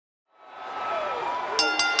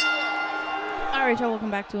Hi, Rachel. Welcome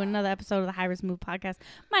back to another episode of the High Risk Move podcast.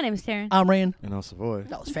 My name is Taryn. I'm Ryan. And I'm Savoy.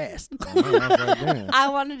 That was fast. I was like, damn. I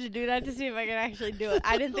wanted to do that to see if I could actually do it.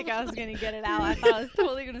 I didn't think I was going to get it out. I thought I was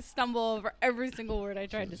totally going to stumble over every single word I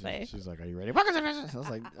tried to say. She's like, are you ready? I was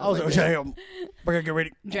like, Jam. We're gonna get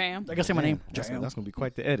ready. Jam. I gotta say my name. That's Jam. gonna be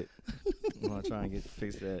quite the edit. I'm gonna try and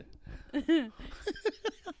fix that.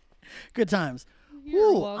 Good times.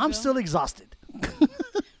 You're Woo, welcome. I'm still exhausted.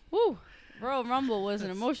 Woo. Royal Rumble was an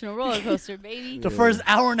emotional roller coaster, baby. The Yeah. first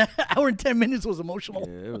hour and 10 minutes was emotional.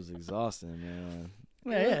 Yeah, it was exhausting, man.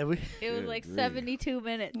 Yeah, It was Good like grief. 72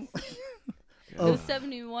 minutes. It Of- was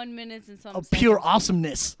 71 minutes and some of seconds. pure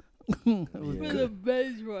awesomeness. It was Yeah. For good. the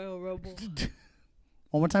best Royal Rumble.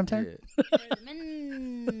 One more time, Taryn. Yeah. For the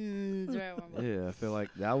men's Royal Rumble. Yeah, I feel like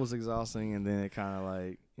that was exhausting, and then it kind of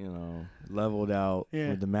like leveled out Yeah.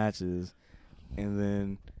 with the matches, and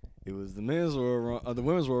then it was the women's Royal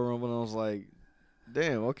Rumble, and I was like,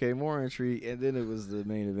 damn, okay, more intrigue, and then it was the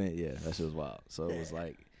main event. Yeah, that shit was wild. So it was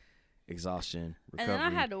like exhaustion, And recovery. then I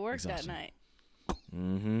had to work exhaustion. that night.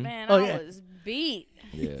 Mm-hmm. Man, Oh, I yeah. was beat.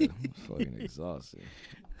 Yeah, it was fucking exhausting.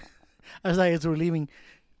 I was like, as we're leaving,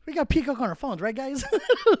 we got Peacock on our phones, right, guys?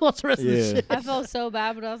 What's the rest of Yeah. this shit? I felt so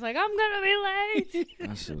bad, but I was like, I'm gonna be late.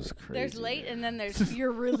 That shit was crazy. There's late, man. and then there's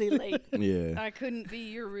you're really late. Yeah. I couldn't be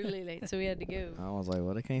you're really late, so we had to go. I was like,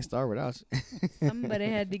 well, they can't start without you. Somebody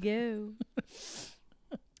had to go.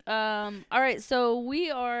 All right, so we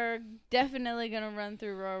are definitely gonna run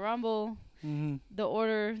through Royal Rumble, Mm-hmm. the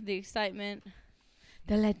order, the excitement,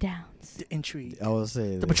 the letdowns, The intrigue. I was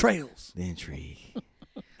saying The betrayals. the intrigue,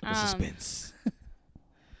 the Um, suspense.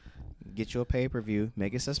 Get you a pay-per-view,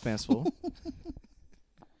 make it suspenseful.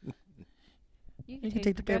 You You can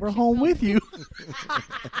take the paper production home crew- with you.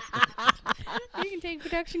 You can take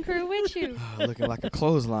production crew with you. Looking like a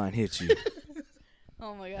clothesline hit you.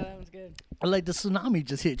 Oh my god, that was good. Like the tsunami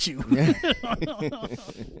just hit you.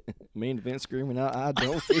 Main event screaming out, I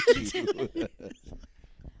don't fit you.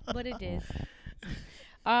 But it is.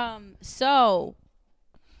 So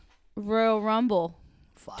Royal Rumble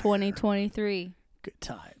Fire. 2023. Good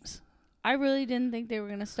times. I really didn't think they were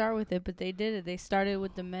gonna start with it, but they did it. They started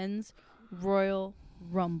with the men's Royal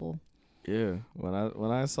Rumble. Yeah, when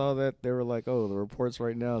I saw that, they were like, "Oh, the reports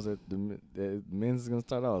right now is that the men's is gonna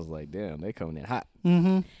start." I was like, "Damn, they coming in hot."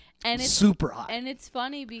 Mm-hmm. And it's Super hot. and it's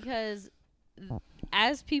funny because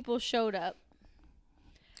as people showed up,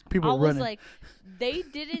 People I were was running. like, they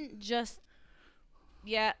didn't just,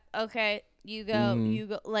 yeah, okay, you go, Mhm. you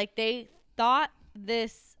go. Like, they thought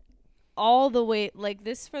this all the way, like,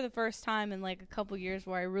 this for the first time in, like, a couple years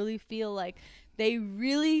where I really feel like they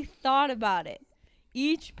really thought about it.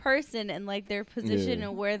 Each person and, like, their position Yeah.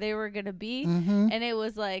 and where they were going to be. Mm-hmm. And it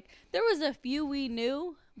was, like, there was a few we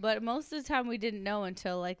knew, but most of the time we didn't know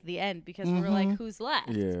until, like, the end because we were like, Mhm. who's left?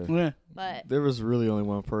 Yeah, Yeah. But there was really only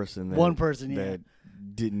one person. One person, yeah. that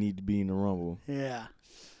didn't need to be in the Rumble. Yeah.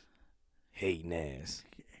 Hating ass.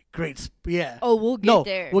 Great. Yeah. oh, we'll get no,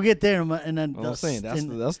 there. we'll get there, and then I'm saying that's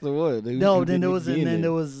and- the one. no. Then there was, and then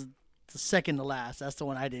there was the second to last. That's the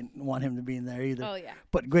one I didn't want him to be in there either. Oh yeah.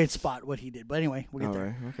 But great spot what he did. But anyway, we'll get All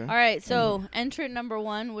there. right, okay. All right. So entrant number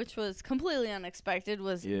 1, which was completely unexpected,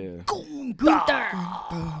 was. Yeah. Gunther.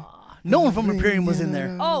 No one from Imperium was in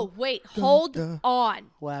there. Oh wait, hold on,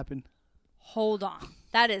 What happened? hold on.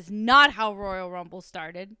 That is not how Royal Rumble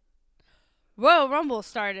started. Royal Rumble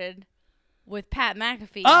started with Pat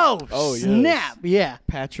McAfee. Oh, Oh, yes. snap! Yeah,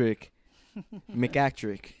 Patrick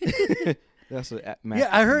McAtrick. That's what. yeah.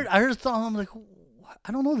 I heard the song. I'm like, what?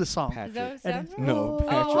 I don't know this song. Is that what it Patrick. sounds like? No,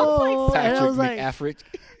 Patrick. Oh, and I Patrick was like, McAfrick.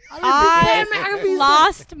 I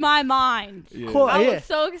lost my mind. Yeah. Cool. I Yeah. was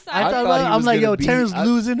so I excited. thought thought he I'm was like, gonna yo, be- Taryn's I-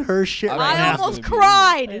 losing her shit I right I now. almost was gonna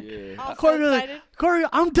cried. be in there. I was so Corey, like, excited. Corey,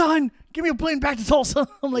 I'm done. Give me a plane back to Tulsa.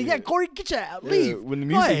 I'm like, yeah, Yeah. Corey, get your Yeah, leave. when the Go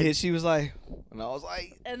music ahead. hit, she was like, and I was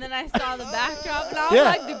like, And then I saw the backdrop, and I was Yeah.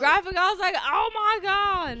 like, the graphic. I was like, oh my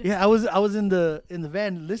god. Yeah, I was in the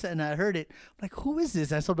van listening, and I heard it. I'm like, who is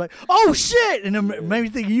this? And I started like, oh shit! And it made me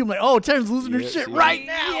think of you. I'm like, oh, Taryn's losing her Yeah, shit she right was-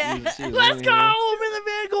 now. Yeah. she was Let's in go! there. I'm in the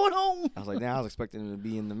van going home. I was like, now I was expecting him to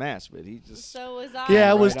be in the match, but he just. So was I. Yeah,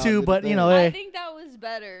 I Right was out too, the but you thing. know, I hey, think that was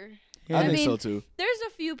better. Yeah. I I think mean, so too. There's a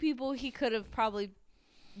few people he could have probably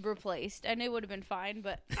replaced, and it would have been fine.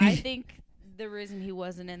 But I think the reason he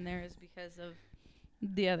wasn't in there is because of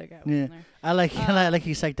the other guy. Was Yeah. in there. I like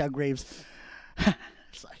he psyched out Graves.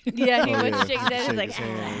 Sorry. Yeah, he Oh, went yeah. to shake his head. He's Shake like, his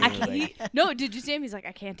hand, I yeah, can't. like- No, did you see him? He's like,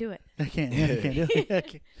 I can't do it. I can't. Yeah, I can't do it. I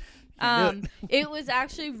can't do It was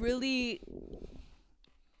actually really.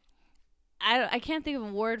 I can't think of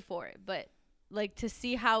a word for it, but like to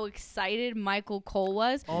see how excited Michael Cole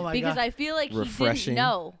was. Oh my because God. I feel like he Refreshing. didn't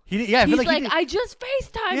know. I He's feel like, he did. I just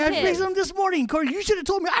FaceTimed Yeah, I him. faced him this morning, Corey. You should have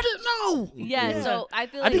told me. I didn't know. Yeah, so I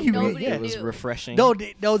feel I like think he really- nobody yeah. It was knew. refreshing. No,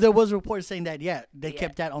 there was reports saying that. Yeah, they Yeah.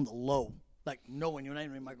 kept that on the low. Like, no one, you're not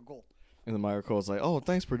even Michael Cole. And then Michael Cole's like, "Oh,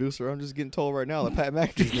 thanks, producer. I'm just getting told right now that Pat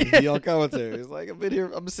McAfee's gonna be on commentary." It's like, I've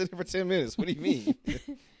been sitting here for 10 minutes. What do you mean?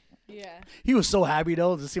 Yeah. He was so happy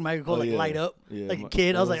though to see Michael Cole Oh, yeah. light up Yeah, like a Mi-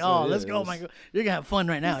 kid. I was oh, like, so, oh, yeah, let's it go, was- Michael. You're gonna have fun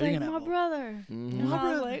right now. He's You're like, gonna my have brother. Mhm. And My I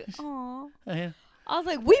was brother. like, aw. Yeah. I was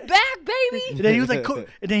like, we back, baby. And then he was like, cool.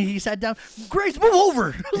 And then he sat down. Grace, move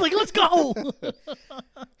over. I was like, let's go.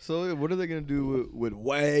 So what are they gonna do with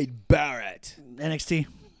Wade Barrett? NXT.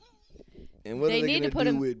 And what They are they need to gonna put do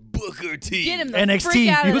him- with Booker T? Get him the freak NXT.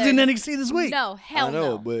 out He of was there. in NXT this week. No, hell I know,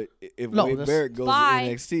 no. but if No, Wade that's- Barrett goes Bye. to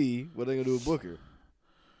NXT, what are they gonna do with Booker?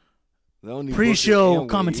 They don't need Booker Pre-show and Wade.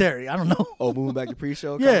 commentary. I don't know. Oh, moving back to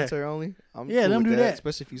pre-show Yeah. commentary only. I'm Yeah, cool let him with do that.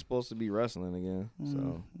 especially if he's supposed to be wrestling again.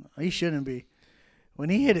 So He shouldn't be. When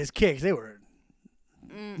he hit his kicks, they were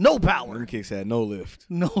no power, them kicks had no lift.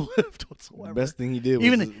 no lift The whatsoever. best thing he did was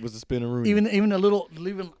Even- was the spin and Rooney. Even a little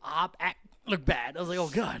leaving op act look bad. I was like, oh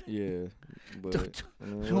god. yeah, but Don't-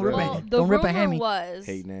 whatever. rip Well, it. the Don't rip a rumor hammy. was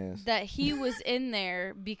hating ass. that he was in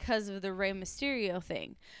there because of the Rey Mysterio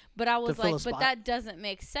thing. But I was fill a like, but spot? that doesn't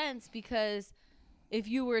make sense because if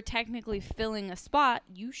you were technically filling a spot,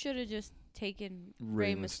 you should have just taken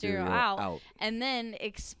Rey Mysterio out and then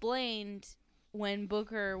explained when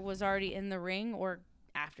Booker was already in the ring or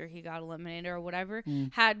after he got eliminated or whatever,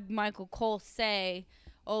 had Michael Cole say,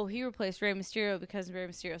 oh, he replaced Rey Mysterio because Rey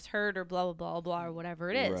Mysterio's hurt or blah, blah, blah, blah, or whatever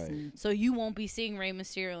it is. Right. So you won't be seeing Rey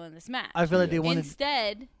Mysterio in this match. I feel like Yeah. they wanted.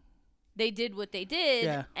 Instead, they did what they did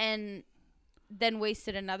Yeah. and then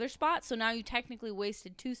wasted another spot. So now you technically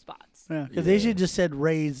wasted two spots. Yeah, because they Yeah. should just said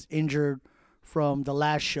Ray's injured from the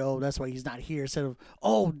last show. That's why he's not here. Instead of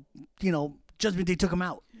Judgment Day took him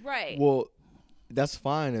out. Right. Well, that's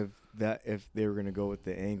fine if they were gonna go with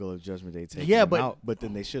the angle of Judgment Day taking Yeah, him but- out, but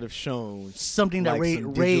then they should have shown Something that like Ray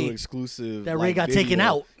some digital exclusive that like, Ray got taken video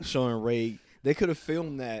out. showing Ray. They could have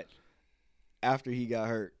filmed that after he got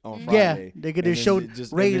hurt on Yeah, Friday. they could and have then showed it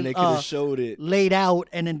just, Ray, and then they could have showed it. laid out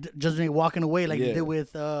and then Judgment Day walking away like they Yeah. did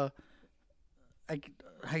with how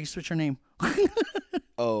you switch her name?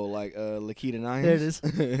 Oh, like Lakita Nines. There it is.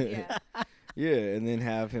 Yeah. Yeah, and then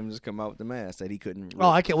have him just come out with the mask that he couldn't. Oh,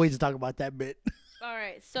 I can't wait to talk about that bit. All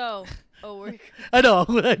right. So, we're I know.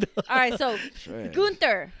 all right. So Trash.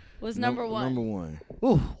 Gunther was number one. Number one.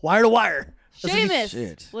 Ooh, wire to wire. Sheamus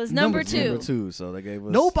Shit. was number Number two. Number two. So they gave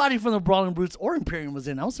us Nobody from the Brawling Brutes or Imperium was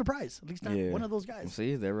in. I was surprised. At least not Yeah. one of those guys.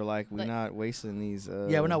 See, they were like, we're Like- not wasting these.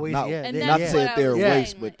 Yeah, we're not wasting. Yeah, And they- that's Not yeah. to say what that I they're was a saying,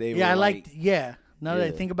 waste, but like- they Yeah, were I like, liked. Yeah, now that I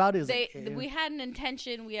Yeah. think about it, it's They like, we had an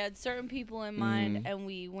intention. We had certain people in mind, and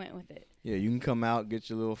we went with it. yeah, you can come out, get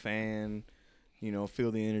your little fan,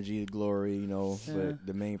 feel the energy, the glory, Yeah. but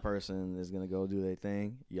the main person is going to go do their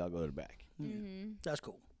thing. Y'all go to the back. Mm-hmm. that's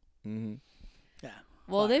cool. Mm-hmm. Yeah.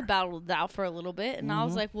 Well, they Fire. battled it out for a little bit, and I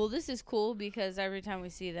was Mhm. like, well, this is cool because every time we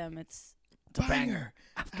see them, it's It's a banger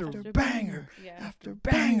after, after banger Yeah. after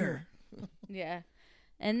banger. Yeah.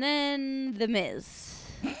 And then The Miz.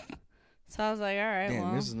 So I was like, all right, Damn,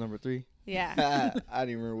 well. this is number 3. Yeah. I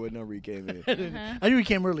didn't remember what number he came in. Uh-huh. I knew he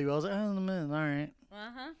came early, but I was like, oh man, all right,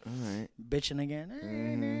 Uh-huh. All right. bitching again.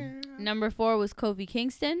 Mhm. Number 4 was Kofi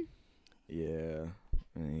Kingston. Yeah.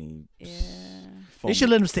 And he Yeah. They should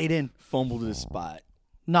let him stay in. fumbled his spot.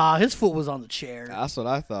 Nah, his foot was on the chair. That's what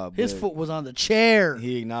I thought. His but foot was on the chair.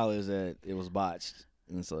 He acknowleded that it was botched.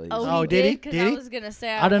 And so Oh, Oh, he did he? Because Did I he? was gonna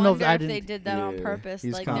say, I I don't know if wonder I if they didn't- did that on Yeah. purpose.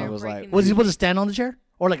 He's Like kinda they're was like- breaking. Was he the- supposed to stand on the chair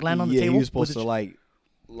or like land on the yeah, table? he was supposed with to the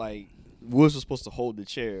like Woods was supposed to hold the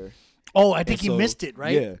chair. Oh, I think And he so- missed it,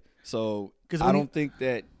 right? Yeah. So 'Cause I when he- don't think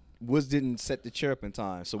that Woods didn't set the chair up in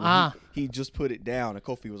time. So when Ah. he just put it down and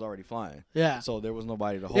Kofi was already flying. Yeah. So there was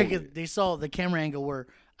nobody to hold Yeah, 'cause it. they saw the camera angle where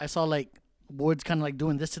I saw like Woods kind of like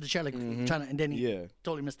doing this to the chair, like Mhm. trying to, and then he Yeah.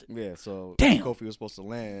 totally missed it. Yeah. So Damn. Kofi was supposed to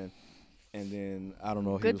land, and then I don't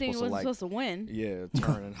know if Good he thing was he supposed wasn't to supposed to win.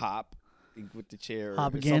 turn and hop with the chair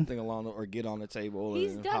Hop or again. something along or get on the table.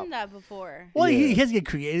 He's and done hop. that before. Well, Yeah. he has to get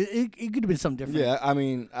creative. It could have been something different. Yeah, I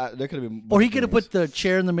mean, there could have been. Or he both could have things. put the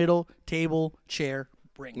chair in the middle, table, chair,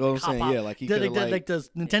 ring. You know like, what I'm saying? hop, Yeah, hop. like he The- could have like the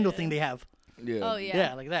Nintendo thing they have. yeah. Oh yeah.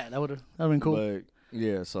 Yeah, like that. That would have been cool. But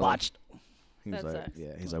yeah, so Botched. he was That like, sucks.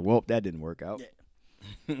 yeah, he's like, well, that didn't work out.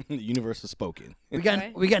 the universe has spoken. We got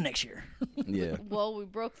Right. next year. Yeah, Well, we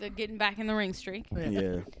broke the getting back in the ring streak.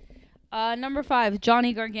 yeah. Number 5,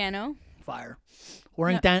 Johnny Gargano. Fire.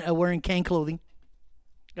 Wearing wearing can clothing.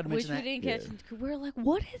 Gotta Which mention we that. didn't catch. We were like,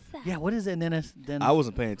 what is that? Yeah, what is it? And then I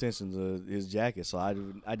wasn't paying attention to his jacket, so I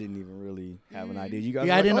didn't even really have an idea. You guys,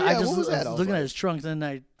 yeah, were I like, didn't. "Oh, I yeah, just what was that?" I was was looking like, at his trunks, and then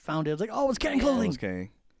I found it. I was like, oh, it's Kane Yeah. "Oh, clothing. it's Kane."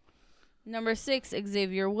 Number 6,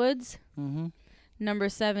 Xavier Woods. Mm-hmm. Number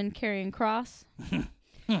 7, Karrion Cross.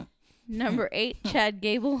 Number 8, Chad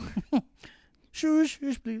Gable. Shush,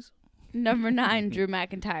 please. Number 9, Drew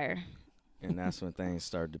McIntyre. And that's when things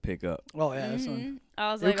started to pick up. Oh yeah, that's Mhm.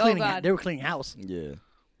 I was they were like, oh cleaning. god. They were cleaning house. Yeah.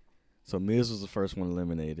 So Miz was the first one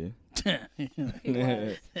eliminated. He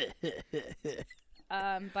was.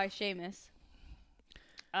 By Sheamus.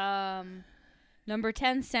 Number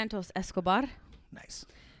 10, Santos Escobar. Nice.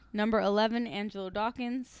 Number 11, Angelo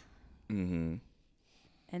Dawkins. Mm-hmm.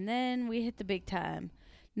 And then we hit the big time.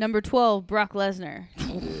 Number 12, Brock Lesnar.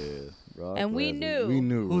 Yeah. Brock And we Lesnar. knew. We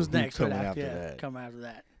knew Who's who next? coming Right after yeah, that. coming after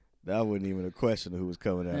that. That wasn't even a question of who was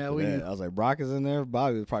coming after we that. knew. I was like, Brock is in there.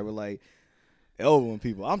 Bobby was probably like, elbowing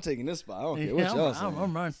people. I'm taking this spot. I don't care what y'all saying.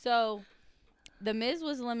 I'm running. So, The Miz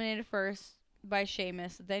was eliminated first by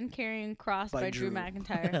Sheamus, then Karrion Cross by Drew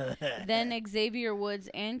McIntyre, then Xavier Woods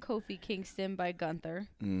and Kofi Kingston by Gunther.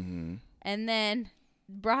 Mm-hmm. And then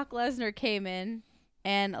Brock Lesnar came in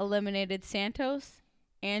and eliminated Santos,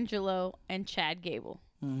 Angelo, and Chad Gable.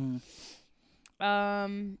 Mm-hmm.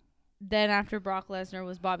 Then after Brock Lesnar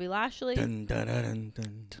was Bobby Lashley. Dun, dun, dun,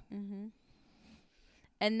 dun, dun. hmm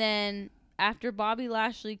And then after Bobby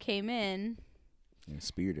Lashley came in And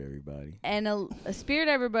speared everybody. and speared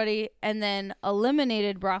everybody and then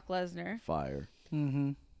eliminated Brock Lesnar, Fire.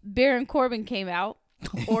 Mm-hmm. Baron Corbin came out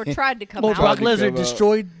or tried to come Oh, out. Brock Tried to Lesnar come out.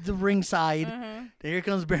 destroyed the ringside. Mhm. Here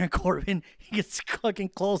comes Baron Corbin. He gets fucking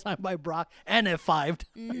clotheslined by Brock and F5'd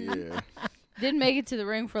Mm-hmm. Yeah. Didn't make it to the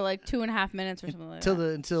ring for like 2.5 minutes or something like that.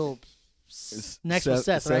 until next was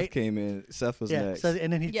Seth, Seth right? came in. Seth was Yeah, next. Seth,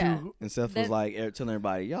 and then he Yeah. threw. And Seth Then- was like telling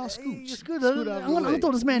everybody, y'all Hey, scoot. it's good. Scoot I'm out of the gonna way."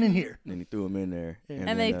 throw this man in here. And he threw him in there. Yeah.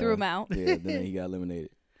 And they then, threw him out. Yeah, then he got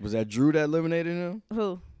eliminated. Was that Drew that eliminated him?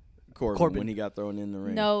 Who? Corbin. When he got thrown in the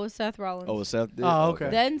ring. No, it was Seth Rollins. Oh, Seth did? Oh, okay.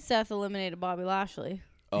 Then Seth eliminated Bobby Lashley.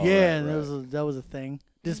 Oh, yeah, right, that was a thing.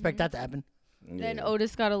 Didn't expect that to happen. Then Yeah.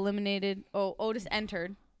 Otis got eliminated. Oh, Otis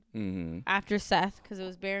entered Mm-hmm. after Seth because it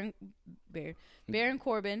was Baron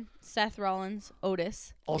Corbin, Seth Rollins,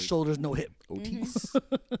 Otis. All shoulders, no hip. Otis.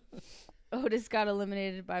 Otis got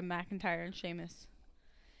eliminated by McIntyre and Sheamus.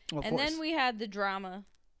 Of And course. then we had the drama.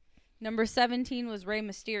 Number 17 was Rey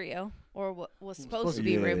Mysterio, or what was supposed to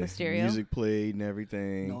be Rey Mysterio. Music played and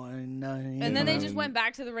everything. No, And then they just and- went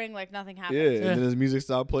back to the ring like nothing happened. Yeah, Yeah. and then his music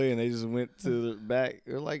stopped playing. They just went to the back.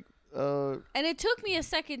 They're like, And it took me a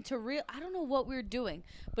second to I don't know what we were doing,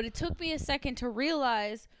 but it took me a second to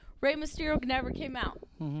realize Rey Mysterio never came out.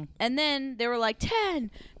 Mhm. And then they were like 10,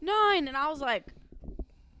 9, and I was like,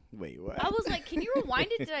 wait, what? can you rewind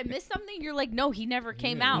it? Did I miss something? You're like, no, he never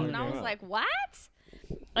came out. And I was like, what?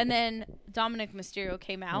 And then Dominic Mysterio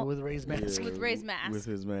came out. with Ray's mask. With Ray's mask. With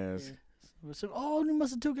his mask. So, oh, they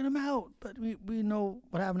must have taken him out, but we know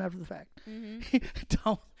what happened after the fact. Mm-hmm.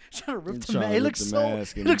 Tom trying to rip He's the trying mask. to He rip looks the so.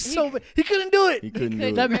 mask He and looks so bad. He couldn't do it. He couldn't do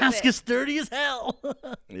couldn't. it. That rip mask it. is sturdy as hell.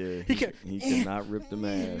 Yeah, He he could not rip the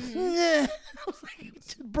mask. Yeah. I was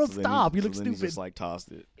like, bro, So then stop. You so look then he stupid. just like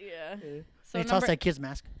tossed it. Yeah. Yeah. So He tossed that kid's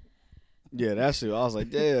mask. Yeah, that shit. I was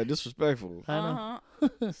like, yeah, disrespectful. I know.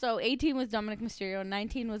 Uh-huh. So 18 was Dominic Mysterio,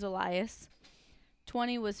 19 was Elias,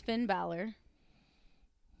 20 was Finn Balor.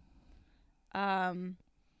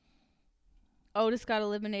 Otis got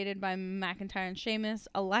eliminated by McIntyre and Sheamus.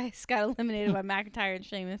 Elias got eliminated by McIntyre and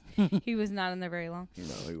Sheamus. He was not in there very long. No,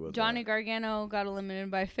 he wasn't. Johnny Gargano got eliminated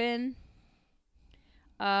by Finn.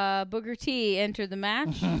 Booker T entered the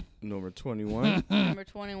match. Number 21. Number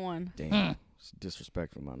 21. Damn, it's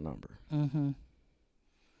disrespectful my number. Mm-hmm.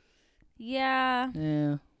 Yeah.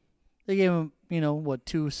 Yeah. They gave him,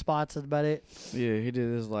 2 spots. That's about it. Yeah, he did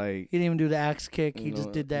his like. He didn't even do the axe kick. He you just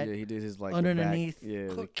know, did that Yeah, he did his like underneath The back,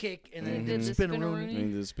 yeah, hook kick and then Mhm. did the spin Spin-a-rooney. Rooney.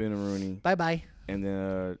 and the spin-a-rooney. Bye-bye. And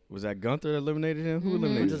then was that Gunther that eliminated him? Who Mhm.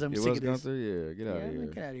 eliminated? Just, I'm It sick was of this. Gunther. Yeah, get out Yeah, of here.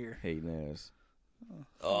 get out of here. Hating ass.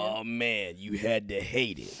 Oh man, you had to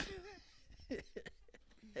hate it.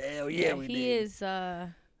 Hell yeah, we he did. is.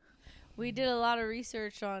 We did a lot of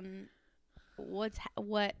research on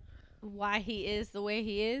why he is the way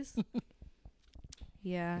he is.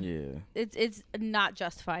 Yeah, Yeah. it's not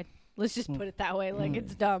justified. Let's just put it that way. Like Mm.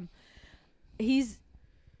 it's dumb. He's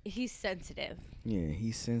sensitive. Yeah,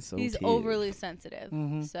 he's sensitive. He's overly sensitive.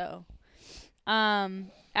 Mhm. So,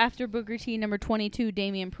 after Booker T, number 22,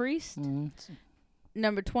 Damian Priest. Mhm.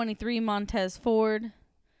 Number 23, Montez Ford.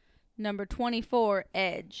 Number 24,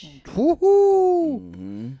 Edge. Woohoo!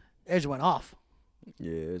 Mm-hmm. Edge went off.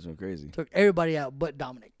 Yeah, it's been crazy. Took everybody out but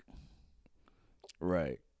Dominic.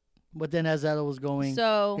 Right. But then as that was going,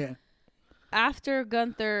 So yeah. after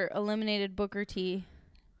Gunther eliminated Booker T,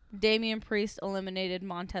 Damian Priest eliminated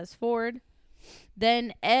Montez Ford.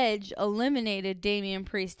 Then Edge eliminated Damian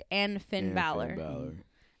Priest and Finn Balor.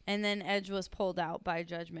 And then Edge was pulled out by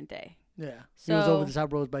Judgment Day. Yeah. So, He was over the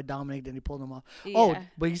top ropes by Dominic, then he pulled him off. Yeah. Oh,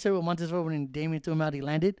 but you said with Montez Ford when Damian threw him out, he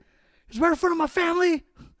landed. He's right in front of my family.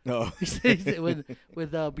 No. He said with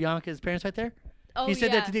Bianca's parents right there. Oh, He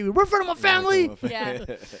said yeah. that to Damian. We're in front of my family. Yeah.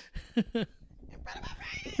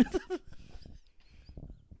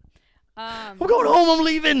 I'm going home. I'm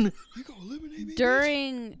leaving. You gonna eliminate me?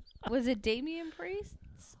 During, was it Damian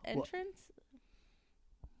Priest's entrance?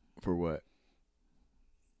 For what?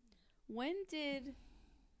 When did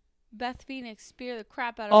Beth Phoenix spear the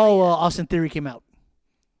crap out of Oh, Rhea? Austin Theory came out.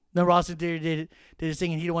 Remember Austin Theory did his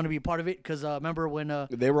thing and he didn't want to be a part of it because remember when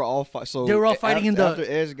They were all so They were all fighting in the- after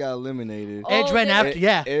Edge got eliminated. Oh, Edge ran they- after,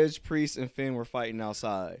 yeah. Edge, Priest, and Finn were fighting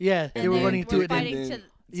outside. Yeah, they And were then running we're through it. fighting and to then-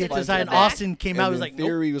 Yeah, fight to to side. the And back. Austin came out. And Was then like, nope.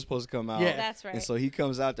 Theory was supposed to come out. Yeah. That's right. And so he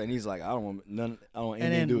comes out there and he's like, I don't want none. I don't want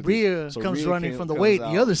And anything to do then with Rhea this. So comes Rhea running from the comes weight, the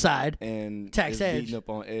out other side. and attacks is Edge. beating up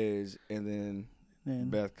on Edge, and then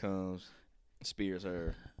And, Beth comes, spears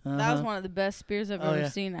her. That was uh-huh. one of the best spears I've Oh, ever yeah.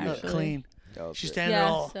 seen, Yeah, actually. clean. That was She's good. standing there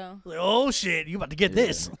Yeah, all so. like, oh shit, you about to get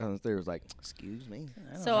this. And Theory was like, excuse me.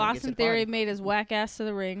 So Austin Theory made his whack ass to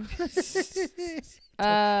the ring.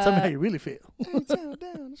 Tell me how you really feel.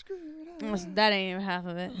 That ain't even half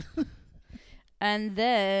of it. And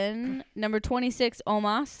then number 26,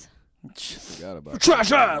 Omos. Forgot about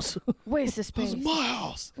Trash ass. Waste of space. my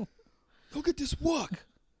house. Go get this work.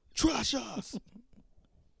 Trash us.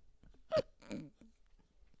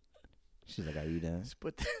 She's like, are you done?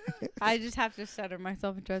 But I just have to stutter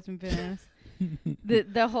myself and drives me bananas.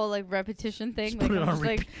 The whole like repetition thing. Just Like put it I'm on just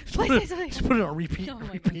like, repeat. "Please say something." just put it on repeat, Oh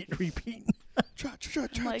my repeat.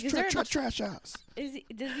 I'm like, is there a- Trash us. Does he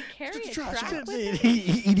carry a Trash track out. with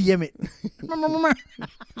him? EDM it.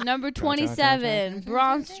 Number 27,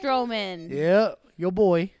 Braun Strowman. Yeah, your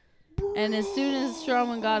boy. And as soon as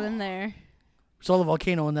Strowman got in there, Saw the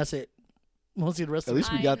volcano and that's it. Won't see the rest At of it.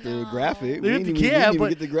 least we I got the know. graphic. They We did didn't the- even- we yeah, didn't even but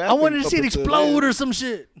get the I graphic wanted to up see it until explode then. or some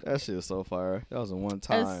shit. That shit was so fire. That was a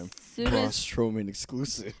one-time as soon Braun as Strowman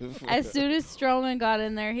exclusive. Strowman got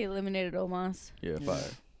in there, he eliminated Omos. Yeah, fire.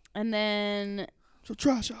 And then So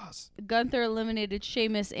trash us. Gunther eliminated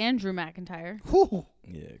Sheamus and Drew McIntyre. Whew.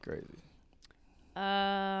 Yeah, crazy.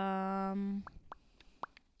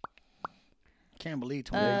 Can't believe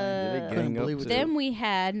Did they Couldn't gang up believe it. to Then we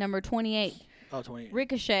had number 28, 28.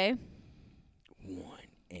 Ricochet. one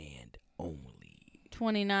and only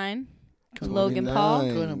 29, Logan Paul.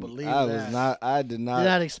 Couldn't believe I that. was not. I did not. Did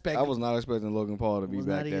not expect I it. was not expecting Logan Paul to be Was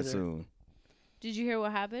back not that either. soon. Did you hear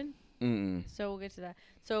what happened? Mm-mm. So we'll get to that.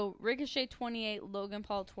 So Ricochet 28, Logan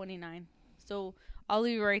Paul 29. So I'll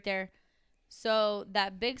leave it right there. So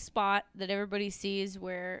that big spot that everybody sees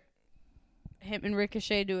where him and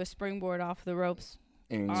Ricochet do a springboard off the ropes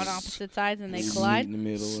And on opposite sides and they meet collide. in the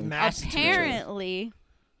middle. Smash. Apparently,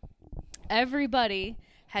 everybody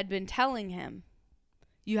had been telling him,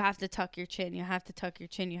 you have to tuck your chin, you have to tuck your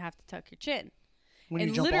chin, you have to tuck your chin. When you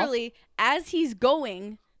And jump off? literally, as he's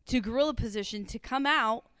going to gorilla position to come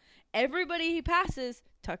out, everybody he passes,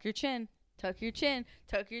 tuck your chin, tuck your chin,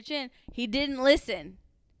 tuck your chin. He didn't listen.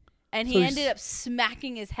 And So he he's- ended up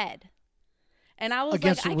smacking his head. And I was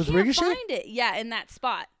Against- like, I with can't Ricochet? find it. Yeah, in that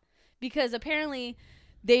spot. Because apparently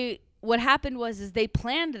what happened was they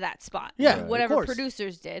planned that spot. Yeah, of Whatever course.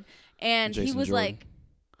 producers did. And he Jason was Jordan. like,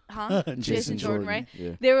 huh? Jason Jordan, right?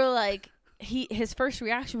 Yeah. They were like, his first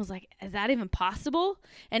reaction was like, is that even possible?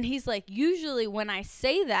 And he's like, usually when I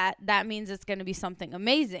say that, that means it's going to be something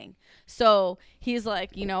amazing. So he's like,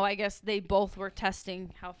 I guess they both were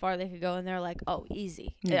testing how far they could go. And they're like, oh,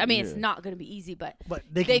 easy. I mean, it's Yeah. not going to be easy, but they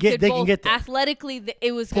they can get could they both can get there. athletically,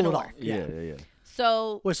 it was Pull going to it work. off. Yeah.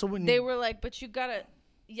 So Wait, so when they you, were like, but you got to,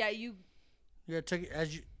 you gotta take it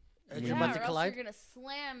as you're Yeah, about or to else collide. you're going to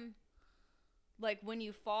slam like when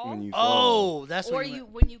you fall. When you fall. Oh, that's or what you meant.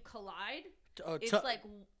 when you collide, It's it's like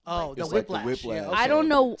oh, like the It's like the whiplash. whiplash. Yeah, I okay. don't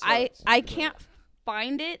know. So I it's- can't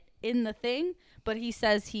find it in the thing, but he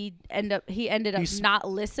says he ended up He's- not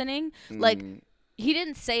listening. Like Mm, he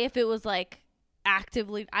didn't say if it was like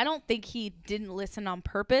actively. I don't think he didn't listen on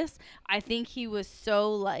purpose. I think he was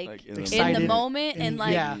so like in in Excited the moment and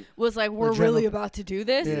like yeah, was like we're really Adrenaline. about to do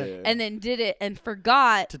this, Yeah. and then did it and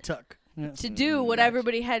forgot to tuck. Yeah. to do what Gotcha.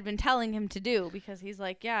 everybody had been telling him to do because he's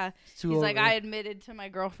like, yeah. Too He's like, over. I admitted to my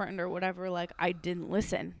girlfriend or whatever, like I didn't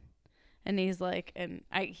listen. And he's like, and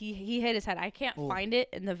he hit his head. I can't Ooh. find it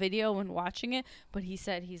in the video when watching it, but he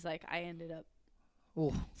said he's like, I ended up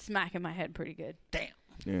Ooh, smacking my head pretty good. damn.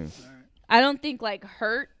 yeah. I don't think like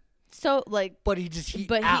hurt. So like, But he just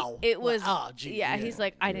but ow. it was Like, oh, gee, yeah. He's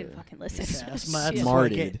like, I didn't Yeah. fucking listen. Yeah, that's Shit. my- that's Smarted. what I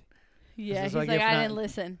get. Yeah, That's he's what I like, get for I not- didn't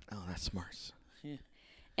listen. Oh, that's smart.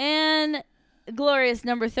 And glorious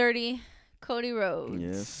number 30, Cody Rhodes.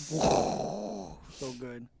 Yes. So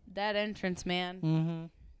good. That entrance, man, Mm-hmm.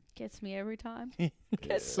 gets me every time.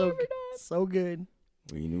 Gets so good. So good.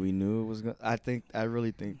 We knew it was gonna. I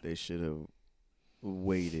really think they should have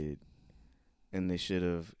waited, and they should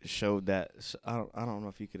have showed that. I don't know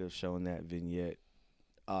if he could have shown that vignette,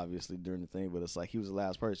 obviously during the thing, but it's like he was the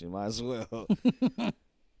last person. Might as well.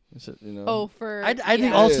 You know. Oh, for I think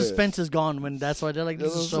yeah. all Yeah. suspense is gone when that's why they're like,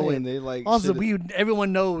 That's this is what I'm so saying. it. They like Also, shoulda-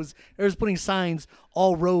 everyone knows there's putting signs.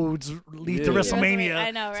 All roads lead to Yeah. WrestleMania.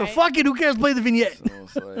 I know, So right? fuck it. Who cares? Play the vignette. So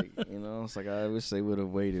it's like it's like I wish they would have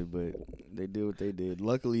waited, but they did what they did.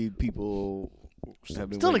 Luckily, people have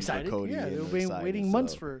been Still waiting excited. for Cody. Yeah, and they've they're been excited, waiting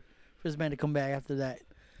months so. for this man to come back after that.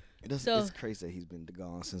 So- It's crazy that he's been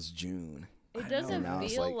gone since June. It I doesn't know. Now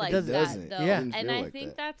it's feel like, like it that doesn't. though. Yeah. It didn't And feel I like think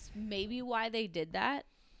that. that's maybe why they did that.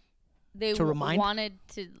 They To remind? wanted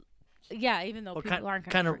to, yeah. Even though Or people aren't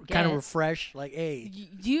kind gonna of refresh. Like, hey,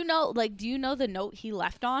 Do you know? Like, do you know the note he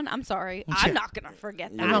left on? I'm sorry, I'm not gonna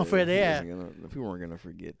forget that. I'm not afraid of he that. wasn't gonna- people weren't gonna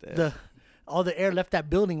forget that. all the air left that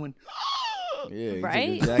building when yeah, he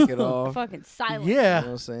Right? took his jacket off. Fucking silent. You know yeah, what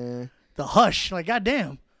I'm saying? the hush. Like,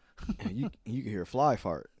 goddamn. And you can hear a fly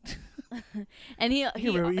fart. And he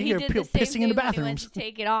hear did the people same pissing thing in the when he went bathrooms. to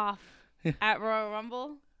take it off at Royal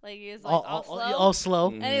Rumble. Like he was like all slow. all slow.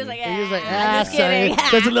 Mm. And he was like, And he was like, just sorry. kidding.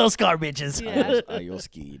 There's a little scar, bitches. Yeah. You're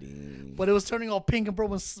skiing. But it was turning all pink, and bro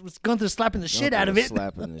was Gunther slapping the shit out of it.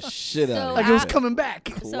 Slapping the shit out So of Like it. it was coming back.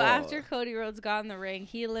 So after Cody Rhodes got in the ring,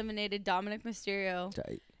 he eliminated Dominic Mysterio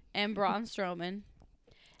Tight. and Braun Strowman,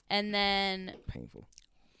 and then Painful.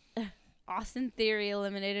 Austin Theory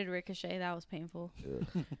eliminated Ricochet. That was painful.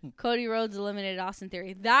 Yeah. Cody Rhodes eliminated Austin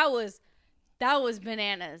Theory. That was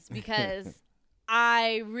bananas because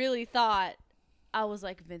I really thought I was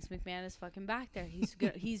like, Vince McMahon is fucking back there. He's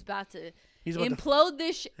about to He's about to- implode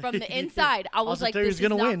this shit from the inside. I was Austin like, Theory's this is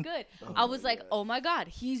gonna not win. good. I was like, oh my god,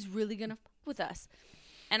 he's really gonna fuck with us.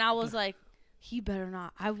 And I was like, he better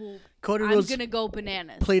not. Cody I'm Rhodes gonna go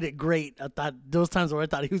bananas. played it great. I thought those times where I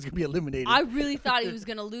thought he was gonna be eliminated. I really thought he was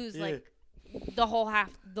gonna lose like the whole Yeah.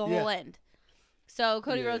 whole end. So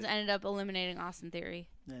Cody Yeah. Rhodes ended up eliminating Austin Theory.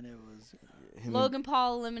 and it was Him Logan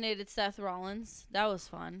Paul eliminated Seth Rollins. That was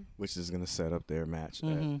fun. which is gonna set up their match. set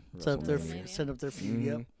up their WrestleMania. set up their feud.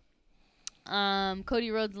 Mhm. Yep,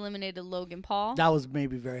 Cody Rhodes eliminated Logan Paul. that was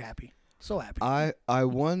made me very happy. So happy. I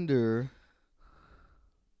wonder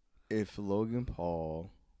if Logan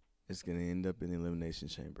Paul is gonna end up in the Elimination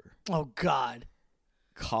Chamber. Oh God.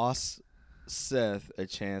 Costs Seth a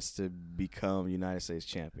chance to become United States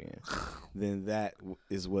champion, then that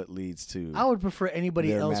is what leads to I would prefer anybody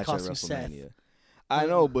their else match at costing Seth. WrestleMania. I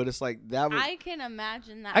know, but it's like that would I can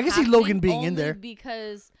imagine that. I can see happening Logan being in only there.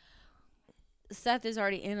 because Seth is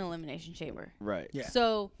already in Elimination Chamber. right. Yeah.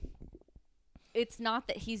 So it's not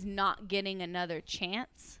that he's not getting another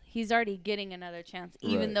chance. He's already getting another chance,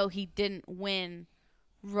 even Right. though he didn't win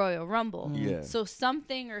Royal Rumble. Yeah. So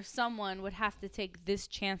something or someone would have to take this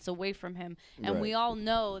chance away from him. And we Right. all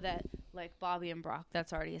know that, like Bobby and Brock,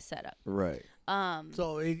 that's already a setup. Right.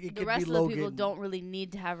 So it The could rest be of the Logan. people don't really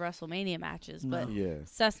need to have WrestleMania matches, No. but Yeah.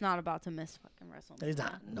 Seth's not about to miss fucking WrestleMania. He's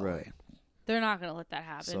not. No Right. way. They're not gonna let that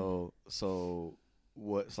happen. So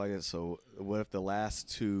what's like it? So what if the last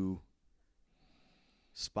two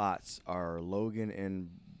spots are Logan and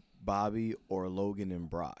Bobby or Logan and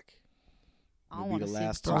Brock? I Would be want the to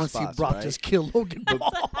last see. I two want to see spots, Brock right? just kill Logan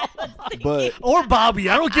Paul But or Bobby.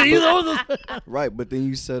 I don't care either of those. right, but then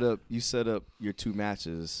you set up your two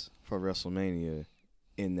matches for WrestleMania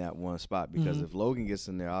in that one spot because Mhm. if Logan gets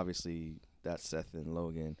in there, obviously that's Seth and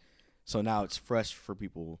Logan. So now it's fresh for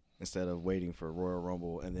people instead of waiting for Royal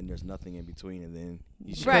Rumble and then there's nothing in between and then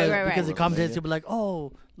you should Right, Because- right, right. Because the commentators WrestleMania. will be like,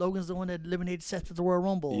 "Oh, Logan's the one that eliminated Seth at the Royal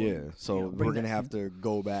Rumble." Yeah, so You know, bring we're gonna that- have to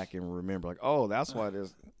go back and remember, like, oh, that's why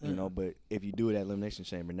there's, But if you do it at Elimination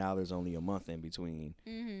Chamber, now there's only a month in between,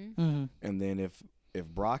 Mm-hmm. Mhm. and then if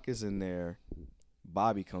Brock is in there,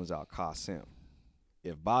 Bobby comes out, costs him.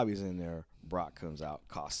 If Bobby's in there, Brock comes out,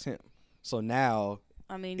 costs him. So now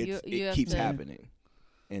I mean, it you have keeps to happening,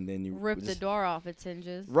 and then you rip the just- door off its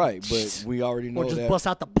hinges. Right, but we already know Or just that. bust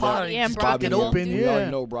out the pot Yeah, and Brock crack it can open. do We Yeah.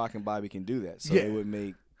 already know Brock and Bobby can do that, so Yeah. it would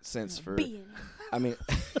make sense for. Being. I mean,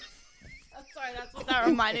 I'm sorry, that's what that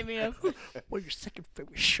reminded me of. What your second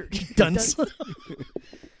favorite shirt? You dunce.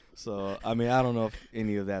 so I mean, I don't know if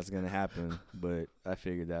any of that's gonna happen, but I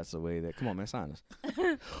figured that's a way that. Come on, man, sign us.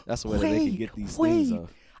 That's the way that they could get these things wait.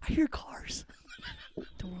 off. I hear cars.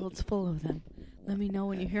 The world's full of them. Let me know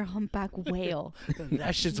when you hear humpback whale.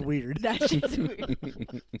 That shit's weird. That shit's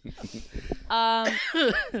weird.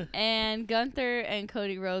 And Gunther and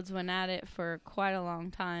Cody Rhodes went at it for quite a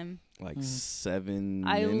long time. Like 7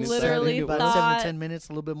 I minutes. literally think it was. about thought- 7 to 10 minutes,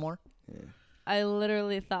 a little bit more. Yeah. I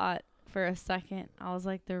literally thought for a second, I was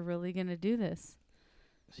like, they're really gonna do this.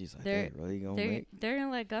 She's like, They're- they're really gonna They're make they're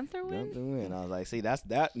gonna let Gunther win. Gunther win. I was like, see,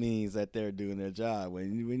 that means that they're doing their job.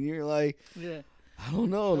 When you're like, Yeah. I don't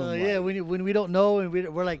know. and I'm Yeah, like, when we don't know and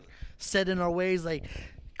we're like set in our ways, like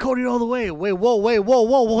Cody all the way. Wait, whoa,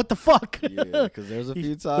 what the fuck? yeah, because there's a few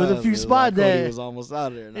There's times. a few it was spots like Cody there. was almost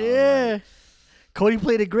out of there. And I was Yeah. like, Cody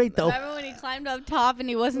played it great though. Remember when he climbed up top and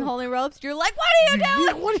he wasn't holding ropes? You're like, what are you Yeah,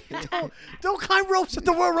 doing? what are you doing? Don't climb ropes at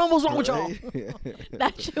the Royal Rumble's wrong with y'all. Right?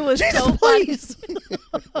 That shit was Jesus, so funny. please.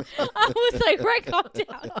 I was like, right, calm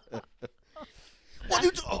down. What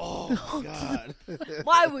you do? Oh God.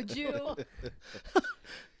 Why would you?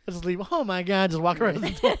 Just leave. Oh my God, just walk around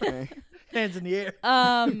with the door, hands in the air.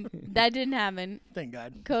 That didn't happen. Thank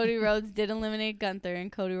God. Cody Rhodes did eliminate Gunther, and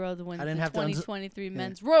Cody Rhodes wins I didn't the have to 2023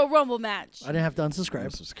 Men's Royal Rumble match. I didn't have to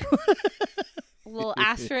unsubscribe. Little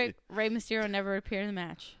asterisk: Rey Mysterio never appeared in the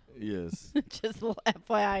match. Yes. Just a little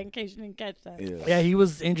FYI in case you didn't catch that. Yeah. Yeah, he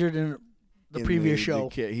was injured in the In previous show.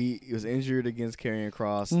 he was injured against Karrion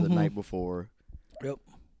Kross the Mhm. night before. Yep.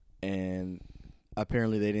 And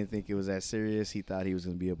apparently they didn't think it was that serious. He thought he was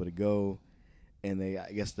going to be able to go. And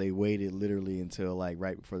I guess they waited literally until like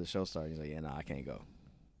right before the show started. He's like, yeah, no, I can't go.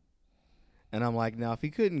 And I'm like, now if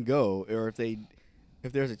he couldn't go, or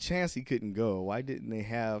if there's a chance he couldn't go, why didn't they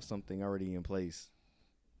have something already in place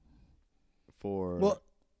for, Well,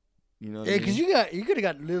 you know what yeah, I because mean? you could have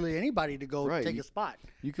got literally anybody to go Right, take a spot.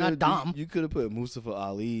 You not Dom. You could have put Mustafa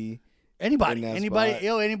Ali. Anybody, in that anybody,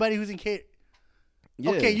 spot. anybody who's in K.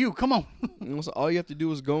 Yeah. Okay, you come on. You know, so all you have to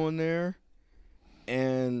do is go in there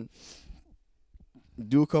and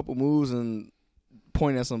do a couple moves and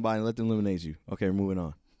point at somebody and let them eliminate you. Okay, we're moving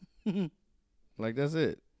on. Like that's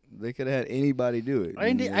it. They could have had anybody do it.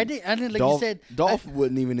 I didn't like Dolph, you said. Dolph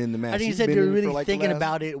wasn't even in the match. I think you He's said been they were in it really for, like, the thinking last-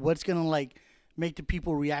 about it. What's gonna like make the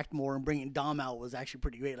people react more, and bringing Dom out was actually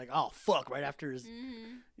pretty great. Like, oh fuck, right after his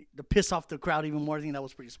to piss off the crowd even more. I think that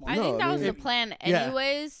was pretty smart. I No, think that I was mean- the plan Yeah.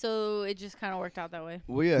 anyways, so it just kind of worked out that way.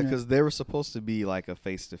 Well, yeah, because they were supposed to be like a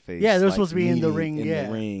face to face. Yeah, they were supposed to be in the ring, In yeah.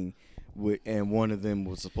 the ring, and one of them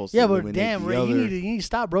was supposed Yeah, to but eliminate damn, the Ray, other. you need to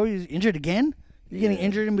stop, bro. You're injured again. You're getting Yeah.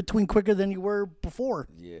 injured in between quicker than you were before.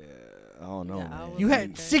 Yeah, I don't know, Yeah, I man. was You had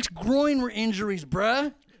Okay. 6 groin injuries,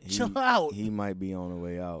 bruh. Chill out. He might be on the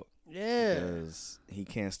way out Yeah, because he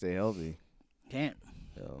can't stay healthy. can't.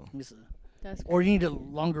 So, That's Or you need a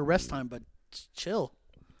longer rest time, but chill.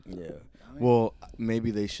 yeah. Well, maybe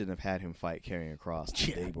they shouldn't have had him fight Karrion Kross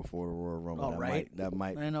the Yeah. day before the Royal Rumble. Oh, that right. That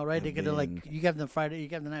might. I know, right? They have could have been- like you have the Friday, you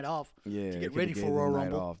have the night off. Yeah, get they coulda ready for gave the Royal night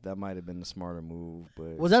Rumble. off. That might have been the smarter move,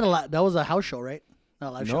 but Was that a lot? That was a house show, right? Not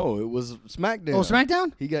a live show. no, it was SmackDown. Oh,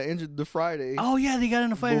 SmackDown. He got injured the Friday. Oh yeah, they got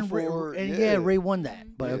in a fight Before- and yeah. Ray won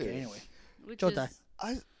that. But Yeah. okay, anyway, which Jota.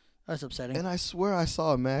 is that's upsetting. And I swear I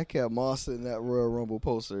saw Madcap Moss in that Royal Rumble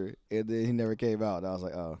poster, and then he never came out. And I was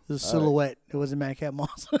like, oh, It was a all right. silhouette. It wasn't Madcap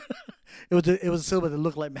Moss. it was a silhouette that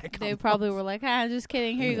looked like Madcap. they Moss. probably were like, just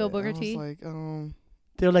kidding. Here you go, Yeah, Booker I was T. like,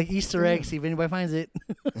 They were like Easter Yeah. eggs. See if anybody finds it.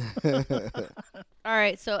 All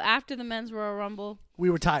right, so after the men's Royal Rumble, We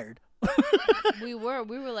were tired. we were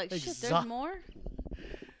like, shit, there's Exhaust- more.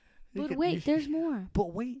 You But could- wait, there's more.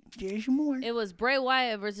 But wait, there's more. It was Bray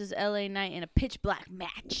Wyatt versus LA Knight in a pitch black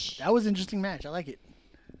match. That was an interesting match. I like it.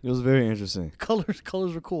 it was very interesting.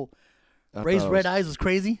 Colors were cool. I Ray's thought it red was- eyes was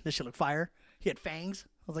crazy. This shit looked fire. He had fangs.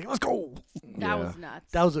 I was like, let's go. That yeah. was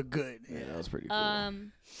nuts. That was a good. Yeah, Yeah, that was pretty cool.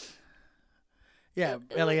 yeah.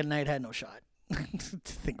 LA Knight had no shot.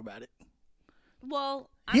 Think about it. well,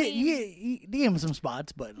 I mean, He gave him some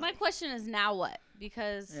spots, but my question is now what?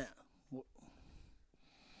 Because yeah.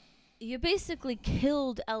 you basically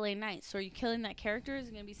killed LA Knight. So are you killing that character? Is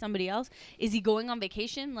it going to be somebody else? Is he going on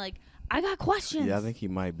vacation? Like, I got questions. Yeah, I think he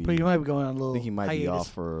might be. But you might be going on a I little. think he might be hiatus.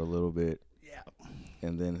 off for a little bit, Yeah.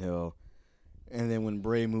 and then when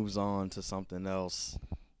Bray moves on to something else,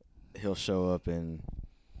 he'll show up and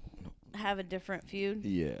Have a different feud.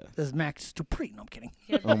 yeah. There's Max Dupree. No, I'm kidding.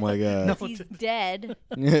 Oh my god. He's dead.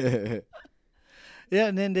 Yeah,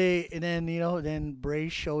 and then then Bray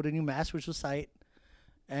showed a new mask, which was sight,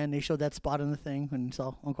 and they showed that spot on the thing when you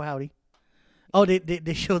saw Uncle Howdy. Oh,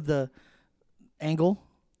 they showed the angle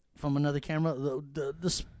from another camera.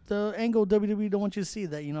 The angle WWE don't want you to see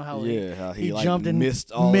that. You know how how he like, jumped and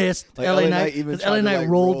missed like LA Knight. even Because tried LA to, Knight like,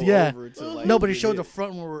 rolled. roll Yeah. over to, like, No, but it get showed hit. the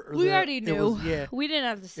front where We already knew. Yeah. We didn't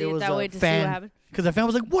have to see It it was that a way to see fan. what happened. Because the fan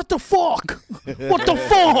was like, "What the fuck? What the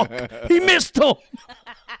fuck? He missed him."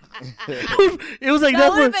 It was like That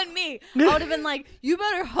that's would have what. been me. I would have been like, you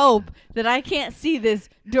better hope that I can't see this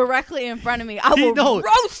directly in front of me. I will No,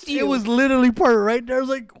 roast you. It was literally part right there. I was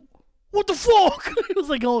like, "What the fuck?" It was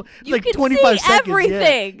like, You like could 25 see seconds.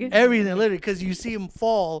 everything. Yeah. Everything, literally, because you see him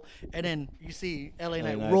fall, and then you see LA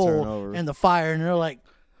Knight Knight turn roll over. and the fire, and they're like,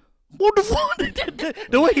 "What the fuck?"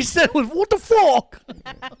 The way he said it was, "What the fuck?"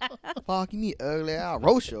 Fuck me ugly. I'll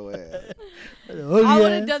roast your ass. Oh, I would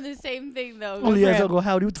yeah. have done the same thing though. Oh Good yeah, for him. Uncle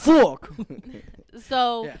Howdy. What the fuck?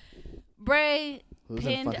 So, Yeah. Bray Who's in the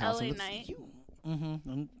pinned fuck house? LA It looks Knight you.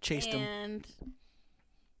 And chased him. and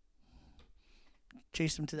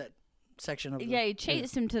Chased him to that section of the. yeah, he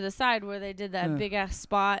chased him to the side where they did that Yeah. big ass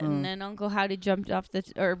spot, and then Uncle Howdy jumped off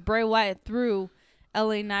or Bray Wyatt threw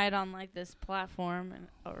LA Knight on like this platform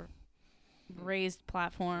or raised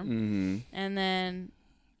platform, Mm-hmm. and then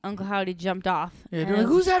Uncle Howdy jumped off. Yeah, and they're it like,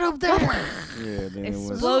 was "Who's that up there?" Yeah, then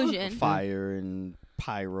Explosion. it was fire and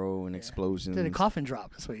pyro and explosions. Did a coffin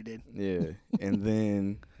drop. That's what he did. Yeah, and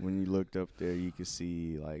then when you looked up there, you could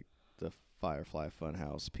see like the Firefly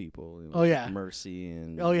Funhouse people. It Oh, was yeah. Mercy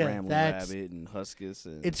and Oh, yeah, Ramblin' that's- Rabbit and Huskus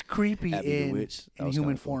and It's creepy Abby the in Witch. That in was human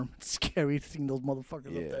kinda cool. form. It's scary seeing those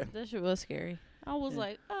motherfuckers Yeah. up there. That shit was scary. I was Yeah.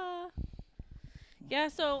 like, Yeah,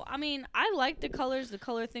 so I mean, I liked the colors. The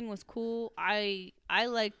color thing was cool. I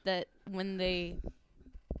liked that when they,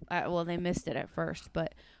 well, they missed it at first,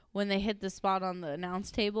 but when they hit the spot on the announce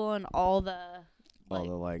table and all the all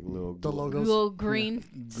the like little The logos. little green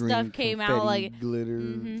stuff came out, confetti, like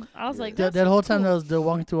glitter. I was Yeah. like, That that's whole time I was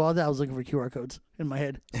walking through all that, I was looking for QR codes in my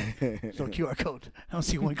head. So QR code. I don't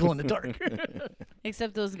see one glow in the dark.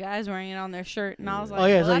 except those guys wearing it on their shirt, and I was Yeah. like, Oh,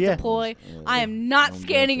 yeah, well, so that's yeah. a ploy. Yeah. I am not I'm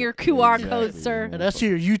scanning your definitely- QR exactly, code, sir. And that's to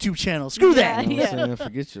your YouTube channel. Screw Yeah, that. You know what yeah. I'm saying?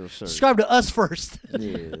 Forget your shirt. Subscribe to us first.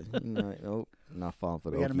 Yeah. Nope. Not falling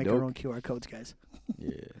for the We got to make okey-doke. our own QR codes, guys.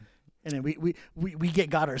 Yeah. And then we get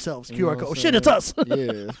God ourselves. You know QR what I'm code. Shit, it's saying? us.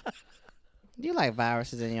 Yeah. Do you like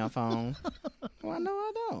viruses in your phone? Well, no,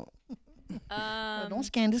 I don't. Don't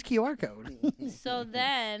scan this QR code. So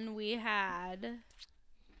then we had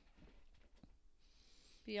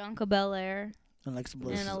Bianca Belair, Alexa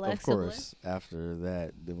Bliss. And Of Alexa course. Bliss. After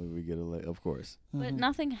that, then we would get of course. but Mhm.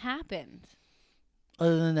 nothing happened.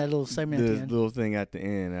 Other than that little segment at The the end. little thing at the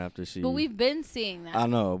end after she. But we've been seeing that. I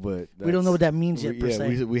know, but We don't know what that means yet, per yeah,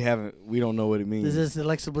 se. we haven't. We don't know what it means. This is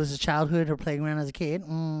Alexa Bliss's childhood, her playing around as a kid. You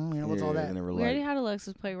know, what's all Yeah, that? and then we're We already like, had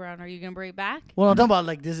Alexa's playground. Are you gonna bring it back? Well, I'm talking about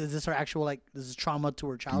like this. Is this her actual like this is trauma to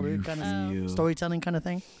her do childhood you kind feel, of storytelling kind of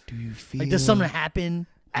thing? Do you feel Like does something happen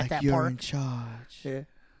at like that you're part? in charge? Yeah.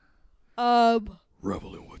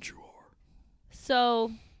 Revel in what you are.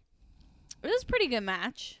 So it was a pretty good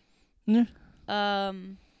match. Yeah. But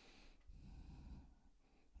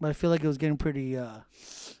But I feel like it was getting pretty.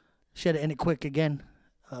 She had to end it quick again.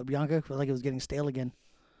 Bianca, I feel like it was getting stale again.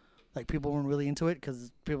 Like people weren't really into it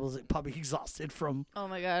because people was probably exhausted from oh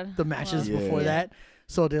my god, the matches Well, before yeah. that.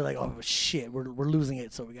 So they're like, "Oh shit, we're losing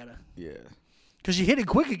it." So we gotta. Yeah. Because she hit it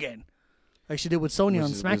quick again, like she did with Sonya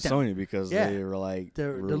on With SmackDown. Sonya because Yeah. they were like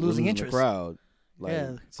They're we're losing the interest. crowd. Like,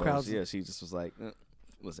 Yeah, so crowds- yeah, she just was like,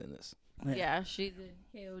 what's in this? yeah, she did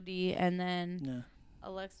KOD, and then Yeah.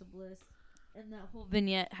 Alexa Bliss, and that whole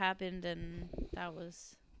vignette happened, and that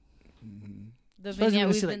was Mm-hmm. the Especially vignette when you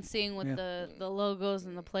we've see, been like- seeing with yeah. the logos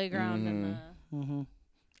and the playground and the Mm-hmm.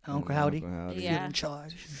 Uncle Howdy. Yeah. Feel in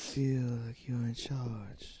charge. You feel like you're in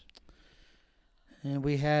charge. And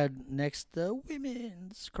we had next the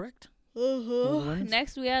women's, correct? Uh-huh. women's?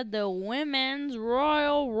 Next, we had the Women's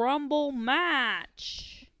Royal Rumble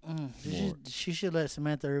match. She should let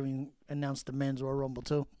Samantha Irving announce the men's Royal Rumble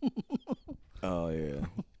too. Oh yeah.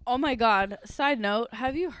 Oh my God! Side note: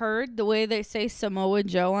 have you heard the way they say Samoa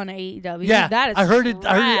Joe on AEW? Yeah, that is I heard it. I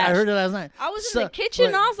trash. heard it last night. I was So- in the kitchen.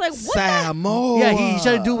 and I was like, "What?" the Samoa. Yeah, he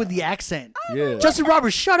tried to do it with the accent. Yeah. Justin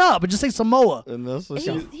Roberts, shut up and just say Samoa. and that's what He she.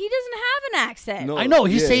 doesn't have an accent. No, I know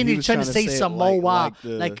he's yeah, saying he he's was trying to say it Samoa,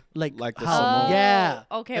 like like the how- Samoa. yeah.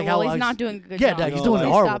 Okay, Like well, how he's I- not doing a good Yeah, job. Dad, he's No, doing it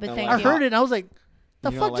like- horrible. Stop it, no, thank I you. heard it and I was like, the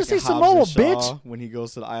You know, fuck, like just in say Hobbs Samoa, and Shaw, bitch. When he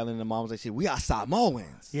goes to the island, the mom's like, "We are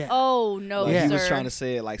Samoans." Yeah, Oh no, Like, Yeah. he was sir. trying to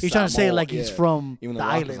say it like he's trying to say it like Samoa, he's yeah. from Even the the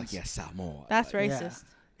Rock was islands. like, "Yeah, Samoa." That's Like, Yeah. racist.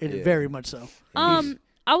 It Yeah. very much so.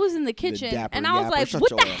 I was in the kitchen dapper and I was yapper, like, shut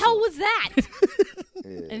 "What your the ass hell up." was that?"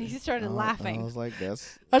 Yeah. And he started I laughing was like,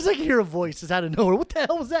 that's I just like to hear a voice just out of nowhere. What the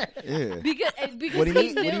hell was that? yeah. because What do he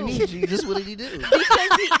you mean? knew. What do you mean, Jesus? What did he do?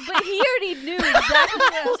 But he already knew exactly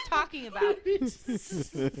what I was talking about.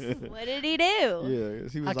 What did he do? Yeah,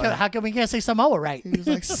 he was How come we can't say Samoa right? he was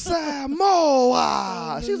like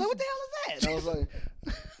Samoa. She was like, what the hell is that? And I was like,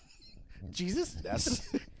 Jesus? that's.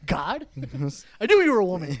 God? I knew you were a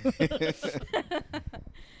woman.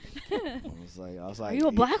 I was like, Are you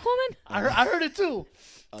a black woman? I heard it too.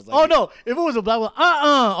 I was like, Oh no! If it was a black one,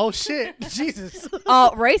 oh shit, Jesus. Oh,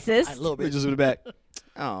 A racist. little We bit. just went back.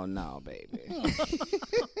 Oh no, baby.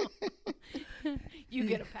 You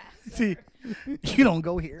get a pass. See, you don't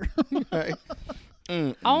go here. Right.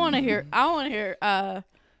 I want to hear.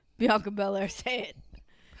 Bianca Belair say it.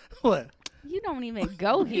 What? You don't even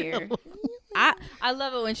go here. I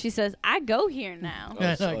love it when she says, "I go here now."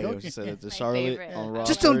 Yeah, so, go yeah, she said it to My Charlotte favorite. on Raw.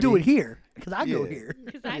 Just don't do 30. it here, because I go Yeah. here.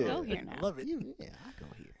 Because I go here now. Love it. Yeah, I go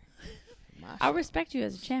here. My I shit. respect you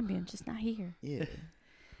as a champion, just not here. Yeah.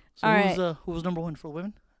 So All who was number one for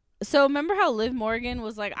women? So remember how Liv Morgan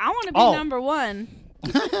was like, "I want to be Oh. number one."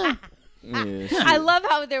 Yeah. I love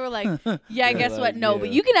how they were like, "Yeah, guess like, what? No, but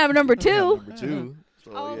yeah. you can have number two." Number two.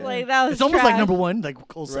 So, I was yeah. like, "That was It's almost like trash. number one, like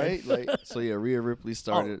Cole said. right? Like, so yeah, Rhea Ripley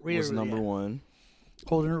started Rhea was Ripley, number yeah. one.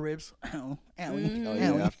 Holding her ribs. Ow, owie, Mhm. Oh owie.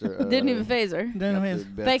 yeah, after Didn't even phase her. Then I after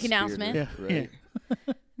mean, Beth Fake speared announcement. her, Yeah,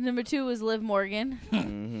 right? Number two was Liv Morgan.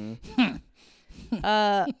 Mm-hmm.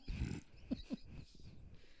 Uh,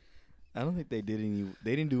 I don't think they did any.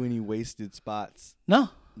 They didn't do any wasted spots. no.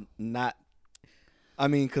 Not. I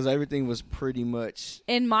mean, because everything was pretty much.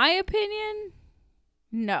 in my opinion,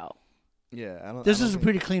 no. Yeah, I don't. This I don't is a think-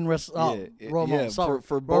 pretty clean wrestle. Oh, Royal yeah, Rumble. Sorry.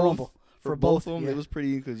 for Royal both. Rumble. For both of them, yeah. it was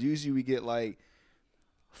pretty because usually we get like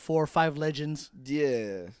 4 or 5 legends.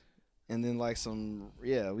 yeah, and then like some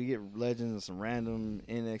we get legends and some random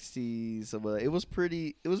NXT. So but it was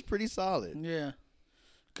pretty solid. Yeah.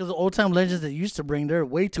 Because the old time legends that used to bring, they're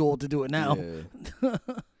way too old to do it now. Yeah.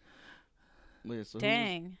 Yeah, so who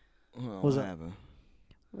Dang. Was, hold on, What was what that? happened?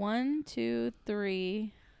 1, 2,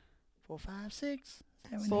 3. 4, 5, 6,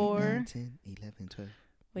 7, 4. 9, 10, 11, 12.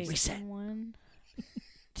 Wait, Reset. 1,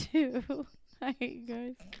 2. I hate you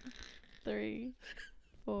guys. 3,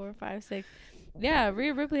 4, 5, 6. Yeah,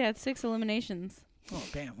 Rhea Ripley had 6 eliminations. Oh,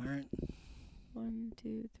 damn. All right. 1,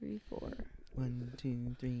 2, 3, 4. 1,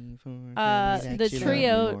 2, 3, 4. The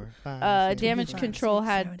trio, Damage 5, Control 6,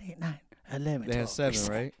 had 7, 8, 9, 11, They had 12. 7, Reset.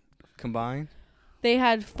 right? Combined. They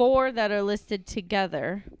had 4 that are listed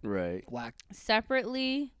together. Right. Whack.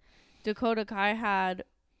 Separately, Dakota Kai had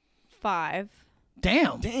 5.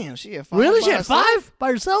 Damn. Damn, she had 5. Really? by She had herself? 5 by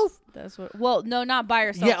herself? That's what. Well, no, not by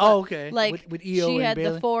herself. Yeah. but, Oh, okay. Like with Io she and had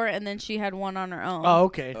Bayley? the 4, and then she had 1 on her own. Oh,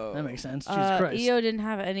 okay. Oh. That makes sense. Jesus Christ. Io didn't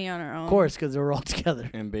have any on her own. Of course, because they were all together.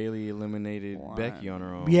 And Bailey eliminated 1. Becky on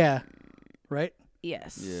her own. Yeah. Right?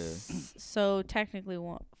 Yes. Yeah. So technically,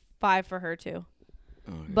 5 for her too.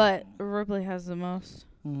 Okay. But Ripley has the most.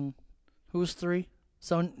 Mm-hmm. Who's 3?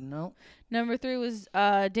 So, no. Number 3 was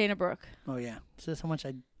Dana Brooke. Oh, yeah. So that's how much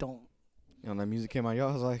I don't. when that music came out,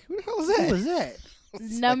 y'all was like, who the hell is Who that? was that?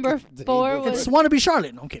 Number 4 It's was Wannabe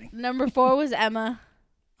Charlotte. No, I'm kidding. number 4 was Emma.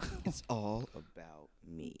 It's all about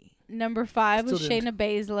me. Number 5 was Still Shayna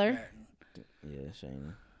Baszler. Yeah,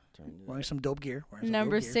 Shayna. Wearing some dope gear.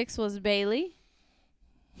 Number 6 was Bailey.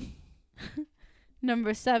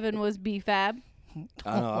 Number 7 was B-Fab.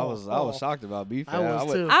 I know. I was shocked about B. I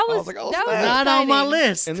was too. I was like, oh, that was snap. Not on my exciting.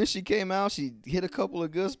 list. And then she came out. She hit a couple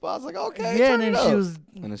of good spots. Like, okay, Yeah, turn and it then she up. was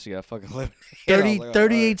And then she got fucking eliminated. 30, I was like,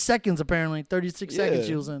 38 all right. seconds, apparently. 36 seconds Yeah.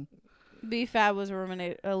 she was in. B-Fab was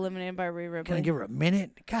eliminated by Rhea Can I Ripley. give her a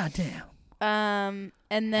minute? God damn.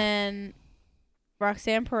 And then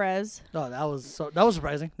Roxanne Perez. Oh, that was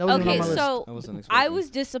surprising. That wasn't Okay, on my list. so I wasn't I expecting. was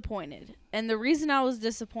disappointed. And the reason I was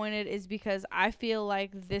disappointed is because I feel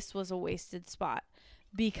like this was a wasted spot.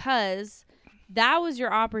 Because that was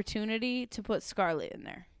your opportunity to put Scarlett in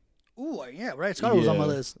there. Ooh, yeah, right. Scarlett was on my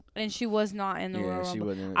Yeah. list. And she was not in the Yeah, Royal she Rumble.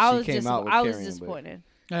 wasn't. I She was came out with I was Karrion, but- disappointed.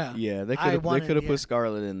 Yeah. Yeah, they I could wanted- have yeah. put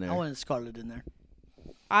Scarlett in there. I wanted Scarlett in there.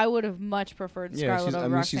 I would have much preferred Yeah, Scarlett she's, over I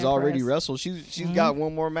mean, Roxanne she's already Perez. wrestled. She's Mhm. got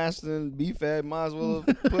one more match than B-Fab. Might as well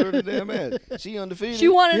have put her in the damn match. She undefeated. She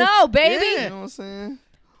want to Yeah. know, baby. You know what I'm saying?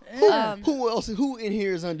 Yeah. Um, Who in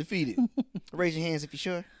here is undefeated? Raise your hands if you're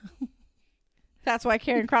sure. That's why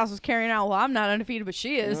Karen Cross was carrying out. Well, I'm not undefeated, but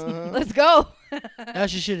she is. Uh-huh. Let's go. Yeah,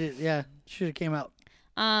 she should have. Yeah, should have came out.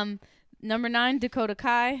 Number 9, Dakota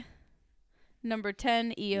Kai. Number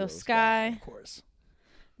 10, Io Sky. Of course.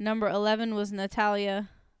 Number 11 was Natalia.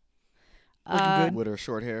 Looking good. With her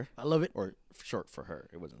short hair I love it. or short for her.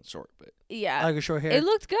 It wasn't short, but I Yeah. like her short hair. It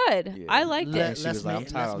looked good. yeah. I liked Le- it. And she less was like, I'm ma-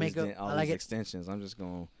 tired less of all these, makeup. all I like these it. extensions. I'm just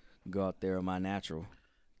gonna go out there with my natural.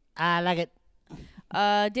 I like it.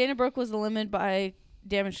 Dana Brooke was eliminated by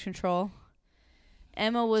Damage Control.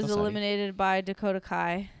 Emma was So sorry. eliminated by Dakota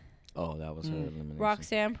Kai. Oh, that was her elimination.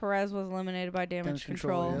 Roxanne Perez was eliminated by Damage Damage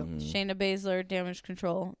Control, Control. yep. Shayna Baszler, Damage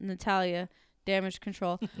Control. Natalia, Damage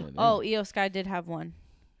Control. Yeah, damn. Oh, Io Sky did have one.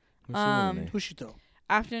 Who's she um, eliminate? Who's she throw?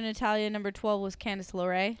 After Natalia, number 12 was Candice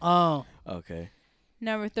LeRae. Oh, Okay.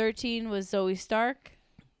 Number 13 was Zoe Stark.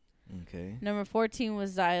 Okay. Number 14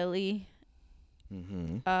 was Xia Li.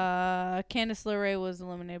 Mm-hmm. Candice LeRae was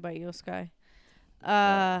eliminated by Io Sky.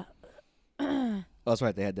 Oh, that's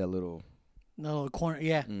right. They had that little. no corner.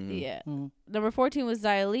 Yeah. Mhm. Yeah. Mm, Number 14 was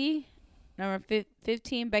Xia Li. Number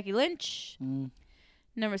 15, Becky Lynch. mm.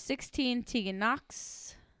 Number 16, Tegan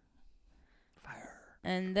Knox. Fire.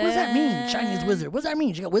 And What then does that mean? Chinese wizard. What does that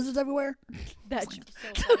mean? She got wizards everywhere? That's so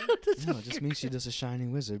funny. No, it just means she does a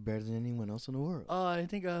shining wizard better than anyone else in the world. I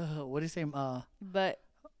think. What do you say? But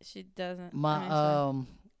she doesn't.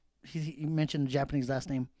 He mentioned a Japanese last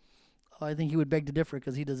name. I think he would beg to differ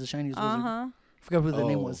because he does the Chinese wizard. Uh-huh. I forgot what the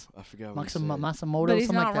name was. I forgot what he said. Masamoto, But he's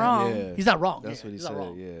something not like wrong. Yeah. that. He's not wrong. That's yeah, what he he's not said.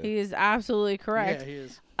 wrong. Yeah. He is absolutely correct. Yeah, he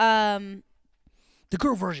is. The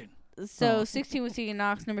girl version. So Oh. 16 was Tegan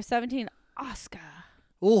Knox. Number 17, Asuka.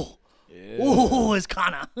 Oh, Yeah. oh, it's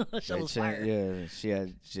Kana. That They was changed, fire. yeah,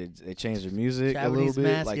 they changed her music Japanese a little bit,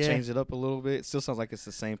 mask, like yeah. changed it up a little bit. Still sounds like it's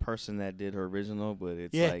the same person that did her original, but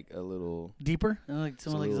it's Yeah. like a little, Deeper. Like it's a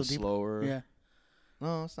someone like little it's deeper. slower. Yeah.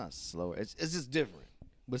 No, it's not slower. It's just different,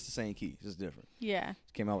 but it's the same key. It's just different. Yeah.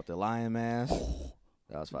 Came out with the lion mask.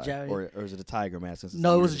 That was fire. Ja- Or is it a tiger mask? Since it's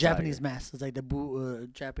No, it the was a year of the Japanese tiger? mask. It's like the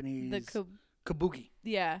Japanese The kabuki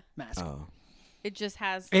yeah. mask. Oh, It just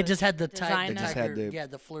has. It just had the design tiger. of- It just had the- Yeah,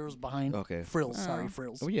 the frills behind. okay. Frills. Oh. Sorry,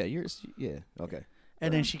 frills. Oh yeah, okay.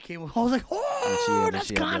 And then she came. I was like, And oh, then that's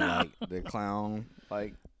she had Kana. the clown,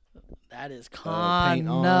 like That is paint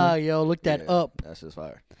Kana. on. Yo, look that yeah, up. That's just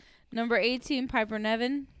fire. Number 18, Piper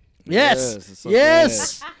Nevin. Yes. it's so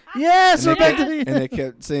Yes. Yes. We're And back they, to and the. they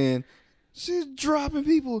kept saying, "She's dropping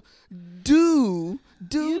people. Do." You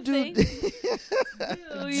Dude, think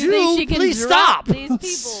she can please drop stop. these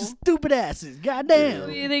people? Stupid asses. Goddamn.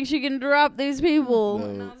 Do you think she can drop these people? No.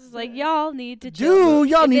 And I was just like, y'all need to chill. Dude,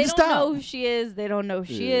 y'all If need they to don't stop. know who she is. They don't know who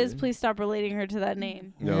she is. Yeah. Please stop relating her to that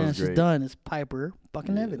name. That Yeah, was she's great. done. It's Piper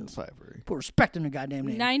fucking Yeah, Evans. Piper. Put respect in her goddamn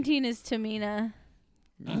name. 19 is Tamina.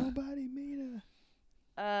 Nobody made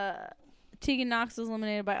her. Tegan Knox was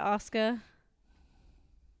eliminated by Asuka.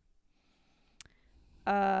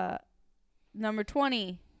 Number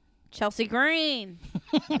 20, Chelsea Green.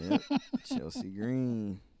 Yep. Chelsea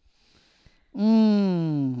Green.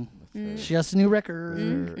 Mmm. Mm. She has a new record.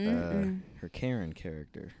 Her Karen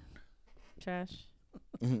character. Trash.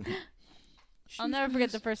 I'll never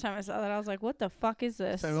forget the first time I saw that. I was like, what the fuck is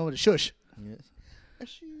this? I remember the shush.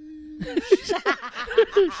 Yes.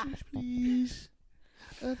 Please.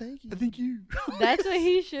 Thank you. Thank you. That's what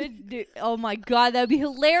he should do. Oh my god, that'd be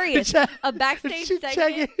hilarious. A backstage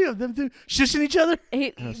segment. of them two shushing each other.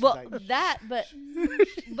 He, She's well, like, that,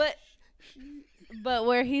 but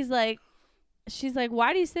where he's like, she's like,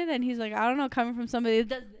 why do you say that? And he's like, I don't know, coming from somebody that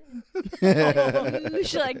does this.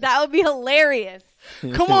 She's like, that would be hilarious.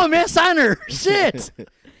 Come on, man, sign her. Shit.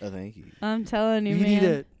 Thank you. I'm telling you, You man. need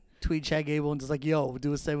to tweet Chad Gable and just like, yo,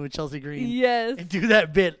 do a segment with Chelsea Green Yes. and do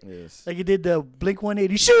that bit Yes. like you did the Blink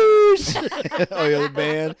 180 shoosh. Oh yeah, the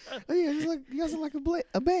band. Oh yeah, it's like you guys are like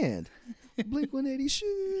a band. Blink 180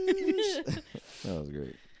 shoes. That was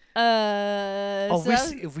great. Oh, so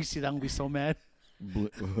if we see that, I'm gonna be so mad.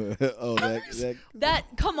 Oh, that that,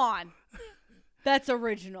 come on. That's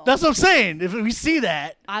original. That's what I'm saying. If we see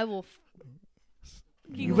that, I will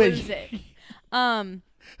You bet- lose it.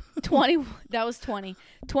 20, that was 20.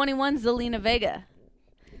 21, Zelina Vega.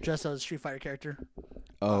 dressed as a Street Fighter character.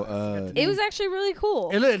 It was actually really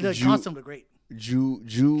cool. It looked, the Ju- costume looked great.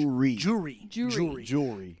 jewelry.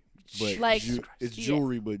 Jewelry. But Like- it's yeah.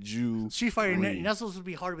 jewelry, but Jew. Street Fighter, Jewelry. you're not supposed to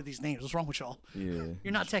be hard with these names. What's wrong with y'all? Yeah.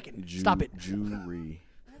 You're not Tekken. Stop it. Jewelry.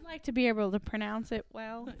 I'd like to be able to pronounce it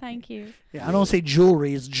well. Thank you. Yeah, I don't say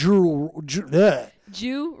jewelry. It's jewelry.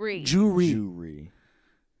 Jewelry. Jewelry.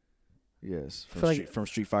 Yes, feel like- from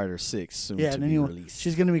Street Fighter 6, soon Yeah, to and be anyway, released.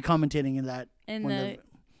 she's gonna be commentating in that. And when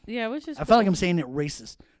yeah, which is I feel like I'm saying it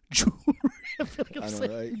racist. Jewelry. I feel like I'm I know,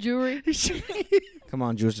 saying. right? jewelry. Come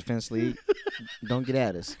on, Jewish Defense League. Don't get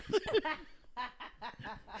at us.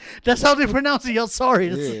 That's how they pronounce it. Yo, sorry.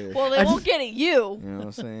 That's- Yeah. Well, they I won't get at you. You know what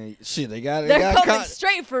I'm saying? Shit, they got They're coming Con-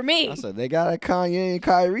 straight for me. I said they got a Kanye and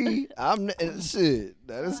Kyrie. Shit.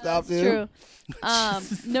 That has stopped That's them.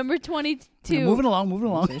 true. Number 20, 2. Moving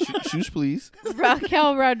along. Shoes, please.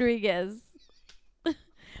 Raquel Rodriguez.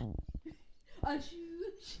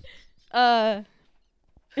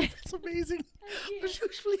 It's amazing.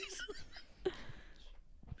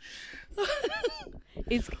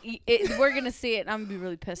 We're gonna see it, and I'm gonna be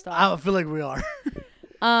really pissed I off. feel like we are.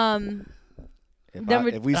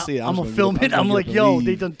 If we see it, I'm gonna film it. I'm like, yo,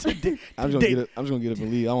 they done. I'm just gonna get up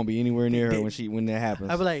and leave. I won't be anywhere near her when that happens.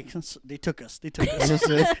 I'll be like, they took us. You know what I'm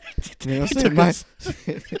saying? You know what I'm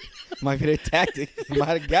saying? Might be their tactic.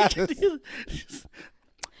 Might have got us.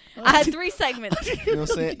 I had 3 segments. You know what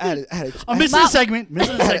I'm saying? I'm missing a segment.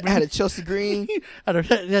 I had a Chelsea Green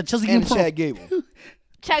Chelsea and Green a Chad Gable.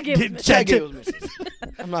 Chad Gable. Chad Gable's missing.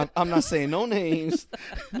 I'm not saying no names.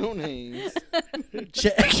 No names.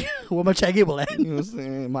 Where my Chad Gable at? You know what I'm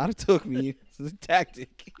saying? Might have took me. It's a tactic.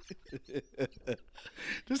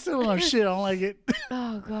 This sounds like shit. I don't like it.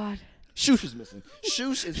 Oh God. Shoosh is missing.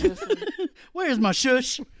 Shoosh is missing. Where's my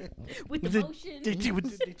shush? With the motion. They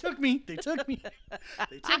took me. They took me.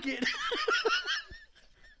 They took it.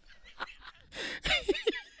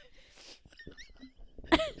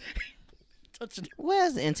 Touching it.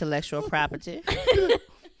 Where's the intellectual property?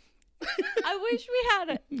 I wish we had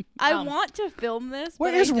a. I want to film this,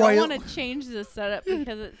 Where but is I don't Royal? want to change the setup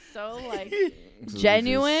because it's so like So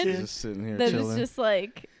genuine Just sitting here that it's chilling. just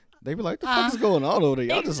like They be like, the fuck is going on over there?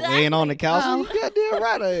 Y'all just laying on the couch. Oh. You goddamn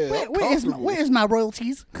right I am. Where is my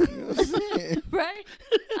royalties? You know what I'm saying? right.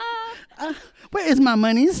 Where is my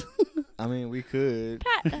monies? I mean, we could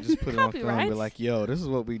Pat, just put it on film and be copyrights. like, yo, this is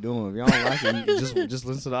what we doing. If y'all don't like it, you just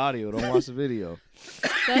listen to the audio. Don't watch the video.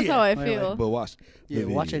 That's how I right, feel. But watch the Yeah,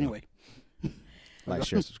 watch video. anyway. Like,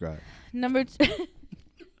 share, subscribe. Number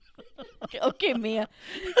okay, Mia.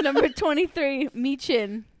 Number 23,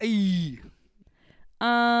 Michin. Hey.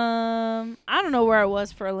 I don't know where I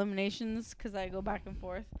was for eliminations because I go back and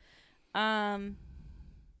forth.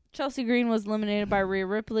 Chelsea Green was eliminated by Rhea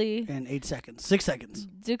Ripley. In 8 seconds. 6 seconds.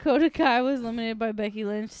 Dakota Kai was eliminated by Becky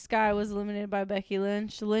Lynch. Sky was eliminated by Becky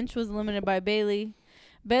Lynch. Lynch was eliminated by Bailey.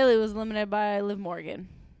 Bailey was eliminated by Liv Morgan.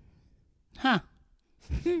 Huh.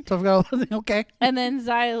 So I forgot. Okay. And then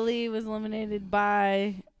Xia Li was eliminated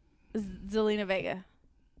by Zelina Vega.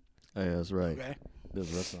 Oh, yeah, that's right. Okay. There's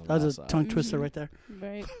the rest on That the was a outside. tongue twister right there.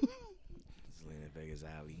 Right. Zelina Vega,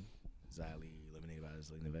 Xylee. Xylee eliminated by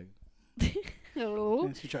Zelina Vega.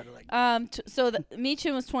 Oh. She tried to like. So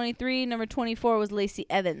Michin was 23. Number 24 was Lacey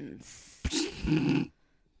Evans.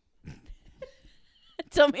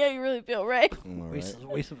 Tell me how you really feel, right? All right.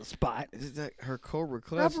 Waste of a spot. Is that her Cobra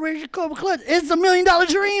Clutch? Operation Cobra Clutch. It's $1 million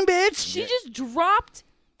dream, bitch. She just dropped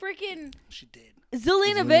freaking She did.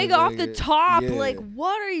 Zelina Zelina Vega off the Vega, top. yeah. Like,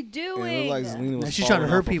 what are you And doing? it looked like Zelina was She's trying to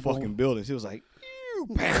falling hurt off a people. fucking building. She was like,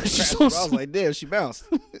 She's so I was like, damn, she bounced.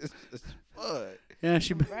 Fuck. Yeah,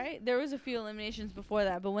 she. Right? There was a few eliminations before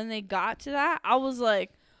that, but when they got to that, I was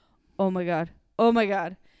like, oh my God. Oh my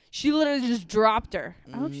God. She literally just dropped her.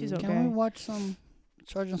 I hope she's okay. Can we watch some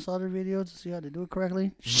Sergeant Slaughter videos to see how to do it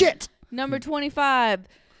correctly? Shit. Number 25,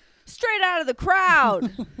 straight out of the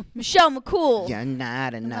crowd, Michelle McCool. You're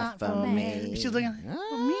not enough for me. She's like,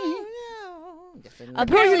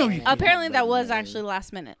 Apparently that was actually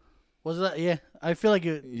last minute. was that? Yeah, I feel like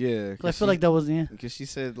it. Yeah. 'Cause I feel like that was yeah. Because she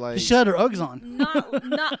said, like, She had her Uggs on.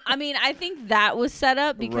 Not. I mean, I think that was set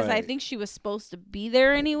up because I Right. think she was supposed to be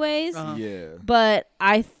there anyways. yeah, But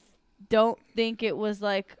I don't think it was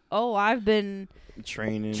like, oh, I've been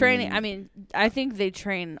training. training. I mean, I think they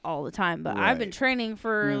train all the time, but I've been Right. training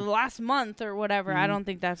for Yeah. the last month or whatever. I don't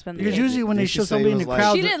think that's been the Because case. usually when they Did she show say it somebody in was the like-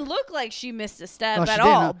 crowd, She didn't look like she missed a step No, she at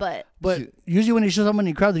didn't, all, no. but but usually when they show somebody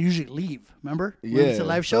in the crowd, they usually leave. Remember? When it's a Yeah,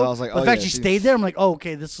 live so show. I was like, But the oh, fact yeah, she she's- stayed there, I'm like, oh,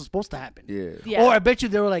 okay, this was supposed to happen. Yeah. yeah. Or I bet you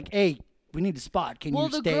they were like, hey, we need a spot. Can well, you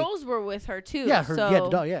the stay? girls were with her too. Yeah, her. so Yeah, the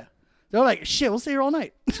dog. Yeah. They're like, shit, we'll stay here all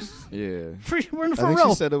night. Yeah. We're in the I front think row.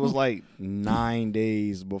 she said it was like 9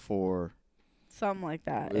 days before. something like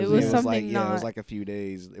that. Yeah, It was something like, not. Yeah, it was like a few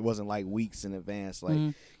days. It wasn't like weeks in advance. Like,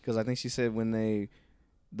 Mhm. because I think she said when they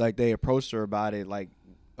approached her about it like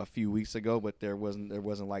a few weeks ago, but there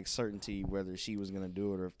wasn't like certainty whether she was gonna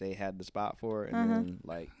do it or if they had the spot for it. And then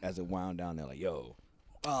like as it wound down, they're like, yo,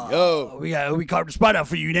 we carved a spot out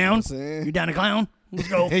for you down. I'm saying? You down a clown? Let's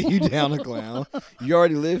go. Hey, you down a clown? You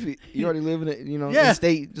already live in it, in Yeah.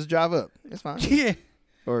 state. Just drive up. It's fine. Yeah.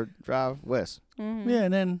 Or drive west. Mm-hmm. Yeah,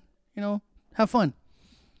 and then, have fun.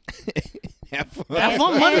 Have fun. Have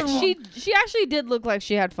fun. And Wonderful. she actually did look like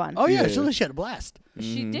she had fun. Oh, yeah, Yeah. she had a blast.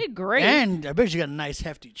 She did great. And I bet she got a nice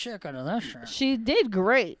hefty check out of that shirt. She did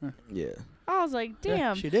great. Yeah. I was like, Yeah,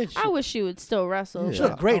 damn. she did. I wish she would still wrestle. Yeah. She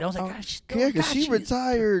looked great. I was like, God, she's Yeah, because she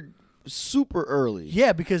retired super early.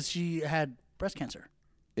 Yeah, because she had breast cancer.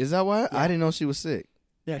 Is that why? Yeah. I didn't know she was sick.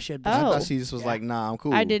 Yeah, she had. Oh. I This. thought she just was Yeah. like, nah, I'm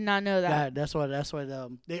cool. I did not know that. Yeah, that's why.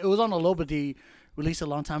 It was on the low, but they released a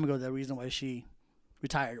long time ago. The reason why she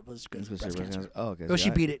retired was because of breast cancer. Oh, okay. So she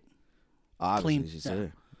beat it. Obviously, clean. she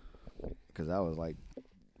said. Because that was like,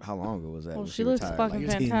 how long ago was that? Well, when she looks retired? fucking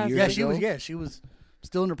Like 10 years fantastic. Yeah, she was. ago? Yeah, she was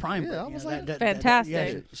still in her prime. Yeah, but, I you was know, like, fantastic.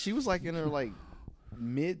 yeah, She was like in her like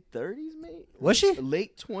mid 30s, mate. Was she?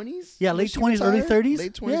 Late 20s? Yeah, when late she 20s, early retired? 30s.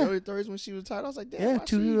 Late 20s, Yeah. early 30s when she retired. I was like, damn. Yeah, why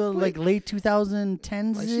she like quit? late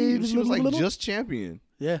 2010s. Like she was like just champion.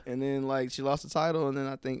 Yeah. And then like she lost the title, and then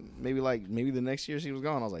I think maybe the next year she was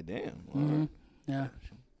gone. I was like, damn. Well, Mhm. Yeah.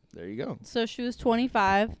 there you go. So she was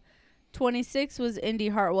 25. 26 was Indy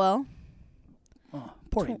Hartwell. Oh,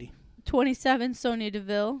 poor Indy. 27, Sonya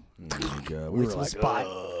Deville. Wait till the spot.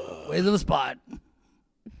 Wait till the spot.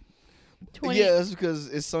 20, Yeah, that's because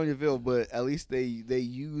it's Sonyaville, but at least they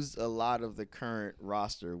used a lot of the current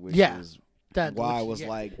roster, which Yeah, is That why I was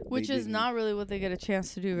like, which is not really what they get a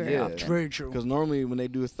chance to do very Yeah. It's often. very true. because normally when they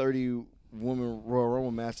do a 30-woman Royal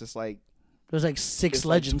Rumble match, it's like There's like six it's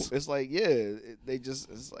legends. Like, it's like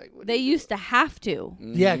it's like what They do you used to have to. do?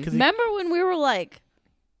 Yeah, Mhm. because Remember when we were like,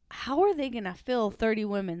 how are they going to fill 30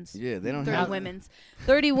 women's? yeah, they don't 30 have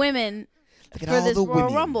 30 women Look at for all this the Royal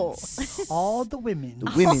women's. Rumble. all the women. The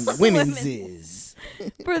All women's women. is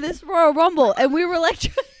For this Royal Rumble. And we were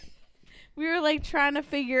like, trying to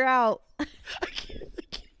figure out.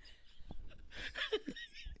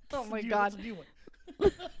 Oh my God.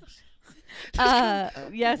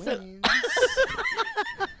 Yeah, so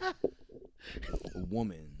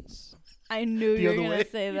women's. I knew The you were other going way. to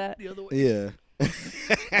say that. The other way. Yeah.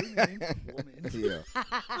 Women's.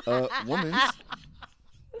 Yeah. Women's.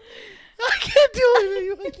 I can't do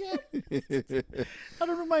it. I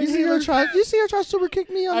don't remind You see her try super kick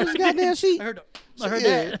me on this goddamn sheet. I heard Yeah.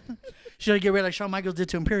 that. Should I get ready like Shawn Michaels did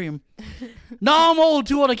to Imperium? No, I'm old,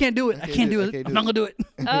 too old. I can't do it. I can't do it. I'm not gonna do it.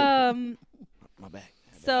 My back.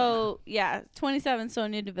 So, yeah, 27,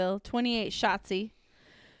 Sonya Deville. 28, Shotzi.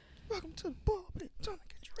 Welcome to the ball pit. Trying to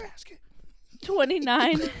get your ass kicked.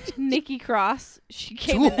 29, Nikki Cross. She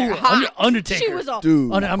came in there hot. Undertaker. She was all.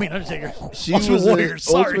 Dude, Undertaker. she Ultimate was Warrior, an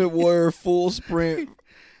sorry. Ultimate Warrior full sprint.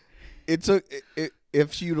 It took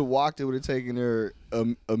if she would have walked, it would have taken her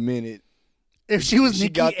a minute. If she was She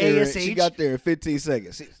Nikki got there. ASH, She got there in 15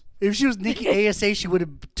 seconds. if she was Nikki ASH, she would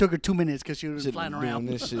have took her 2 minutes because she was Shit, flying doing around,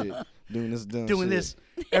 this shit, doing this dumb doing shit. this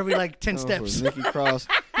every like 10 Oh, for steps. Nikki Cross.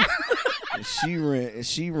 And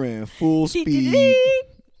she ran full speed.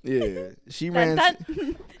 Yeah, she ran.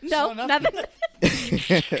 No, No, nothing.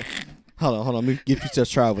 hold on. Let me get you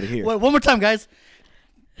just travel to here. Wait, one more time, guys.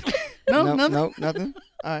 No, nothing. No, nothing.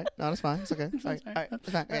 All right, no, that's fine. It's okay. All right,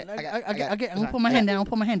 it's fine. I'm gonna put my hand down. I'll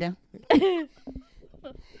put my hand down.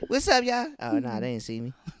 What's up, y'all? Oh, nah, they didn't see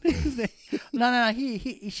me. No. He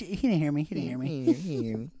didn't hear me. He didn't hear me. He didn't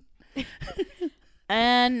hear me.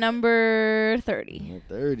 And number 30,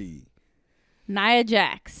 30. Nia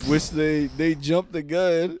Jax. Which they jumped the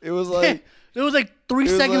gun. It was like There was like 3 it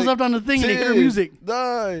was seconds like left on the thing, and they heard 10, music.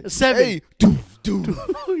 9, 7. 8, doof, doof,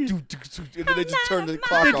 doof, doof, doof, and then they just turned the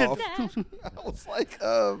clock off. I was like,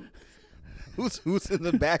 who's in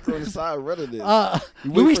the background side running this?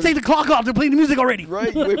 You wait Luis, for take the clock off. They're playing the music already.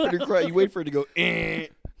 Right, you wait for the crowd. You wait for it to go.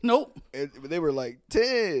 Nope. And they were like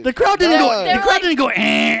 10. The crowd didn't go. 9. The crowd didn't go.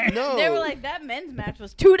 No. They were like, that men's match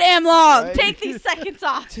was too damn long. Right. Take these seconds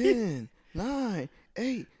off. 10, 9,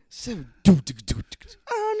 8, 7.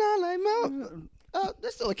 Oh no, like Mo. Oh,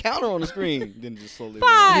 there's still a counter on the screen. Then just slowly.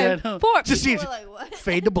 5, Yeah, no. 4. Just People see- were like, what?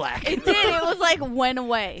 Fade to black. It did. It was like went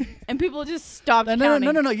away, and people just stopped No,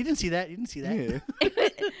 counting. no. You didn't see that. You didn't see that. Yeah.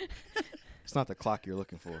 It's not the clock you're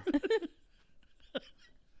looking for.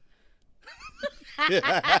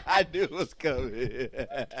 I knew it was coming.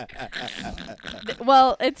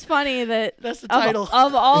 Well, it's funny that That's the title.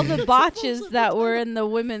 of all the botches that were in the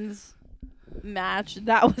women's match,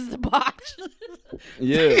 that was the botch.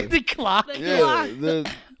 Yeah. The clock. The Yeah. clock.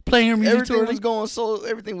 The, Playing her music too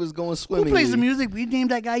everything was going Who swimmingly. plays the music? We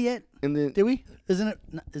named that guy yet? And then Did we? Isn't it?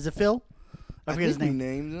 Is it Phil? I forget his think we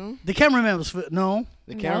name. named him. The cameraman was Phil. No.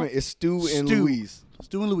 The No. camera is Stu and Stu. Louise.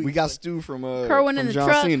 Stu and Louise. We got Stu from Kerwin in from the John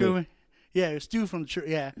truck. Cena. Yeah, Stu from the church.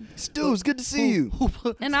 Yeah. Stu, it's good to see you.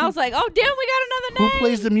 And I was like, oh, damn, we got another Who name.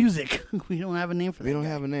 plays the music? We don't have a name for that. We don't guy.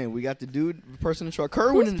 have a name. We got the dude, the person in the truck.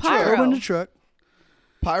 Kerwin Who's in the Pyro? truck. Kerwin in the truck.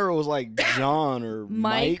 Pyro was like John or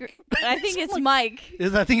Mike. I think it's Mike.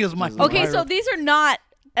 I think it was Mike. Okay, so these are not,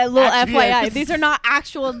 a little Actually, FYI, yeah. these are not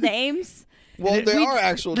actual names. Well, they We- are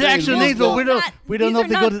actual the names. actual We names, just but we don't- don't. We don't these know are if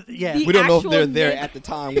they not go to. Yeah. the we don't know if they're actual there name. at the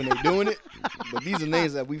time when they're doing it. But these are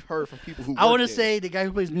names that we've heard from people who. I want to work there. say the guy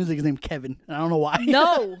who plays music is named Kevin. And I don't know why.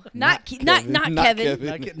 No, not Kevin. Not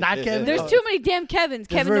Kevin. There's Oh. too many damn Kevins.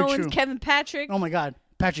 Kevin very Owens, true. Kevin Patrick. Oh my God,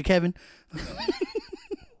 Patrick Kevin,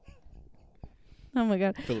 Oh my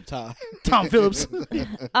god. Philip Ty. Tom Phillips.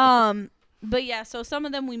 But yeah, so some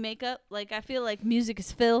of them we make up. Like I feel like music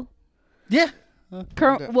is Phil. Yeah. I'm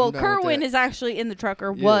down with Kerwin that. is actually in the truck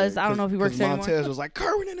or was. I don't know if he works there anymore. Montez was like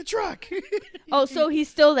Kerwin in the truck. Oh, so he's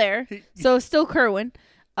still there. So it's still Kerwin.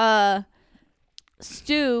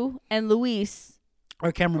 Stu and Luis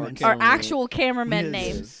Our cameraman. Our are actual cameramen Yes.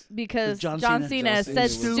 names because John John Cena. Cena said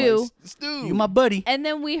was Stu. like, Stu. You my buddy. And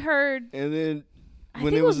then we heard, And then I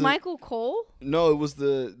when think it was a- Michael Cole. No, it was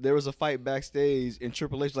there was a fight backstage and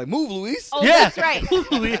Triple H was like, "Move, Luis." Oh, Yeah. that's right.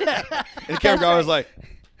 Yeah. And the camera guy was like,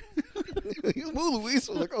 "Move, Luis."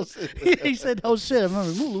 I was like, "Oh shit." He said, "Oh shit, I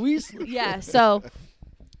remember Moo Luis." Yeah, so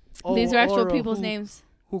Oh, these are actual or, people's who- names.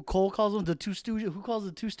 Who Cole calls them the two Stooges? Who calls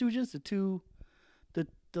the two Stooges?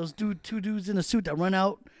 Those two dudes in a suit that run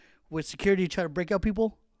out with security to try to break out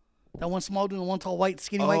people. That one small dude and one tall white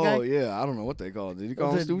skinny white guy. Oh yeah, I don't know what they called. Did he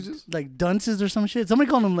call them Was it, Stooges? like dunces or some shit. Somebody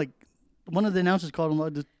called them like one of the announcers called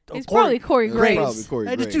them. It's probably Corey It was Graves. probably Corey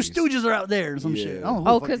Hey, the two Graves. Stooges are out there or some Yeah. shit. I don't know who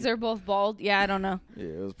Oh, the fuck because it- they're both bald. Yeah, I don't know. Yeah,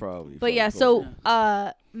 it was probably. But yeah, Corey.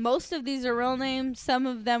 so most of these are real names. Some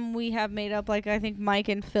of them we have made up. Like I think Mike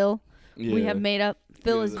and Phil, we Yeah. have made up.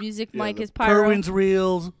 Phil Yeah, is the- music. yeah, Mike the is pyro. Kerwin's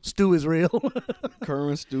real. Stu is real.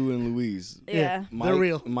 Kerwin, Stu, and Louise. Yeah, They're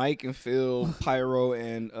real. Mike and Phil, Pyro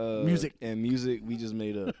and Music. and music. We just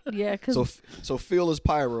made up. yeah. Because So Phil is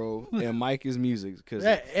Pyro and Mike is music. Cause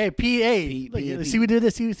Hey, P.A. P- Look, P- see what we did there?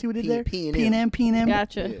 See what we did P- there? P and P&M, P&M.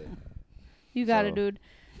 gotcha. yeah. You got So- it, dude.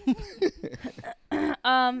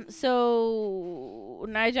 So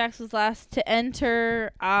Nia Jax was last to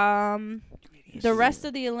enter. The rest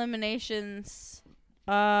of the eliminations,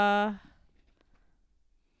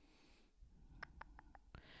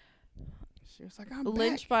 She was like, I'm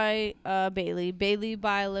Lynch by Bailey, Bailey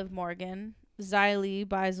by Liv Morgan, Xylee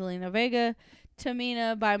by Zelina Vega,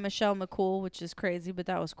 Tamina by Michelle McCool, which is crazy, but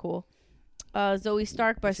that was cool. Zoe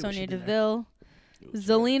Stark by See what she Sonya did there. Deville,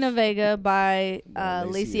 Zelina Vega by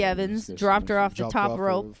Lacey Evans, dropped her off the top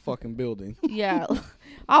rope. Fucking building. Yeah,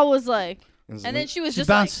 I was like, and then Zelina- she was She's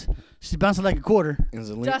just like, she's bouncing like a quarter. and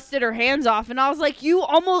Zelina, dusted her hands off, and I was like, you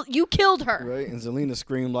killed her. right? And Zelina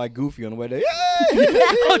screamed like Goofy on the way there.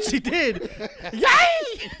 Oh, she did. Yay!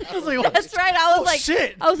 I was like, what? That's right. I was Oh, like,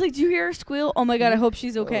 shit. I was like, do you hear her squeal? Oh my god, I hope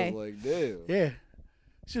she's okay. I was like, damn. Yeah.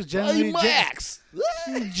 She was Hey, generally, Max.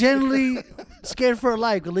 she was generally scared for her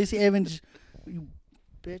life. But Lacey Evans, you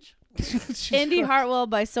bitch. She's Indy fuck- Hartwell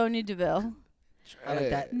by Sonya Deville, I like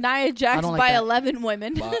that. Nia Jax don't like by that. 11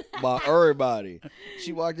 women. by everybody.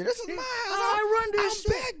 She walked in. This is my house. I run this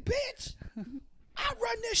I'm back, bitch. I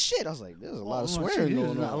run this shit. I was like, there's a lot of Oh, swearing shit,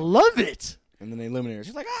 going I on. love it. And then they eliminated her.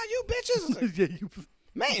 She's like, you bitches. I was like, Yeah, you-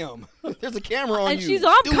 ma'am, there's a camera on And you. she's,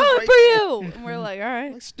 I'm Stu's coming right for there. you. And we're like, all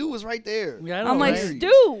right. Like, Stu was right there. Yeah, I know, I'm like, right?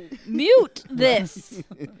 Stu, mute this.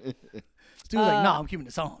 Stu was like, no, I'm keeping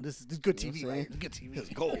this on. This is good TV, You know what I'm right? saying? Good TV. It's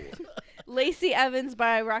gold. Lacey Evans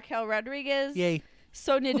by Raquel Rodriguez. Yay.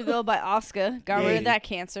 Sonya Deville by Oscar. Got rid Yay. of that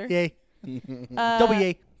cancer. Yay. Uh, Double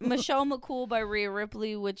yay. Michelle McCool by Rhea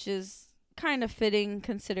Ripley, which is kind of fitting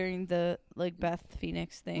considering the like Beth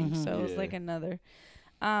Phoenix thing. Mhm. So it was Yeah. like another,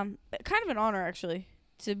 kind of an honor actually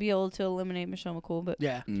to be able to eliminate Michelle McCool. But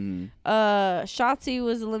Yeah. Shotzi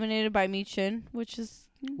was eliminated by Michin, which is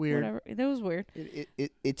Weird. Whatever. That was weird.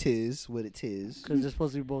 It is what it is. Because they're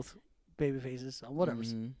supposed to be both baby faces. So whatever.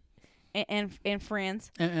 Mhm. And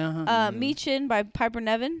Franz. Uh-huh. Michin by Piper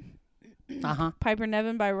Nevin. Uh-huh. Piper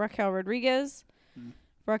Nevin by Raquel Rodriguez. Mm.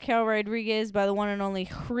 Raquel Rodriguez by the one and only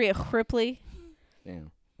Rhea Ripley.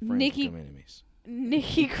 Damn. Nikki- Become enemies.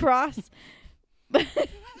 Nikki Cross.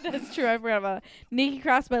 That's true. I forgot about it. Nikki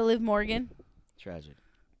Cross by Liv Morgan. Tragic.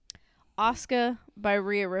 Asuka by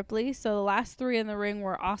Rhea Ripley. So the last three in the ring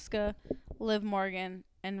were Asuka, Liv Morgan,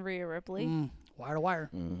 and Rhea Ripley. Wire to wire.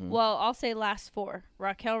 Mm-hmm. Well, I'll say last four.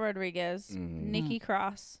 Raquel Rodriguez, Mhm. Nikki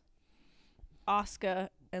Cross, Asuka,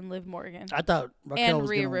 and Liv Morgan. I thought Raquel And was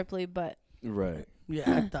Rhea gonna, Ripley, but Right. Yeah,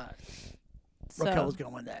 I thought Raquel so was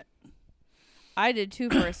gonna win that. I did too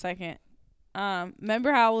for a second.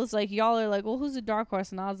 Remember how I was like, y'all are like, well, who's the dark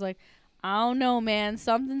horse? And I was like, I don't know, man.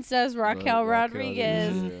 Something says Raquel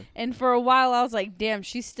Rodriguez. Yeah. And for a while, I was like, damn,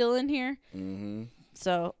 she's still in here. Mm-hmm.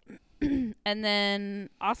 So, and then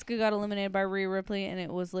Asuka got eliminated by Rhea Ripley, and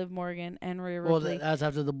it was Liv Morgan and Rhea Well, Ripley. that was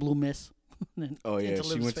after the blue miss. Oh yeah, Into she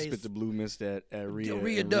Liv's went to face. spit the blue mist at Rhea.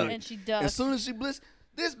 Rhea and ducked. and she As ducked. soon as she blitzed,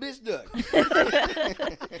 this bitch ducked.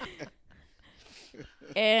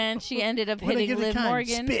 And she ended up When I hitting give it Liv time,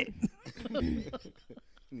 Morgan. spit.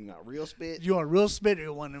 Not real spit. You want real spit or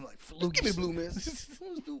you want them like fluke? Give me blue mist.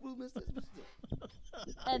 Let's do blue mist.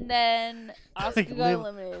 And then Oscar got Liv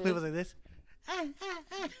eliminated. was like this.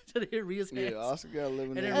 So they hit Rhea's hands. Yeah, Oscar got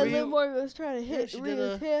eliminated. then And Rhea- then Morgan was trying to hit she did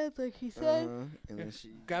Rhea's hands like he said. And then she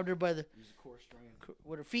Grabbed her by the used a core string.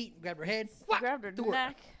 with her feet, grabbed her head. Grabbed her threw her.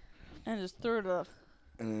 neck and just threw her to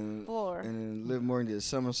the And floor. then Liv Morgan did a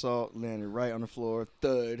somersault, landed right on the floor.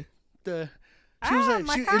 Thud. She was my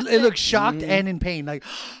like, cockpit. it looked shocked Mhm. and in pain. Like,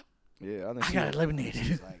 Yeah, I think I she got was- eliminated.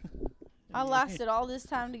 she was like, I lasted all this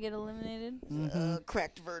time to get eliminated.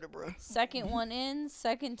 cracked vertebra. Second one in,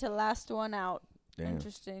 second to last one out. Damn.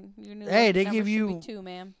 Interesting. You knew Hey, lucky they number give should you- be 2,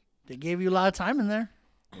 ma'am. They gave you a lot of time in there.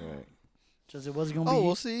 Right. Just it wasn't gonna Oh, be.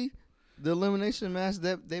 well, see, the elimination match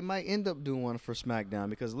that they might end up doing one for SmackDown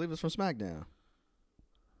because Liv is from SmackDown.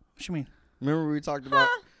 What you mean? Remember we talked about?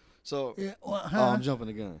 So, Yeah. Well, oh, I'm jumping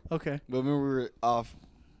the gun. Okay. But remember we were off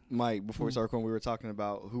mic before we started recording. We were talking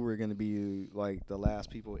about who were going to be like the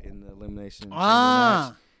last people in the elimination chamber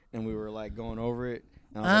match, and we were like going over it.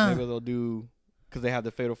 And I was like, maybe they'll do because they have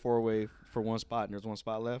the fatal 4-way for one spot, and there's one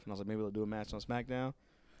spot left. And I was like, maybe they'll do a match on SmackDown.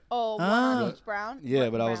 Oh, one Ah. on each brown? Yeah,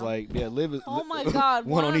 One but I was brown. like, yeah, Liv is. Oh my god,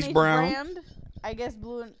 one on each brown. brand. I guess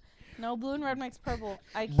blue and blue and red makes purple.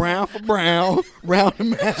 I can't. Brown for brown, round the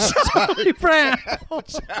match. Charlie Brown,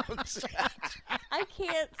 I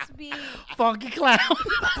can't speak. funky clown.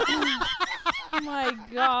 Oh my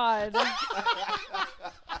god.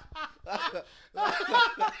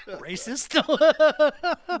 Racist.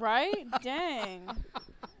 Right? Dang.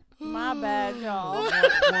 My bad, y'all.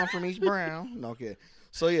 one from each brown. Okay.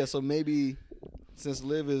 So yeah, so maybe since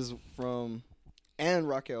Liv is from and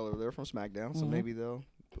Raquel are there from SmackDown, so maybe they'll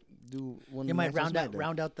do one. You might match on SmackDown.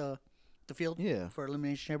 round out the field. Yeah. For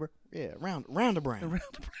elimination chamber. Yeah, round the brown.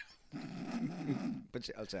 But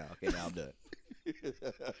okay, now I'm done.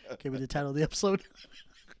 Give me the title of the episode.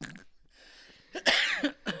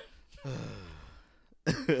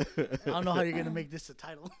 I don't know how you're gonna make this a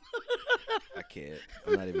title. I can't.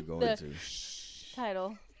 I'm not even going The to.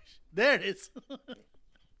 title. There it is.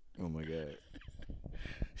 Oh my god.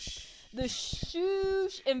 The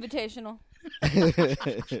Shoosh Invitational.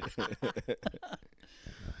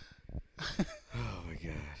 Oh my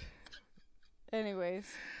god. Anyways.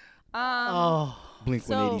 Oh, Blink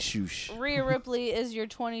So- 180 shoosh. Rhea Ripley is your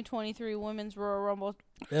 2023 Women's Royal Rumble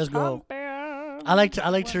let's go. champion. I liked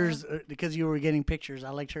Winner. hers because you were getting pictures.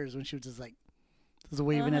 I liked hers when she was just like, just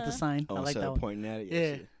waving at the Uh-huh. sign. Oh, I like instead that of one. pointing at it.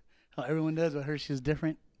 Yeah. shit. How everyone does, but her she was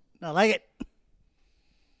different. I like it.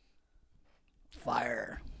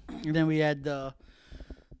 Fire. And then we had the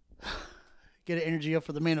get an energy up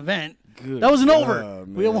for the main event. Good That wasn't God, over.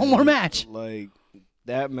 We had one man. more match. Like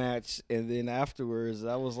that match, and then afterwards,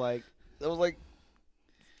 that was like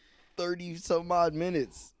 30 some odd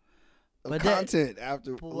minutes of But that- content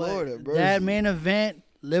after Lord have mercy. That main event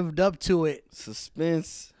lived up to it.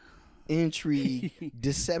 Suspense, intrigue,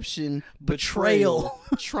 deception, Betrayal.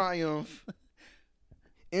 triumph,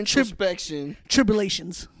 introspection.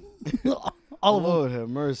 Tribulations. All of them. Lord have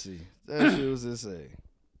mercy. That shit was insane.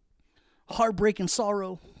 Heartbreak and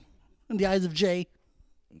sorrow in the eyes of Jay.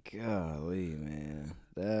 Golly, man.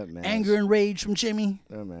 That match. Anger and rage from Jimmy.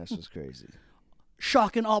 That match was crazy.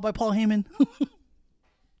 Shock and awe by Paul Heyman.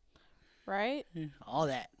 Right? All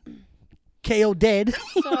that. KO dead.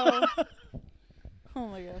 So, oh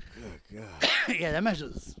my god. Good God. Yeah, that match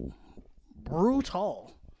was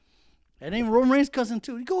brutal. And then Roman Reigns cussing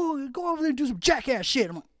too. Go over there and do some jackass shit.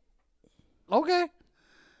 I'm like, okay. And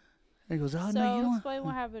he goes, oh, no, you So, don't. explain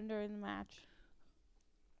what happened during the match.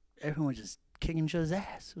 Everyone just kicking each other's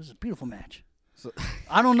ass. It was a beautiful match. So,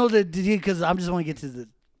 I don't know that because I just want to get to the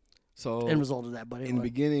so end result of that. But in the anyway.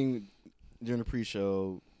 beginning, during the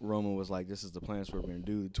pre-show, Roman was like, "This is the plans we're going to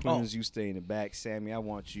do. The twins, you stay in the back. Sammy, I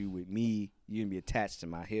want you with me. You're going to be attached to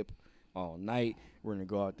my hip all night. We're going to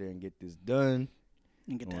go out there and get this done.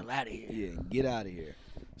 And get the hell out of here. Yeah, and get out of here."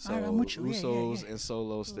 So All right, I'm with you. Yeah, Usos yeah. and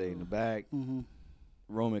Solo stay in the back. Mm-hmm.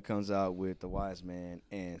 Roman comes out with the Wise Man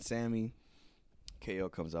and Sammy. KO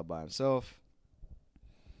comes out by himself.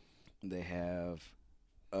 They have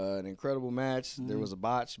an incredible match. There was a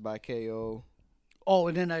botch by KO. Oh,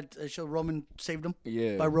 and then I showed Roman saved him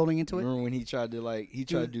Yeah, by rolling into it. Remember when he tried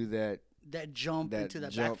to do that That jump into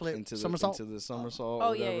that jump backflip into somersault. into the somersault. Oh,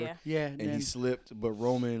 or yeah, whatever. yeah. Yeah, And then he slipped, but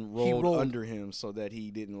Roman rolled, rolled. under him so that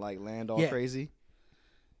he didn't like land all Yeah. crazy.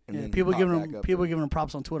 And yeah, then people popped giving back him up people and- giving him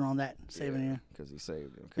props on Twitter on that saving him. because he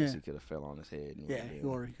saved him because Yeah. he could have fell on his head. And Yeah,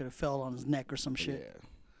 or he could have fell on his neck or some shit. Yeah.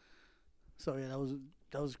 So yeah,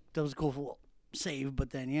 that was cool for save. But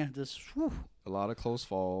then yeah, this whew, A lot of close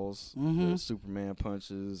falls, Mhm. the Superman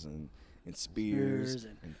punches, and and spears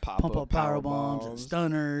and and pump up power bombs and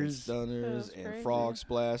stunners. stunners That was and crazy. frog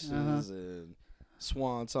splashes Uh-huh. and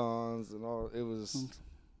swantons and all. It was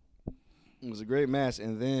a great match.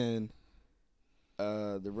 And then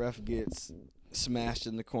the ref gets smashed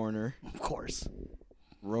in the corner. Of course.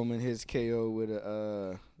 Roman hits KO with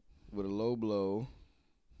a low blow.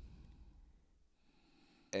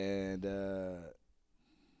 And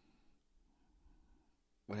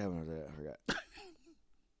what happened after that? I forgot.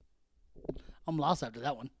 I'm lost after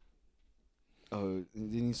that one. Oh,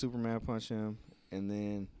 didn't he Superman punch him and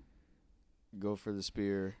then go for the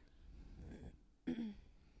spear?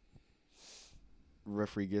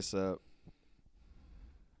 Referee gets up.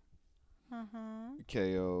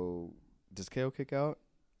 KO. Does KO kick out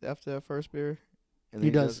after that first spear? And He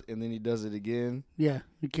then does. And then he does it again. Yeah,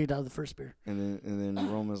 he kicked out of the first spear. And then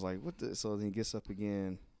Roman's like, what the? So then he gets up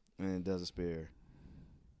again and then does a spear.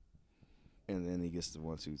 And then he gets the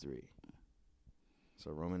 1, 2, 3.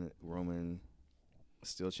 So Roman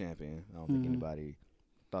still champion. I don't think anybody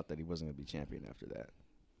thought that he wasn't gonna be champion after that.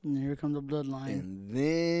 And here comes the bloodline. And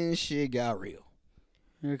then shit got real.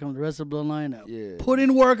 Here comes the rest of the bloodline up. Yeah. Put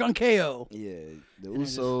in work on KO. Yeah. The And it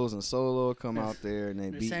just- Usos and Solo come out there and they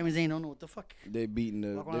And beat Sami Zayn don't know what the fuck. they beating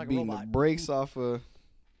the Walk around they like a beating the robot. brakes off of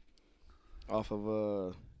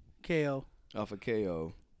KO.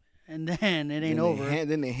 KO. And then it ain't Then over.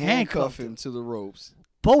 Then they Handcuffed handcuff him to the ropes.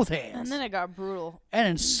 Both hands. And then it got brutal. And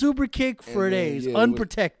then super kick for And then, days. yeah,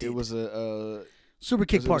 Unprotected. It was a super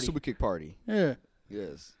kick party. super kick party. Yeah.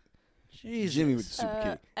 Yes. Jesus. Jimmy with the super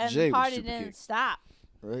kick. And Jay the party with the super didn't kick. stop.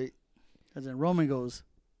 Right? And then Roman goes,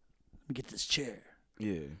 let me get this chair.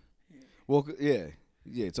 Yeah. Well, yeah.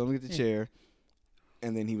 Yeah, told him to get the chair.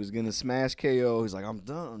 And then he was going to smash KO. He's like, I'm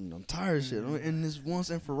done. I'm tired of shit. I'm going to end this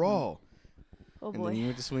once and for all. Oh And then he boy.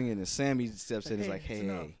 went to swing in, and Sammy steps in. He's like, it's hey,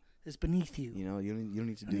 enough. hey, It's beneath you. you know, you don't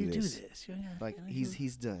need to You do need to do this. this. You don't- Like, you don't do-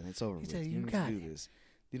 he's done. It's over He with. said, You "You don't need got to do it." this.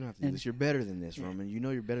 You don't have to do And- this. You're better than this, yeah. Roman. You know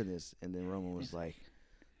you're better than this. And then Roman was like,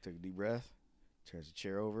 took a deep breath, turns the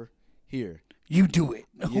chair over. Here, You do it.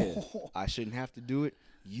 yeah, I shouldn't have to do it.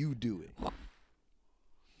 You do it.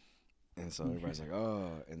 And so everybody's like, oh.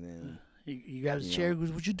 And then You grab his You chair. know,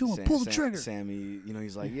 Goes, what you doing? Pull the trigger. Sammy, you know,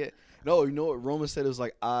 he's like, yeah. No, you know what Roman said? It was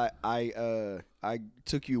like, I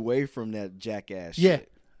took you away from that jackass Yeah. shit.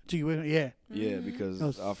 Yeah. Yeah, because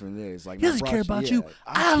Goes, often there, it's like, he doesn't "Nah, care bro, about yeah, you.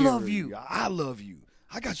 I care love for you. I love you.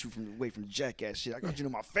 I got you away from the jackass shit. I got you to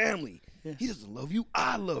my family. Yeah. He doesn't love you.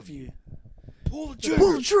 I love you. Yeah. Pull the trigger.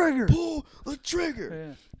 Pull the trigger. Pull the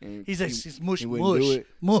trigger. Yeah. And He says, "It's mush, he wouldn't mush, do it.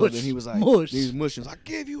 mush, So then he was like, mush." he was mushing. He was like, I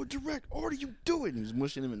gave you a direct order. You do it. And he was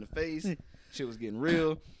mushing him in the face. Shit was getting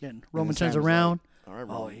real. Then Roman And turns Sam was around. Like, all right,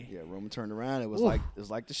 Oh, Roman. yeah. Yeah, Roman turned around. It was Ooh.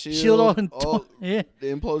 like the shield. Shield on. all, Yeah. the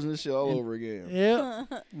implosion of the shield all over again. Yeah.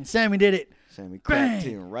 And Sammy did it. Sammy cracked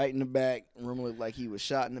Bang. him right in the back. Roman looked like he was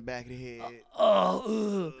shot in the back of the head.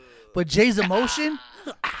 Oh, ugh. But Jay's emotion.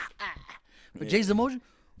 But Jay's emotion.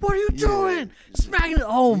 What are you doing? Smacking it.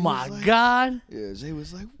 Oh He my was like- God. Yeah, Jay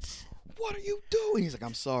was like, what are you doing? He's like,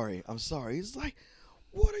 I'm sorry. He's like,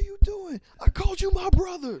 what are you doing? I called you my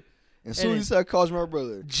brother. And as soon as he said I called you my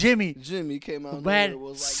brother, Jimmy. Jimmy came out Bad and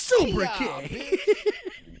was like, super "Hey-ya, kick. bitch,"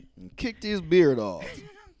 and kicked his beard off.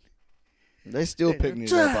 They still picking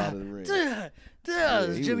it up out of the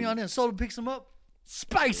ring. he Jimmy was- on there. Solo picks him up.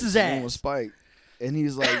 Spikes his One was ass. Spike. And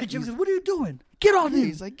he's like, Jimmy goes, what are you doing? Get on him.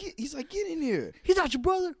 he's like, get in here. He's not your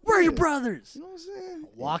brother. Where are your Yeah. brothers? You know what I'm saying?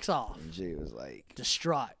 Walks off. And Jay was like,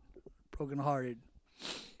 Distraught. Broken hearted.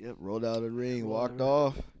 yep, rolled out of the ring, walked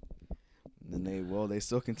off. And then they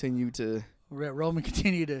still continued to, Roman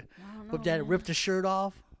continued to whip that, rip the shirt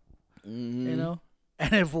off. mhm. You know?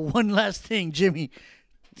 And then for one last thing, Jimmy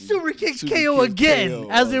super kicks Super KO kicks again KO.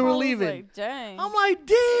 as they I were was leaving. like, dang. I'm like,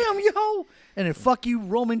 damn, yo. And then fuck you,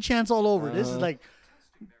 Roman chants all over. This is like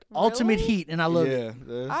ultimate Really? heat, and I love it. yeah,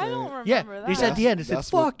 that's I it. don't remember Yeah, that. they said at the end, it said,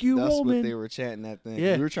 That's what- fuck you, that's Roman. what they were chanting that thing.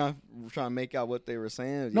 Yeah. We were trying to make out what they were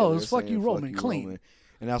saying. No, they it was were fuck you, saying, Roman, clean.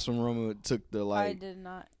 And that's when Roman took the I like. did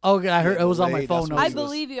not. Okay, I heard Yeah, it was on my delayed, phone. that's notes. what I he was-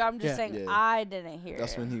 believe you. I'm just Yeah. saying Yeah. I didn't hear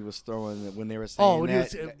That's it. when he was throwing when they were Oh, saying when he that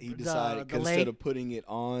was, he the decided 'cause delay? instead of putting it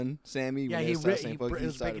on Sammy, Yeah, when he they started ri- saying he fuck, br- he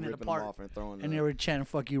was started breaking it ripping apart. them off and throwing And them. they were chanting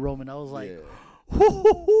 "fuck you, Roman." I was like, yeah.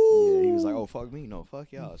 "Hoo-hoo-hoo." Yeah, he was like, "Oh fuck me, no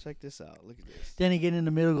fuck y'all. Check this out. Look at this." Then he get in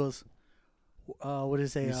the middle, goes, "What did he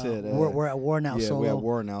say? He said, we're at war now, yeah, Solo. we're at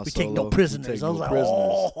war now. We Solo. take no We prisoners." take I was no like,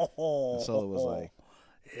 prisoners. "Oh." And Solo was like,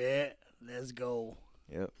 "Yeah, let's go."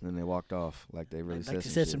 "Yep." And then they walked off like they really Like they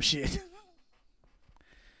said said some some shit. shit.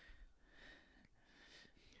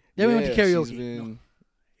 Then we went to Yeah, karaoke. she's been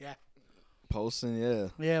Yeah. posting, yeah.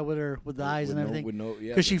 Yeah, with the eyes with and no, everything. With no,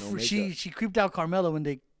 yeah, Because with no she makeup. creeped out Carmella when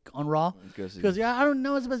they on Raw. Because She goes, yeah, I don't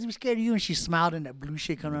know. I'm supposed to be scared of you, and she smiled, and that blue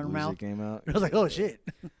shit coming out of her mouth. came out. I was like, oh shit.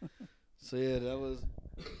 So yeah, that was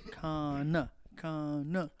Kana.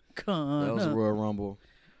 that was the Royal Rumble.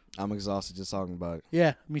 I'm exhausted just talking about it.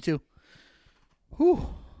 Yeah, me too. Whew.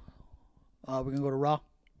 We're gonna go to Raw.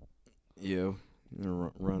 Yeah, I'm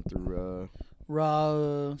gonna run through.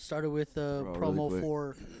 Raw started with a Raw promo really quick.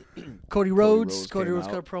 for Cody Rhodes. Rhodes Cody came Rhodes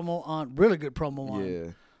got a out. promo on, really good promo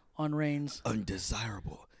Yeah, on Reigns.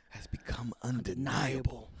 undesirable has become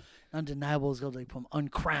Undeniable. Undeniable is going to like from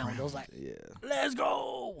uncrowned. I was like, Yeah, let's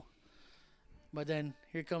go. But then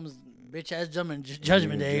here comes bitch ass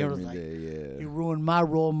Judgment Day. I was like, yeah. you ruined my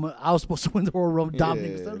role. I was supposed to win the Royal Rumble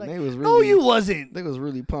dominating. Yeah, So I'm like, they was no, really- you wasn't. They was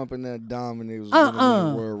really pumping that Dom and they was Uh-uh.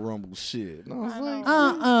 winning the Royal Rumble shit. And I was I like,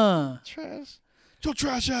 know. trash. Your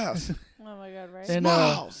trash ass. Oh my god, right? Then,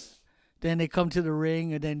 Smiles. Then they come to the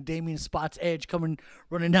ring, and then Damien spots Edge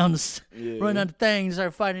running down the thing. They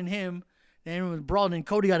started fighting him. Then it was brawling, and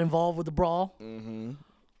Cody got involved with the brawl. Mm-hmm.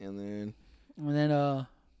 And And then,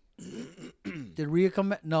 did Rhea come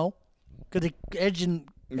back? No, because Edge came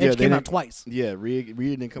they out twice. Yeah, Rhea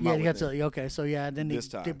didn't come Yeah, out they with got them. to, okay, so yeah, then This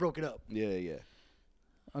they time. broke it up. Yeah.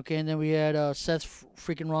 Okay, and then we had Seth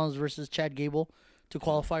freaking Rollins versus Chad Gable to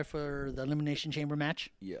qualify for the Elimination Chamber match.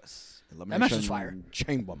 Yes. match was fire.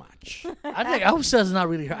 Chamber match. I hope Seth's not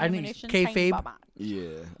really hurt. I think he's Elimination kayfabe, chamber. Yeah.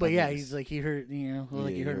 but I yeah, think he's like he hurt,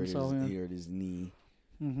 like he hurt himself. He hurt his knee.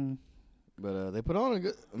 Mm-hmm. But they put on a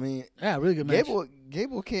good. I mean, Yeah, really good match.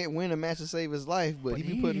 Gable can't win a match to save his life, but he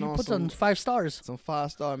be putting on puts some on 5 stars. some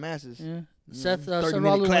 5-star matches. Yeah. Seth 30-minute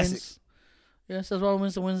Rollins classics. wins. Yeah, Seth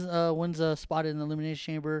Rollins wins a spot in the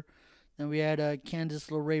Elimination Chamber. Then we had Candice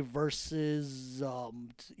LeRae versus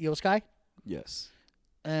Io Sky, Yes.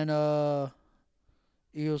 and Io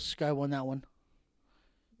Sky won that one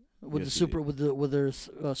with Yes, the he super did. with her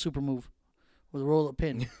super move with a roll up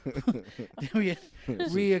pin. Then we had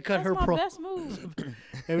Rhea cut That's her my best move.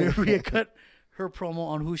 Rhea cut her promo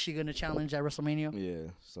on who's she gonna challenge at WrestleMania.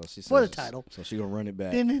 Yeah. So she For the says- title. So she gonna run it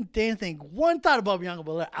back. Didn't think one thought about Bianca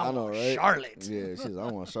Belair. I know, right? Charlotte. Yeah. She's. I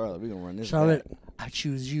want Charlotte. We gonna run this Charlotte, back. I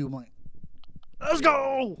choose you. I'm like, let's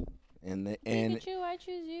go. And Pikachu, I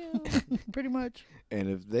choose you. Pretty much. and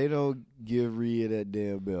if they don't give Rhea that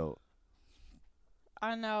damn belt,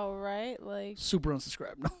 I know, right? Like, Super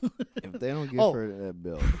unsubscribe. if they don't give Oh. her that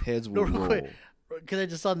belt, heads No, will real roll. quick. Because I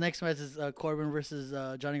just saw the next match is Corbin versus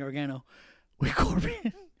Johnny Gargano. Where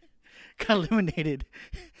Corbin got eliminated.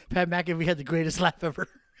 Pat McAfee had the greatest laugh ever.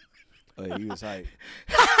 Oh, yeah, he was hype.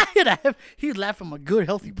 He laughed from a good,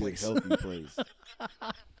 healthy Good, place. healthy place.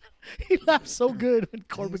 He laughed so good when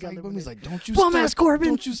Corbin Corbin got he's eliminated. like, don't you Bum start, ass Corbin.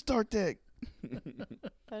 Don't you start that.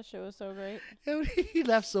 that shit was so great. He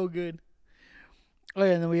laughed so good. Oh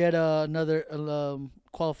yeah, and then we had another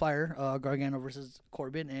qualifier, Gargano versus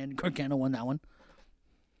Corbin, and Gargano won that one.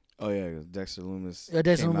 Oh yeah, 'cause Dexter Loomis Yeah,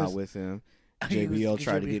 Dexter came Lumis. out with him. He was- JBL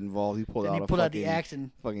tried to JBL get involved. He pulled And out he a pulled out fucking, the axe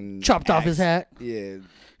and fucking chopped off his axe. hat. Yeah.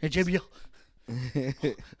 And JBL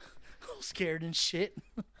scared and shit.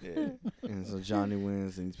 Yeah. And so Johnny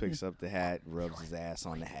wins and he picks up the hat, rubs his ass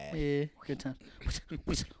on the hat. Yeah, good time.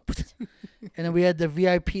 And then we had the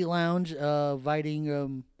VIP lounge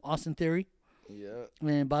inviting Austin Theory, Yeah.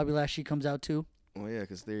 and Bobby Lashley comes out too, Oh yeah,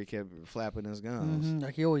 because Theory kept flapping his gums.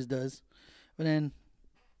 like he always does. But then,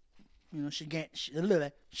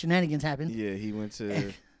 shenanigans happen. Yeah, he went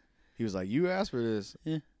to. He was like, "You asked for this."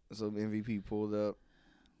 Yeah. So MVP pulled up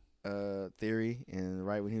Theory, and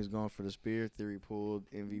right when he was going for the spear, Theory pulled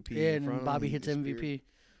MVP. Yeah, in and front then of him. Bobby He hits just MVP. speared-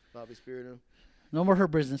 Bobby speared him. No more her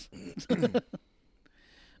business.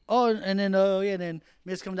 Oh, and then then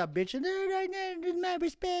Miz comes out bitching. My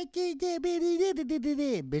respect,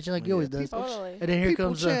 bitching like he always does. Totally. And then here People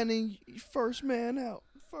comes chanting, "First man out,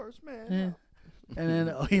 first man yeah. out." And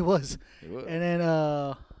then he was. It was. And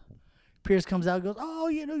then Pierce comes out and goes, "Oh,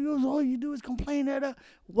 all you do is complain that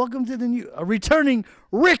welcome to the new returning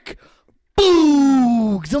Rick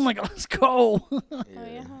Boogs." I'm like, let's go. Oh,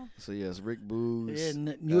 yeah. So yes, Rick Boogs.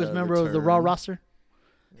 Yeah, newest member of the Raw returned. roster.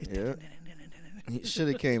 Yeah. He should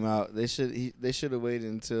have came out. They should have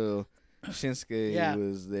waited until Shinsuke Yeah.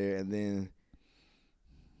 was there, and then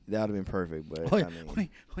that would have been perfect. But Oh, I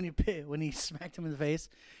mean, when he smacked him in the face,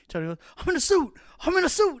 Tony goes, "I'm in a suit. I'm in a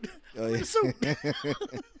suit. oh, I'm in yeah. a suit."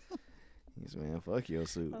 He's man, fuck your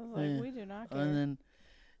suit. I was like, Yeah. we do not care. And then,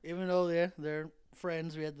 even though they're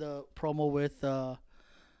friends, we had the promo with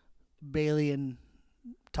Bailey and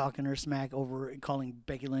talking her smack over calling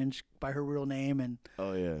Becky Lynch by her real name and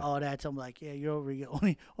Oh yeah. all that. So I'm like, yeah, you're over.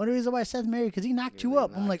 Only reason why Seth's married because he knocked you They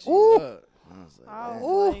up. I'm like, knocked you ooh, up. I was like, I damn. was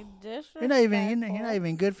Ooh. like, you're not even disrespectful.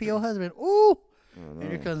 even good for your husband. Ooh. I don't And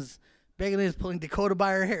here know. comes Becky Lynch pulling Dakota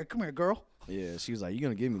by her hair. Come here, girl. Yeah, she was like, "You're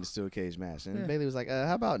gonna give me the steel cage match," and Yeah. Bailey was like,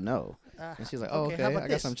 "How about no?" And she's like, "Oh, okay, okay. how about I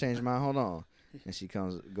guess this?" I'm changing mine. Hold on." And she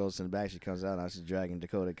goes to the back. She comes out. Now she's dragging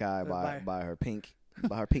Dakota Kai by her pink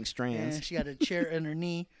strands. And she got a chair in her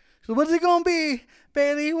knee. So what's it gonna be,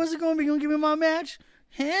 Bailey? What's it gonna be? Gonna give me my match?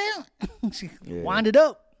 Hell, she wind it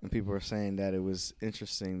up. And people are saying that it was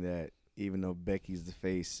interesting that even though Becky's the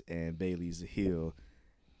face and Bailey's the heel,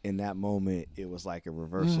 in that moment it was like a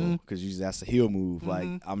reversal because usually that's a heel move. Like,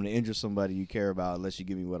 I'm gonna injure somebody you care about unless you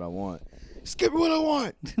give me what I want. Just give me what I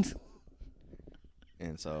want.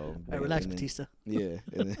 And so, Relax, and then, Batista. yeah,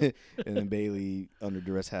 and then Bailey under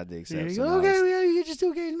duress had to accept. Yeah, you so go, now okay, it's- yeah, you get your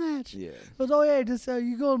steel cage match. yeah, Goes, oh yeah, just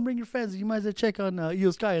you go and bring your friends. You might as well check on Io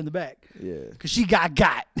Sky in the back yeah. because she got.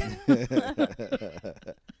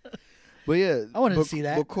 But yeah, I wanted to see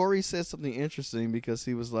that. But Corey said something interesting because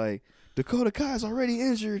he was like, Dakota Kai's already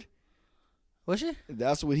injured. Was she?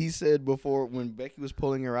 That's what he said before when Becky was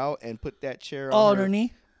pulling her out and put that chair Oh, on on her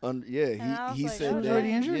knee. And I Yeah, was he like, said oh, that.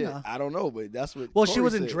 already injured? Yeah, No. I don't know, but that's what. Well, Corey she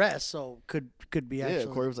wasn't said. dressed, so could be Yeah,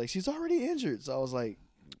 actually. Corey was like, she's already injured. So I was like,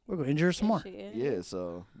 We're gonna injure her some more. yeah.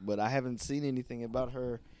 So, but I haven't seen anything about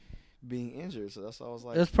her being injured. So that's why I was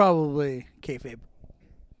like, It's probably kayfabe.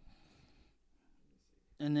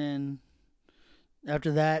 And then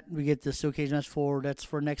after that, we get the steel cage match that's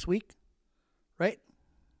for next week, right?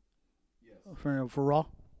 Yeah. For Raw.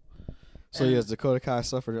 so yes, Dakota Kai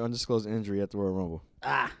suffered an undisclosed injury at the Royal Rumble.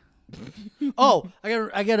 Oh,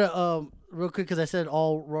 I got a real quick because I said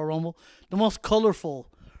all Royal Rumble. The most colorful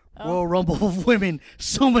Royal Rumble of women.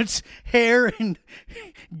 So much hair and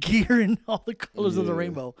gear and all the colors of the Yeah.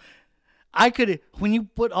 rainbow. I could when you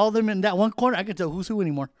put all of them in that one corner, I could tell who's who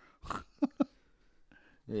anymore.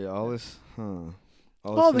 Yeah, all this,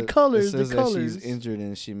 All the colors, It says the that colors. she's injured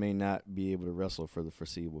and she may not be able to wrestle for the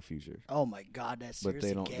foreseeable future. Oh my God, that's But seriously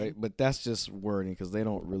they don't. gay. But that's just wording because they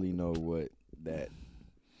don't really know what that.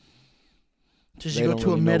 Does they she go don't to a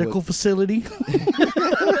really know medical what- facility?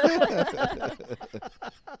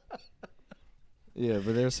 Yeah,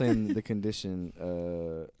 but they're saying the condition.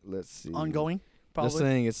 Let's see. Ongoing, They're probably.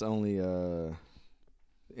 saying it's only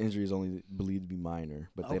injury is only believed to be minor,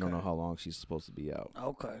 but they don't Okay. know how long she's supposed to be out.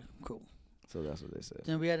 Okay, cool. So that's what they said.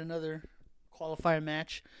 Then we had another qualifying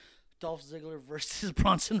match: Dolph Ziggler versus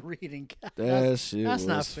Bronson Reed. And That shit that's was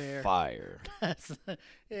not fair. fire.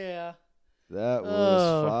 Yeah. That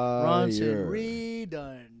was fire. Bronson Reed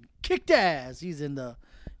done kicked ass. He's in the.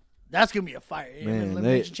 That's gonna be a fire. Man,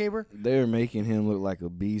 Elimination Chamber. They're making him look like a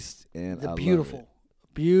beast, and I The love beautiful, it.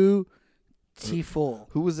 beautiful.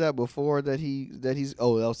 Who was that before that he's?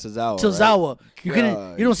 Oh, that was Tozawa. Tozawa. You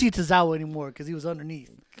God. don't see Tozawa anymore because he was underneath.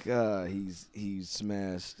 Right? God, he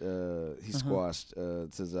smashed. He squashed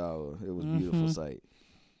Tozawa. It was a beautiful sight.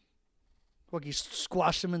 Look, he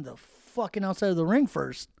squashed him in the fucking outside of the ring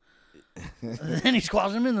first. Then he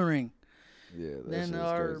squashed him in the ring. Yeah. That Then shit was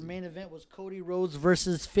our crazy. main event was Cody Rhodes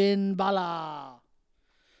versus Finn Balor.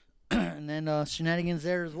 And then shenanigans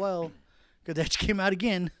there as well. Because Edge came out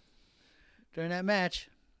again during that match.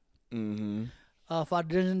 Mm-hmm. Fought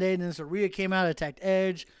Dungeon Day, and then Saraya came out, attacked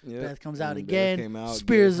Edge. Yep. Beth comes out And Beth again, came out,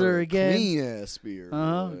 spears gave her again. Clean ass spear.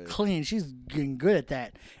 boy. Clean. She's getting good at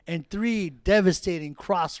that. And 3 devastating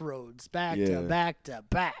crossroads back Yeah. to back to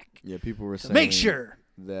back. Yeah, people were To saying make sure.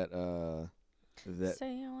 that that.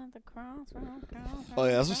 Say you want the crossroads. Oh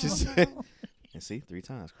yeah, that's what she said. And see, 3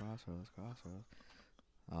 times crossroads.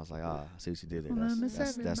 I was like, I see what you did there. Wanna miss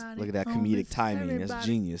That's everybody. look at that Wanna comedic miss timing. That's everybody.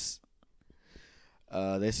 genius.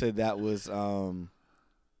 They said that was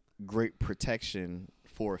great protection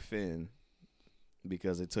for Finn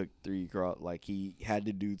because it took 3 like he had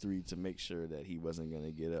to do 3 to make sure that he wasn't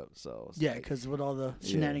gonna get up. So it's Yeah, like- because with all the yeah.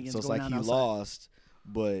 shenanigans So it's going like on he outside. lost,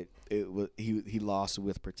 but it was he lost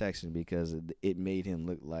with protection because it made him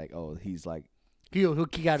look like he's like He'll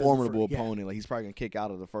kick out formidable of the opponent. Like he's probably gonna kick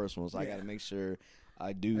out of the first one. So I Yeah. got to make sure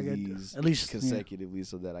I do I got- these at least, yeah. consecutively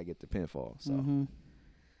so that I get the pinfall. So Mm-hmm.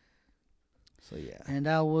 so yeah. And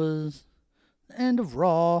that was the end of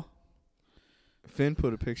Raw. Finn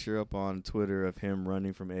put a picture up on Twitter of him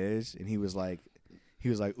running from Edge, and he was like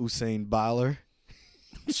Usain Bowler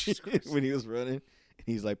when he was running. And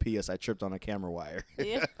he's like, "P.S. I tripped on a camera wire."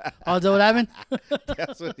 Yeah. Oh, is that what happened?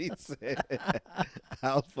 That's what he said.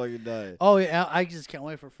 I was fucking dying. Oh, yeah. I just can't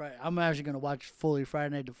wait for Friday. I'm actually going to watch fully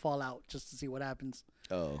Friday Night to Fallout just to see what happens.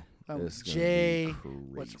 Oh, it's gonna Jay, be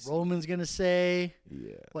what's crazy. Roman's going to say,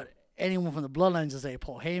 Yeah. what anyone from the Bloodlines to say,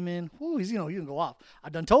 Paul Heyman. Ooh, he's going to go off. I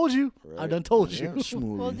done told you. I Right. done told Damn you.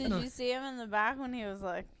 schmooly. Well, did you see him in the back when he was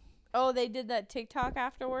like, oh, they did that TikTok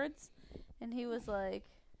afterwards? And he was like,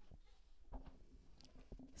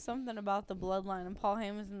 something about the bloodline, and Paul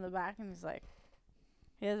Heyman's in the back, and he's like,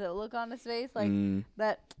 he has that look on his face, like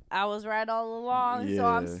that I was right all along, so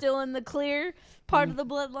I'm Yeah. still in the clear part of the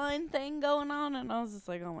bloodline thing going on, and I was just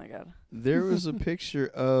like, oh my god. There was a picture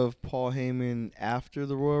of Paul Heyman after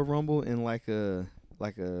the Royal Rumble in like a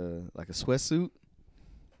sweatsuit.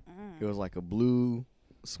 It was like a blue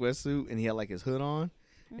sweatsuit, and he had like his hood on,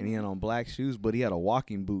 and he had on black shoes, but he had a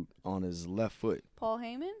walking boot on his left foot. Paul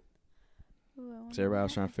Heyman? Ooh, I wonder So everybody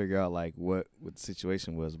was why. trying to figure out like what the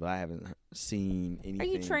situation was, but I haven't seen Are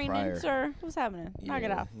anything you training, prior. sir? What's happening? Knock it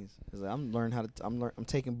Yeah, off. He's like, I'm learning how to. I'm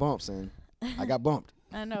taking bumps, and I got bumped.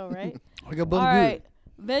 I know, right? I got All both right.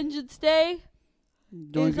 Vengeance Day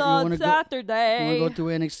is on You Saturday. want to go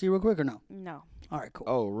through NXT real quick or no? No. All right, cool.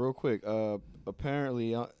 Oh, real quick.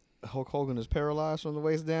 Apparently, Hulk Hogan is paralyzed from the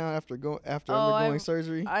waist down after undergoing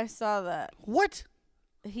surgery. I saw that. What?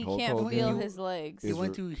 He Hulk can't Hogan feel his legs. He Is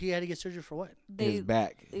went to. He had to get surgery for what? His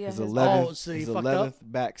back. yeah, his his 11th. Oh, so he his fucked 11th up?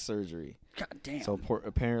 back surgery. God damn. So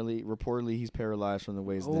reportedly, he's paralyzed from the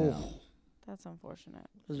waist down. Oh, That's unfortunate.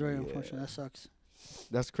 that's very Yeah. unfortunate. That sucks.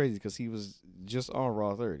 That's crazy because he was just on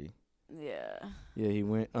Raw 30. Yeah. Yeah, he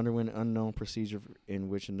underwent an unknown procedure in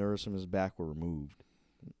which nerves from his back were removed.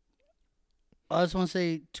 I just want to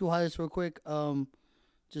say two highlights real quick. Axiom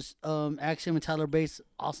and Tyler Bates,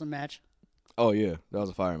 awesome match. Oh yeah, that was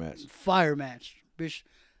a fire match. Fire match. Bitch,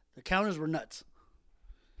 the counters were nuts.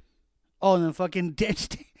 Oh, and then fucking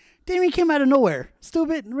Damien came out of nowhere.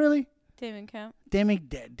 Stupid, really? Damon Kemp. Damien,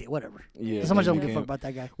 dead, whatever. Yeah, So much I don't Damien give a fuck Kemp. about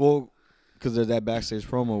that guy. Well, because there's that backstage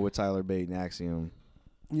promo with Tyler Bate and Axiom,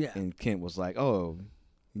 Yeah. and Kent was like, "Oh,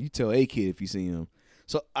 you tell A-Kid if you see him."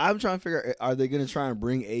 So I'm trying to figure out, are they gonna try and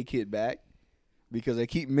bring A-Kid back? Because they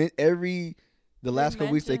keep the last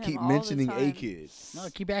couple weeks they mention him keep all the mentioning time. A-Kid. No,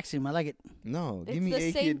 keep Axiom. I like it. No, It's give me the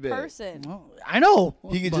A-Kid same back. person. Well, I know.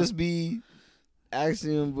 He could but- just be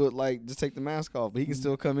Axiom, but like just take the mask off. But he can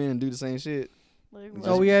still come in and do the same shit. Like, Just-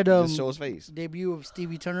 Oh, we had just show his face. debut of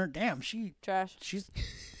Stevie Turner. Damn, trash. she's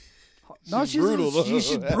She's brutal, though.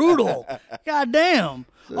 She's brutal. God damn.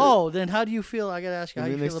 Oh, then how do you feel? I gotta ask you how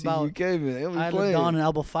you feel about UK, man. They don't be Isla playing. Dawn and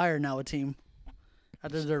Alba Fire now a team.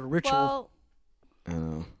 After their ritual. Well, I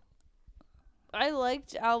know. I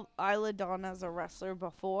liked Isla Dawn as a wrestler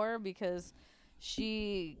before because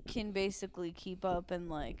she can basically keep up and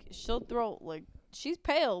like she'll throw like she's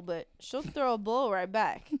pale but she'll throw a blow right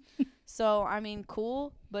back. So I mean,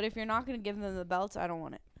 cool. But if you're not gonna give them the belts, I don't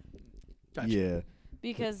want it Gotcha. Yeah.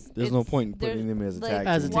 because There's no it's- point in there's- putting them as a like, tag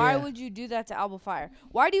As a team. tag. Why Yeah. would you do that to Alba Fire?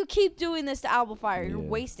 Why do you keep doing this to Alba Fire? You're Yeah.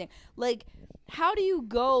 wasting. Like, how do you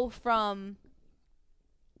go from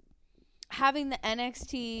having the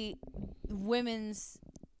NXT women's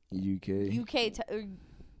UK. UK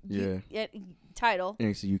Yeah. title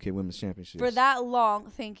NXT UK Women's Championship. for that long?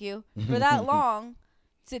 Thank you for that long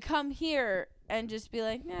to come here and just be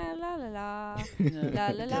like, nah, la la la, la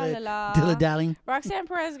la la la la. Dilly dallying. Roxanne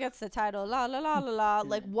Perez gets the title, la la la la la.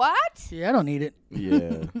 Like what? Yeah, I don't need it.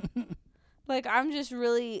 Yeah. Like I'm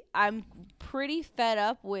pretty fed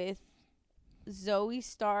up with Zoe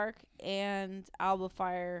Stark and Alba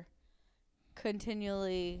Fire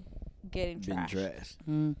continually getting Being trashed. trashed.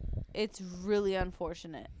 Mm, It's really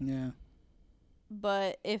unfortunate. yeah.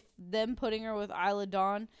 But if them putting her with Isla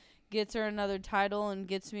Dawn gets her another title and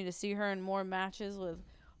gets me to see her in more matches with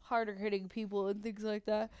harder hitting people and things like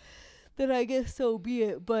that, then I guess so be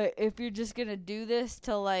it. But if you're just gonna do this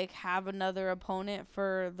to like have another opponent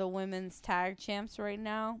for the women's tag champs right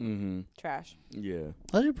now, Mm-hmm. trash. Yeah.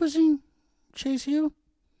 Are they pushing Chase Hugh?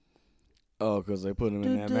 Oh, because they put him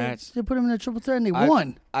in that match. They put him in a triple threat and they I-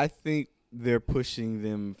 won. I think they're pushing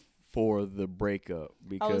them for the breakup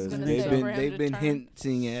because gonna they've say been for him they've to been turn.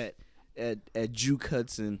 hinting at Juke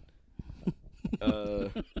Hudson.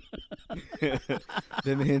 They've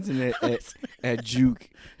been hinting at Juke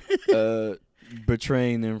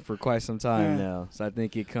betraying them for quite some time Yeah. now. So I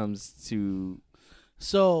think it comes to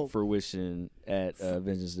So fruition at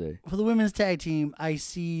Vengeance Day. for the women's tag team, I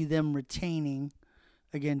see them retaining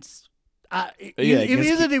against. If against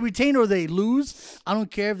either they retain or they lose, I don't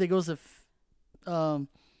care if they goes to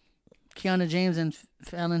Kiana James and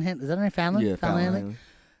Fallon Henley. Is that her name? Fallon? Yeah, Fallon Henley? Fallon.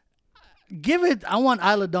 Give it. I want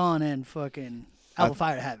Isla Dawn and fucking Alba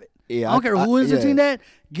Fire to have it. Yeah, I don't care who is yeah. between that.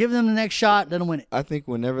 Give them the next shot. Let them win it. I think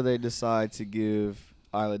whenever they decide to give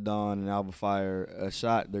Isla Dawn and Alba Fire a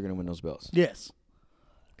shot, they're gonna win those belts. Yes.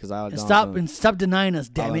 Because Isla And Dawn's stop denying us.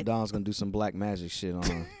 Damn Isla it. Dawn's gonna do some black magic shit on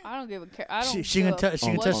her. I don't give a care. I don't. She give can a touch. She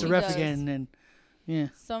can what touch she the ref does. again. And then, yeah.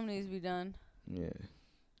 Some needs to be done. Yeah.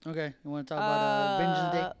 Okay. You want to talk about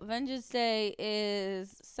Vengeance Day? Vengeance Day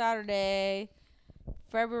is Saturday,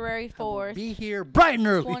 February 4th, Be here bright and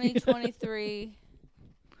early. 2023.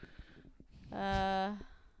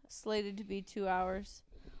 Slated to be 2 hours.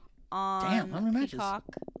 On Damn, how many matches? Peacock,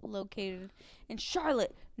 located in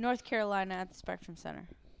Charlotte, North Carolina at the Spectrum Center.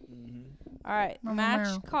 All right,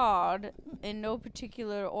 match card in no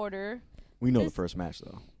particular order. We know the This- first match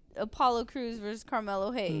though. Apollo Crews versus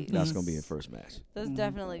Carmelo Hayes. That's gonna be the first match. That's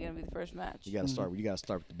definitely gonna be the first match. You gotta start. You gotta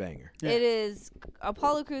start with the banger. Yeah. It is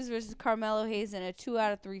Apollo Crews versus Carmelo Hayes in a 2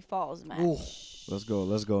 out of 3 falls match. Ooh. Let's go.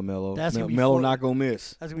 Let's go, Melo. That's gonna be Melo four- not gonna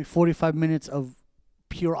miss. That's gonna be 45 minutes of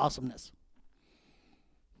pure awesomeness.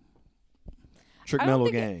 Trick I don't Melo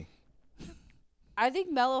think gang. I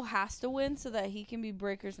think Melo has to win so that he can be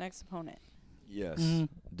Breaker's next opponent. Yes, Mhm.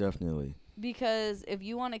 definitely. Because if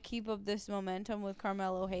you want to keep up this momentum with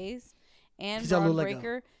Carmelo Hayes and He's gotta Braun look like a-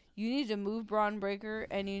 Breaker, you need to move Braun Breaker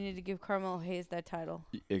and you need to give Carmelo Hayes that title.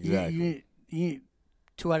 Exactly. You need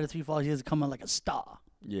 2 out of 3 falls. He has to come out like a star.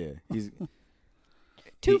 Yeah, he's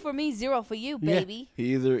 2 for me, 0 for you, Yeah. baby.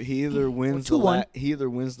 he either wins 2-1. he either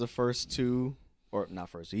wins the first two or not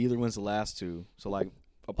first. He either wins the last two. So like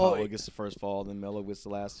Apollo gets the first fall, then Melo gets the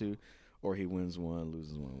last two, or he wins one,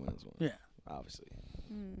 loses one, wins one. Yeah. Obviously.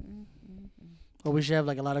 Or we should have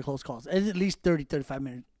like a lot of close calls. At least 30, 35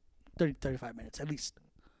 minutes. 30, 35 minutes at least.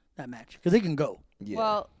 That match. Because they can go. Yeah.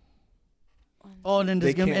 Well, Oh, and then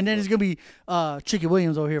They there's gonna be Chicky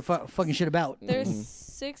Williams over here fucking shit about. there's Mm-hmm.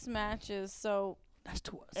 6 matches, so That's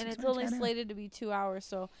 2 hours. and it's only slated to be 2 hours,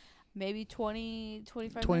 so maybe 20,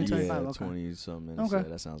 25 20, minutes. 25, yeah, okay. 20 something minutes. Okay. Yeah,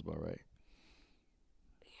 that sounds about right.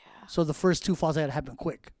 So the first 2 falls had to happen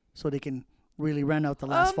quick, so they can really round out the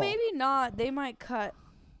last fall. Maybe not. They might cut.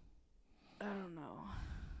 I don't know.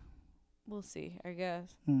 We'll see, I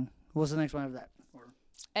guess. What's the next one of that?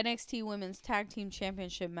 NXT Women's Tag Team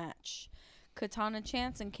Championship match. Katana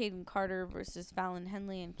Chance and Kaden Carter versus Fallon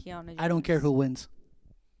Henley and Kiana James. I don't care who wins.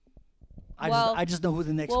 I just know who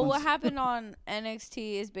the next Well, one's. what happened on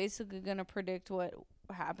NXT is basically going to predict what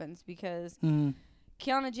happens because Mhm.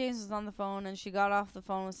 Kiana James was on the phone and she got off the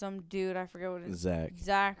phone with some dude. I forget what his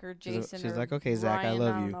Zach. or Jason. she's or like, "Okay, Zach, I Ryan,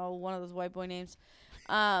 love I don't you." know, one of those white boy names.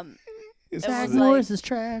 It's Zach Zach was Morris like- is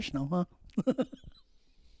trash. No, huh?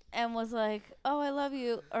 And was like, "Oh, I love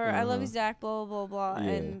you," or "I love you, Uh-huh. Zach." Blah blah blah blah.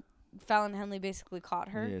 Yeah. And Fallon Henley basically caught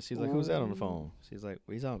her. Yeah, she's like, "Who's that on the phone?" She's like,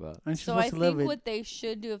 "What are you talking about?" And she's So I supposed to love think it. what they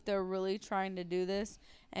should do if they're really trying to do this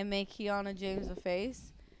and make Kiana James a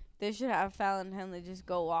face, they should have Fallon Henley just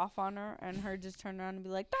go off on her and her just turn around and be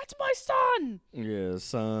like, "That's my son." Yeah,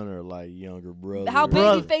 son or like younger brother. How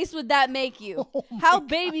Brother. baby face would that make you? How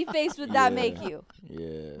baby face would that make Yeah. you?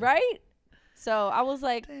 Yeah. Right? So I was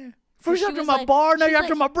like, First she you're after was my like- bar, now she's you're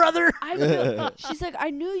after like- my brother. I knew. She's like, I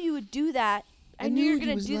knew you would do that. I knew you were you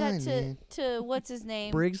gonna was do that lying, man. to what's his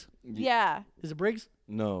name? Briggs? Yeah. Is it Briggs?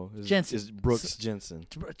 No, it's, Jensen. It's Brooks Jensen.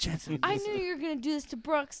 Jensen. I knew you were gonna do this to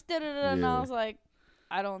Brooks. Da, da, da, And I Yeah. was like,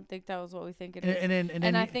 I don't think that was what we think it And, is. and then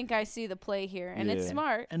And I think I see the play here, and it's Yeah.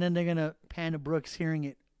 smart. and then they're gonna pan to Brooks hearing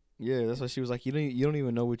it. Yeah, that's why she was like, you don't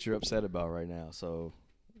even know what you're upset about right now. So,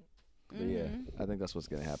 but yeah, Mhm. I think that's what's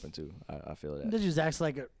gonna happen too. I feel that. That just acts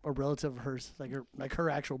like a relative of hers, like her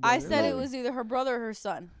actual brother. I said it Really? was either her brother or her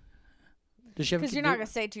son, Does she have a because kid? you're not gonna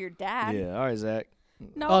say it to your dad. Yeah. All right, Zach.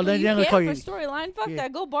 No, Oh, but then you they're gonna call can't for you- storyline. Fuck Yeah.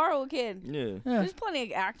 that. Go borrow a kid. Yeah. Yeah, There's plenty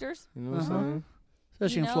of actors. You know what Uh-huh. I'm saying?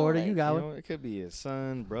 especially you in know, Florida, like- you got You it. know, it could be a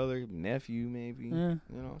son, brother, nephew, maybe. Yeah,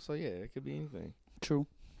 You know, so yeah, it could be anything. true.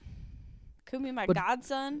 Could be my But-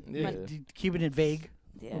 godson. Yeah. Keeping it vague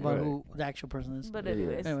Yeah. about Right. who the actual person is. But Yeah.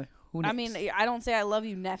 anyways, Anyway, who I next? mean, I don't say I love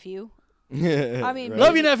you, nephew. Yeah. I mean, right?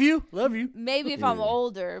 love you, nephew. Love you. Maybe if I'm Yeah.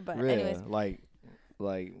 older, but Yeah, anyways. like,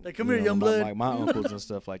 Like, come you here, know, young my, blood. Like my uncles and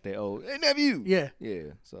stuff, like they hey nephew. Yeah.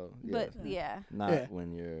 Yeah. So yeah. But yeah. Not Yeah.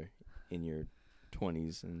 when you're in your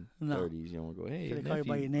 20s and No. 30s. You don't go, hey, Should they call you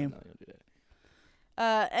by nephew. your name? No, you don't do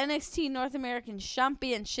that. NXT North American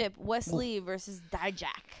Championship, Wesley versus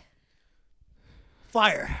Dijak.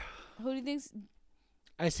 Fire. Who do you think's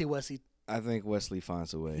I see Wesley. I think Wesley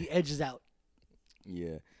finds a He way. edges out.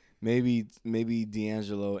 Yeah. Maybe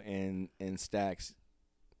D'Angelo and Stacks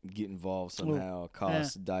get involved somehow,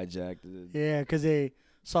 cost Dijak. Yeah, because they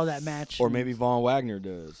saw that match. Or maybe Von Wagner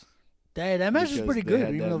does. that match is because pretty they good, had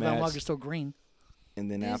even that though Van match. Wagner's still green. And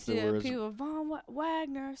then you see afterwards, people Von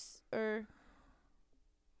Wagner's or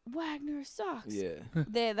Wagner sucks.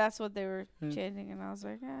 yeah. That's what they were Hmm. chanting, and I was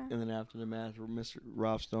like, eh. And then after the match, Mr.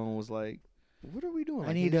 Rob Stone was like, "What are we doing? I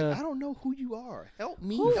Like, need he's a- like, I don't know who you are. Help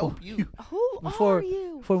me, Who? help you." Who Before- are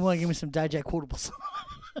you? Before we want to give me some Dijak quotables.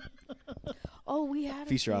 Oh, we had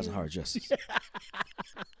Feast your eyes few. on hard justice.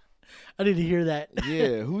 I need to hear that.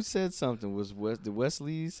 Yeah, who said something? Did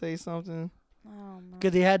Wesley say something? I don't know.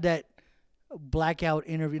 Because they had that blackout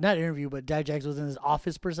interview. Not interview, but Dijak was in his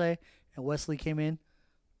office, per se. And Wesley came in.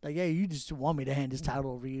 Like, yeah, you just want me to hand this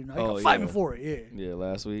title over you. Oh, Fight me yeah. for it. Yeah. Yeah,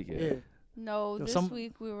 last week. Yeah. Yeah. No, So this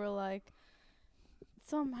week we were like,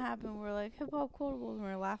 something happened. We were like, hip hop quotables, and we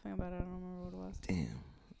were laughing about it. I don't remember what it was. Damn,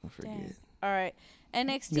 I forget. Dang. All right. You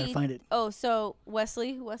gotta NXT. find it. Oh, so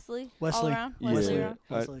Wesley. All around? Wesley Yeah, around?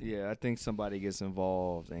 Wesley. I think somebody gets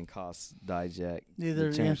involved and costs Dijak Either,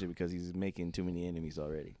 the championship because he's making too many enemies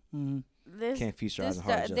already. Mm-hmm. This, Can't feature this as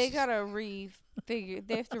hard they justice. gotta refigure.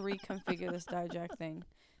 They have to reconfigure this Dijak thing.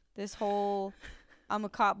 This whole, I'm a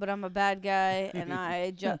cop, but I'm a bad guy, and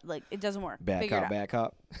I just like it doesn't work. Bad Figure it cop, out. bad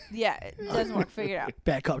cop. Yeah, it doesn't work. Figure it out.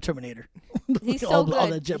 Bad Cop Terminator. He's so all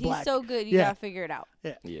good. that jet He's black. so good. You Yeah. gotta figure it out.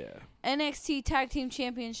 Yeah. NXT Tag Team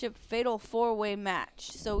Championship Fatal 4-Way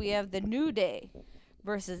match. So we have the New Day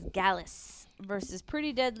versus Gallus versus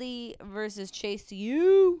Pretty Deadly versus Chase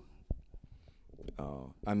U.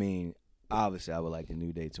 Oh, I mean, obviously, I would like the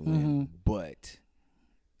New Day to win, Mm-hmm. but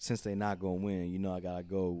since they're not gonna win, I gotta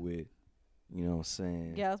go with, you know what I'm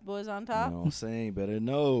saying? Gallus Boys on You top. know what I'm saying? Better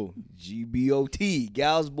know GBOT,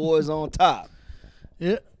 Gals Boys on top.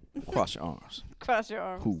 Yeah. Cross your arms. Cross your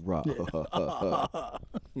arms. Hoorah.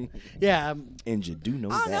 Yeah. And you do know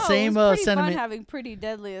I don't know. that. Same, it was pretty sentiment. fun having Pretty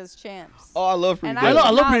Deadly as champs. Oh, I love Pretty And I Deadly.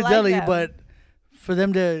 love not Pretty like Deadly, them. but for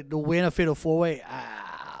them to win a fatal 4-way,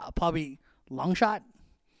 probably long shot.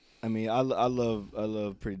 I mean, I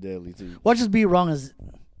love Pretty Deadly too. Watch us be wrong as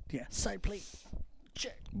side plate.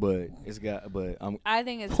 Check. But I'm I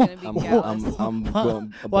think it's gonna be Gallus. I'm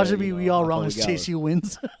going. Watch but, it be you we know, all I'm wrong going as with Chase Gallus. U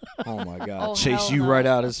wins. Oh my God! Oh, Chase hell you no. right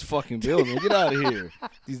out of this fucking building. Get out of here!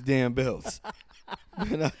 These damn belts.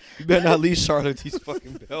 You better not leave Charlotte these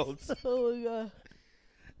fucking belts. Oh my god.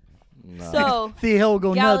 Nah. So The hell will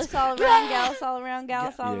go Gallus nuts. all around, Gallus all around,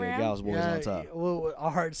 Gallus all yeah, around. Gals Boys on top. Well,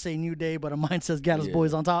 our hearts say New Day, but our mind says Gallus Yeah.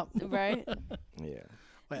 Boys on top. Right? Yeah.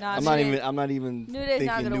 Wait, Nah, I'm not even New Day's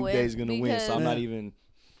not thinking gonna New win Day's gonna win, so I'm because- not even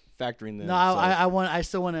factoring them. No, so. I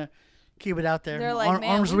still want to keep it out there. They're like, man,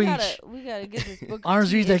 arms we reach. gotta get this book.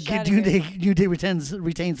 Arms reach that get New Day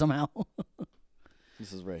retains somehow.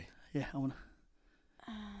 This is Ray. Yeah, I want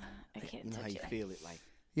to. I can't You know how touch you it. feel it, like.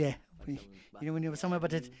 Yeah, you know when you're somewhere,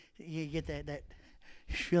 but you get that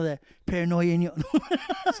you feel that paranoia in you.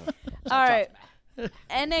 All right.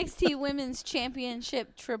 NXT Women's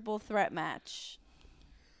Championship Triple Threat match.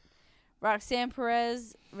 Roxanne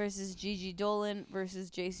Perez versus Gigi Dolan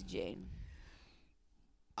versus JC Jane.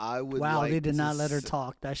 I would. Wow, like they did to not let her s-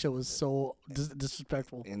 talk. That shit was so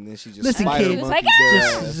disrespectful. And then she just Listen, spider kid. She was monkeyed like,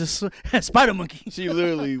 their ass. Just Spider Monkey. She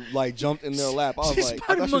literally like jumped in their lap. I was She's like, I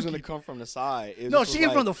Spider thought she was Monkey. gonna come from the side. It No, just she was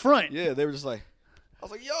came from the like- front. Yeah, they were just like, I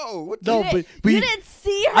was like, yo, what No, the? You but didn't- we- you didn't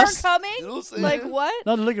see I her s- coming? You know what I'm saying? Like what?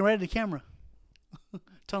 No, they're looking right at the camera.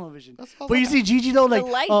 Tunnel vision. That's how But you I- see Gigi though, like,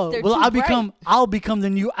 lights, oh, they're well, too I'll become the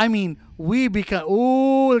new. I mean, we become.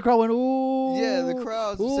 Ooh, the crowd went. Ooh. Yeah, the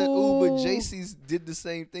crowd said, "Ooh," but JC's did the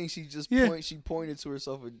same thing. She just Yeah. She pointed to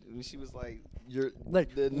herself, and she was like, "You're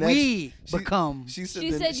Like the next." we she- become. She said,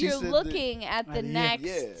 She said you're the- looking at the Yeah. next.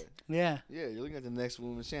 Yeah, Yeah, yeah, you're looking at the next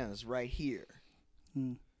women's channel. It's right here.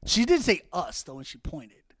 she did say us though when she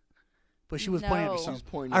pointed, but she was pointing at No. She was herself.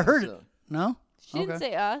 pointing. I at heard it. herself. No, She didn't Okay.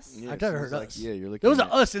 say us. Yeah, I thought she I was heard like, us. Yeah, you're looking. there was an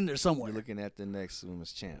at, us in there somewhere. You're looking at the next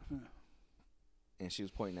women's champ, and she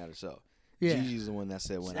was pointing at herself. Yeah. Gigi's the one that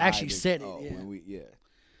said when Actually I did, said it, oh, yeah. when we, yeah.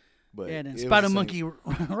 But Yeah, then it was Spider the same- Monkey.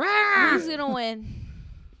 Who's gonna win?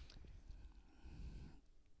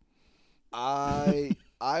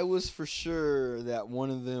 I was for sure that one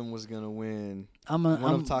of them was gonna win. I'm One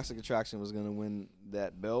of Toxic Attraction was gonna win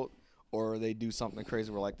that belt, or they do something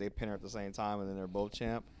crazy where like they pin her at the same time and then they're both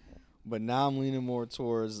champ. But now I'm leaning more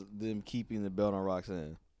towards them keeping the belt on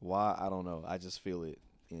Roxanne. Why? I don't know. I just feel it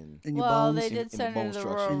in. in your Well, bones. they in did the send her bone to the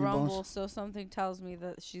structure. Royal In your bones. Rumble, so something tells me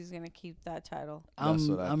that she's gonna keep that title. That's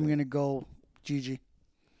what I I'm think. gonna go Gigi.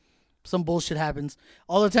 Some bullshit happens.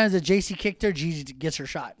 All the times that JC kicked her, Gigi gets her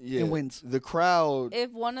shot Yeah, and wins. The crowd.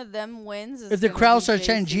 If one of them wins, it's If the gonna crowd be starts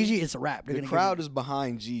chanting JC. Gigi, it's a wrap. They're The gonna crowd give is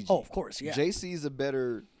behind Gigi. Oh, of course, yeah. JC's a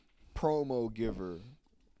better promo giver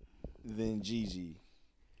than Gigi.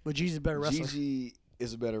 but Gigi's a better wrestler. Gigi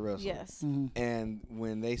is a better wrestler. Yes. And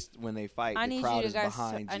when they fight, I the need crowd you is guys.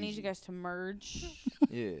 behind I need Gigi. you guys to merge.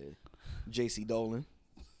 Yeah. JC Dolan.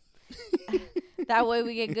 That way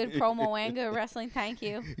we get good promo and good wrestling. Thank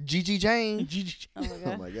you. Gigi Jane. Gigi. Oh my Oh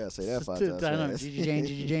god. my God, say that 5 I times know. fast. Gigi Jane,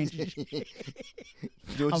 Gigi Jane, Gigi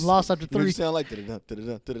Do what I'm you- lost after do what you 3. sound like.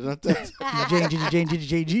 Da-da-da, Jane, Gigi Jane, Gigi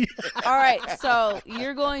Gigi. All right, so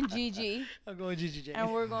you're going Gigi, I'm going Gigi Jane.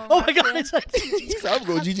 and we're going. Oh my God! Roxanne. It's like Gigi. So I'm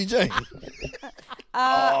going Gigi Jane. You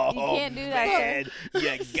can't do that. Sir.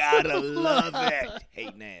 You gotta love it.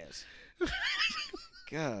 Hating ass.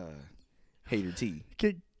 God. Hater T.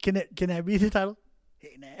 Can that be the title?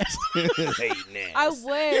 Hating ass. Hating ass. I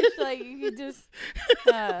wish like you could just.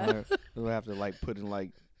 We'll have to like put in like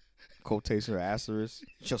quotation or asterisk.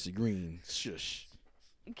 Chelsea Green. Shush.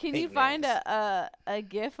 Can you Hating find ass. a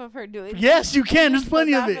gif of her doing? Yes, you can. There's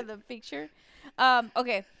plenty of Back it. the picture.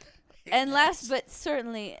 Okay. And last but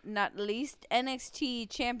certainly not least, NXT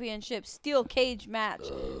Championship Steel Cage match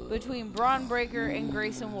between Braun Breaker and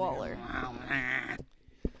Grayson Waller.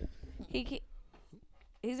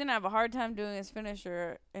 He's gonna have a hard time doing his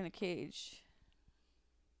finisher in a cage.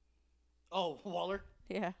 Oh, Waller.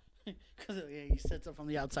 Yeah. Because he sets up from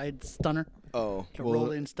the outside stunner. Oh, The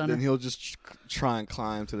roll-in stunner. Then he'll just try and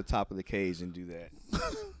climb to the top of the cage and do that.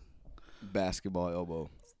 Basketball elbow.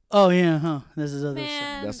 Oh yeah, huh? This is other stuff.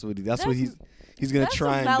 Man, That's what he's gonna that's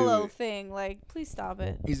try a and do mellow it. thing. Like, please stop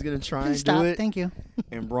it. He's gonna try Please and stop. do it, Thank you.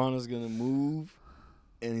 and Braun is gonna move,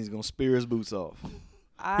 and he's gonna spear his boots off.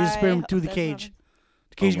 He's spear him hope through the that's cage. not-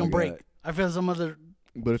 The cage Oh my gonna break. God. I feel some other.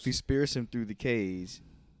 But if he spears him through the cage,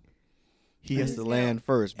 he has He's to gonna- land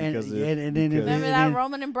first And- because and then if because- Remember And that then-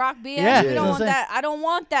 Roman and Brock BS? Yeah, we that's don't what want I'm that. I don't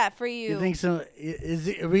want that for you. You think so?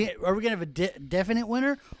 Are we gonna have a definite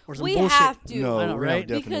winner or some we bullshit? have to. no, I know, we're gonna right?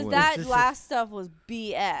 definitely because win. that This is- last stuff was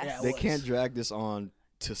BS. Yeah, They was. can't drag this on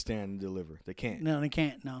to Stand and Deliver. They can't. No, they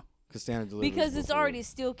can't. No. Because Stand and Deliver. because is it's before. already a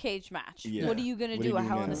steel cage match. Yeah. What are you gonna What are do? you A doing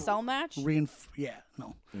Hell in now? a Cell match? Yeah,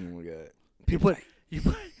 no. Oh my god. You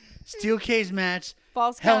put steel cage match,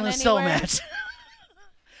 Falls Hell count in a Cell anywhere? match.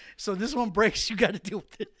 So this one breaks, you got to deal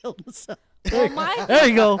with it. Hell in a Cell. Well, my There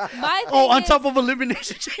you go. my Oh, thing on is- top of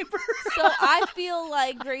Elimination Chamber. So I feel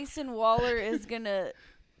like Grayson Waller is gonna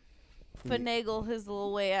finagle his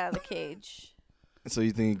little way out of the cage. So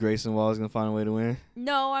you think Grayson Waller is gonna find a way to win?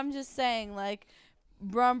 No, I'm just saying like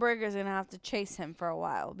Braun Breaker's gonna have to chase him for a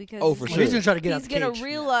while because Oh, for sure. He's gonna try to get out he's the gonna cage.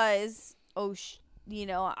 realize,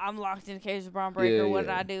 I'm locked in a cage with Braun Breaker. What did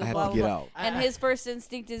I do? I have blah, to blah, get blah. out. And his first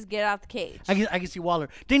instinct is get out the cage. I can see Waller.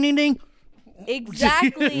 Ding ding ding.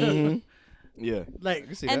 Exactly. Mhm. Yeah. Like I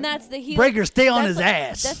can see And that. that's the heel. Breaker, stay on that's his like,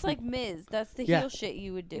 ass. That's like Miz. That's the Yeah. heel shit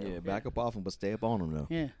you would do. Yeah, back up off him, but stay up on him though.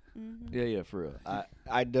 yeah, Yeah, for real.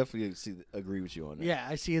 I definitely agree with you on that. yeah.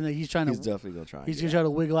 I see him that he's trying He's to. definitely gonna try. He's and gonna get try to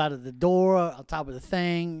wiggle out of the door, on top of the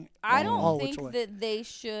thing. I all don't which think way. that they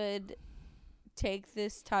should take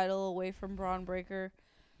this title away from Braun Breaker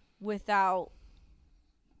without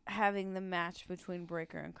having the match between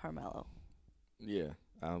Breaker and Carmelo. Yeah,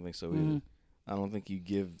 I don't think so either. Mhm. I don't think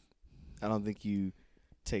you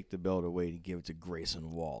take the belt away to give it to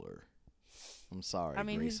Grayson Waller. I'm sorry. I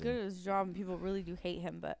mean, he's Grayson. good at his job, and people really do hate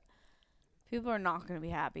him, but people are not going to be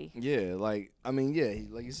happy. Yeah, like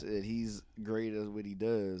you said, he's great at what he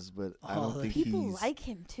does, but I Oh, don't think People he's. like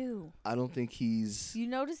him too. I don't think he's. You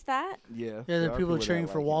notice that? Yeah. Yeah, there the are people that cheering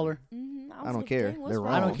like for him. Waller. Mm-hmm. I don't care. They're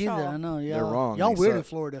I wrong. don't either. I know. Y'all, They're wrong. Y'all They weird suck. in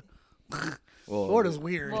Florida. Well, Florida's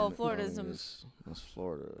weird. Well, Florida's no, it's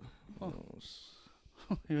Florida. Oh.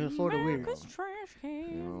 Yeah, Florida weird. America's trash You know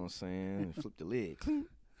can. what I'm saying? Flip the lid. Clink.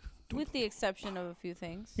 With the exception of a few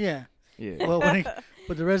things. Yeah. Yeah. Well,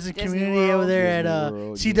 but the rest of the Disney community World. over there Disney at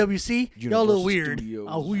World, CWC, y'all a little Universal weird. Studios,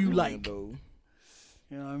 Oh, who you like? You Orlando.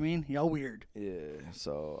 know what I mean? Y'all weird. Yeah.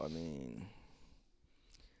 So I mean,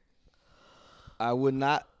 I would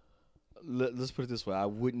not. Let's put it this way: I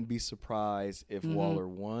wouldn't be surprised if Mhm. Waller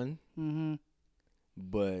won, Mm-hmm.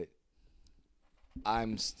 but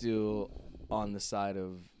I'm still on the side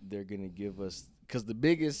of they're gonna give us because the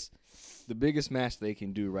biggest match they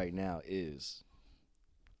can do right now is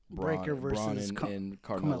Breaker Braun versus and Carmelo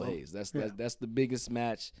Carmelo. Hayes. That's Yeah. that's the biggest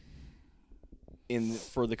match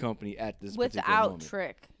for the company at this particular Without moment.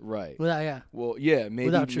 Trick. Right. Well, yeah. Well, yeah,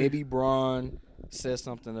 Without Trick. maybe Braun says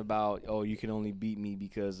something about, oh, you can only beat me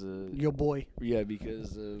because of Your boy.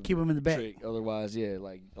 because of Keep him in the back. Trick. Otherwise,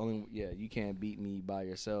 you can't beat me by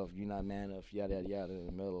yourself. You're not man enough. Yada yada yada.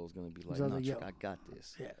 And Melo's gonna be like, So no, like, Trick, yo. I got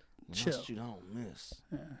this. Yeah. When I Chill. shoot, I don't miss.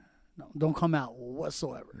 No, don't come out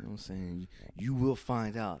whatsoever. You know what I'm saying? You will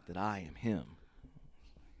find out that I am him.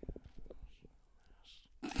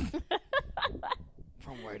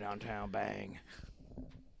 From way downtown, bang.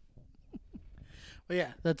 But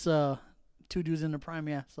yeah, that's two dudes in the prime.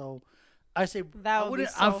 Yeah, so I say That I would be wouldn't.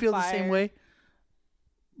 so I feel the same fire. way.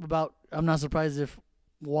 I'm not surprised if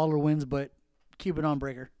Waller wins, but keep it on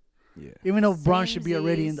Breaker. Yeah. Even though Braun should be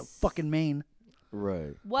already in the Samesies. fucking main.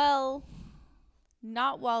 Right. Well,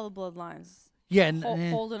 not while the Bloodlines Yeah, and,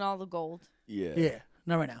 holding all the gold. Yeah. yeah,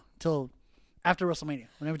 not right now. Till after WrestleMania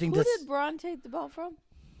when everything Who just did Braun take the belt from?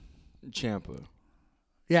 Ciampa.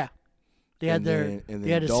 yeah. They had And their then- and they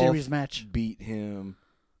then had a Dolph series match. Beat him,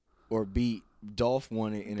 or Dolph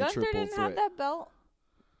won it in a Gunther triple didn't threat. have that belt.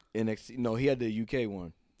 NXT. No, he had the UK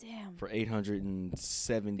one. Damn. for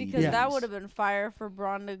 870 Because Yeah. that would have been fire for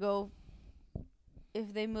Braun to go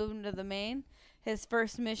if they move him to the main. His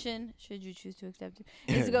first mission, should you choose to accept it,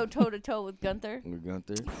 is to go toe to toe with Gunther. with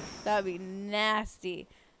Gunther. That'd be nasty.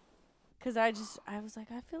 Cause I was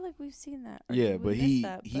like, I feel like we've seen that. Or Yeah, did we but miss he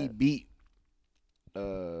that? he But beat.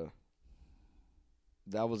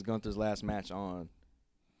 That was Gunther's last match on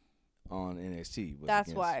NXT.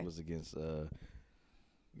 That's why. Was against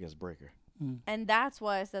Breaker. and that's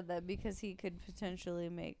why I said that, because he could potentially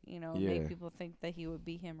make Yeah. make people think that he would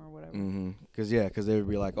beat him or whatever. Because they would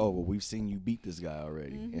be like, oh, well, we've seen you beat this guy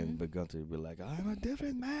already, Mhm. but Gunther would be like, I'm a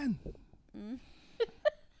different man. Mm.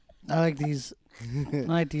 I like these. I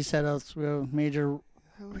like these setups. We have a major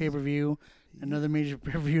pay-per-view, another major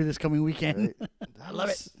pay-per-view this coming weekend. I love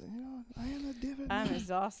it. I am a different I'm man.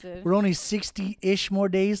 exhausted. We're only 60-ish more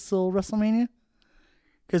days till WrestleMania.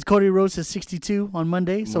 Because Cody Rhodes is 62 on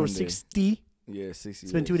Monday, so we're Monday. 60. Yeah, 60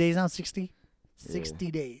 It's been 2 days now, 60. Yeah.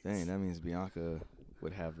 60 days. Dang, that means Bianca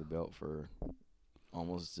would have the belt for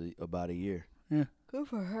almost about a year. Good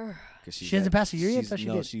for her. Cause She hasn't passed a year yet? I thought she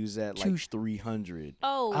No, did. she was at Two- like 300.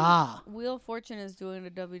 Oh, Ah. Wheel of Fortune is doing a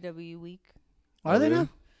WWE week. Are they really? now?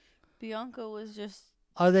 Bianca was just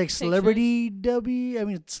Are they like Celebrity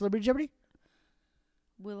Celebrity Jeopardy?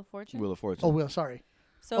 Wheel of Fortune. Wheel of Fortune. Oh, well, sorry.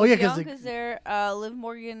 So Oh, yeah, 'cause the- Bianca's there. Liv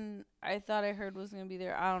Morgan, I thought I heard was gonna be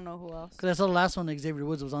there. I don't know who else. Because I saw the last one, Xavier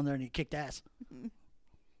Woods was on there and he kicked ass.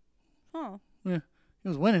 Huh. He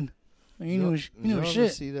was winning. He knew his Did you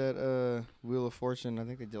shit. see that Wheel of Fortune? I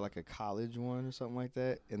think they did like a college one or something like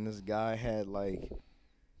that. And this guy had like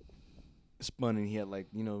spun, and he had like,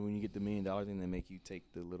 when you get the $1 million thing, they make you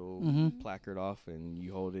take the little Mhm. placard off and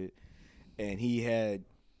you hold it. And he had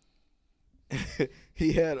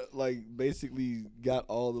he had like basically got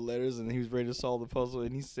all the letters, and he was ready to solve the puzzle,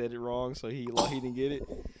 and he said it wrong, so he didn't get it.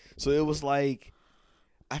 So it was like,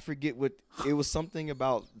 I forget what it was, something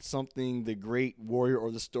about the great warrior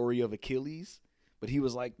or the story of Achilles, but he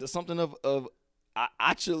was like, there's something of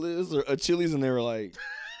Achilles or Achilles, and they were like,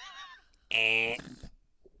 eh.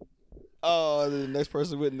 Oh, and then the next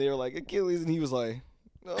person went, and they were like Achilles, and he was like,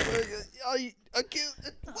 oh,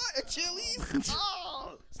 Achilles, what, Achilles?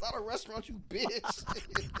 Oh, it's not a restaurant, you bitch.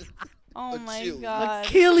 Oh my Achilles. god.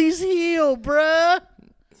 Achilles heel, bruh.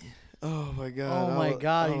 Oh my god! Oh my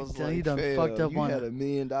God, I he was done- he like, done "Fam, fucked up you on had it." $1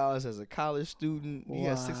 million as a college student. You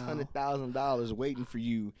had Wow. $600,000 waiting for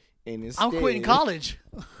you, and instead, I'm quitting college.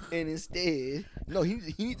 And instead, no, he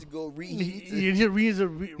needs to go read. He needs to, He needs to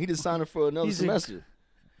he needs to sign up for another he's a- semester.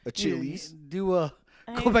 Achilles. go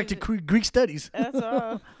back to Greek studies. That's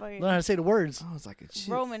all. Learn how to say the words. I was like Achilles.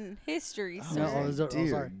 Roman history, Oh, sir. No, my sorry.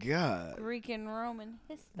 dear God. Greek and Roman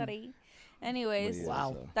history. Anyways, But yeah,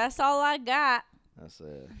 Wow. so that's all I got. that's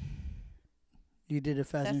You did a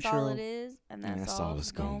fast That's intro. all it is, and that's, all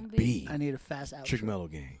it's gonna gonna be. I need a fast outro. Trick Mellow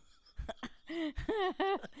Gang.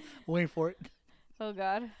 Waiting for it. Oh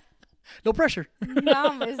God. No pressure. Now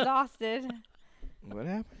I'm exhausted. What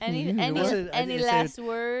happened? Any You any what? any I said- last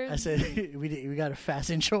words? I said we got a fast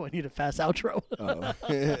intro. I need a fast outro.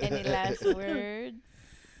 Any last words?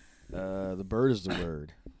 The bird is the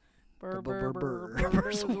word. Burr, Burr, burr, burr, burr, burr.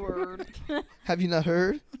 burr, the word. Have you not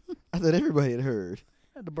heard? I thought everybody had heard.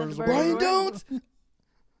 The bird is bird. Brian, word. don't.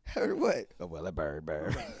 Heard what? Oh, well, a bird.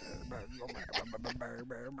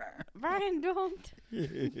 Brian, don't.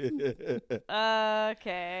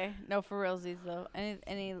 Okay. No, for realsies though.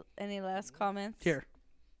 Any last comments? Here.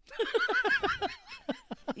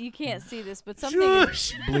 You can't see this, but something.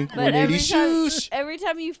 Shush. Blink But 180 every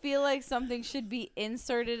time you feel like something should be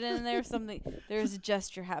inserted in there, there's a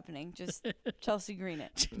gesture happening. Just Chelsea Green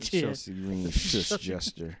it. Chelsea Green shush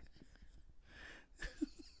gesture.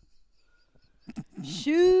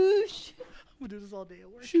 Shoosh. We'll do this all day at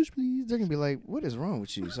work. Shoes, please. They're gonna be like, "What is wrong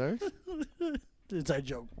with you, sir?" Inside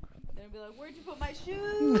joke. They'll be like, "Where'd you put my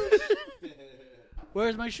shoes?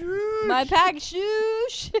 Where's my shoes? My pack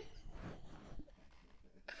shoosh."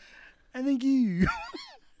 I thank you.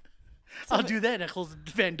 I'll do that and I close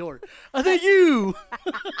the van door. I thank you.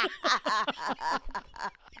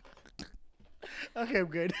 Okay, I'm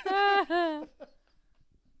good. What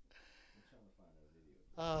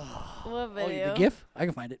Oh, video? the GIF? I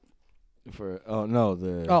can find it.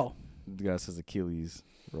 The guy says Achilles.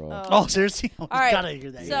 Raw. Oh, seriously? Oh, All right. Gotta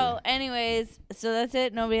hear that. So, anyways, that's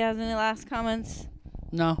it. Nobody has any last comments,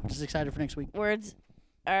 No, just excited for next week. words.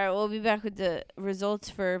 All right, we'll be back with the results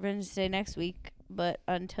for Vengeance Day next week. But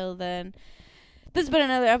until then, this has been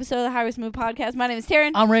another episode of the High Risk Move Podcast. My name is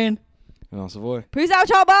Taryn. I'm Ryan. No, Savoy. Peace out,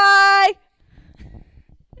 y'all. Bye.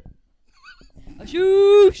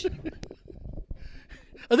 Shoosh.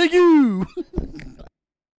 I thank you.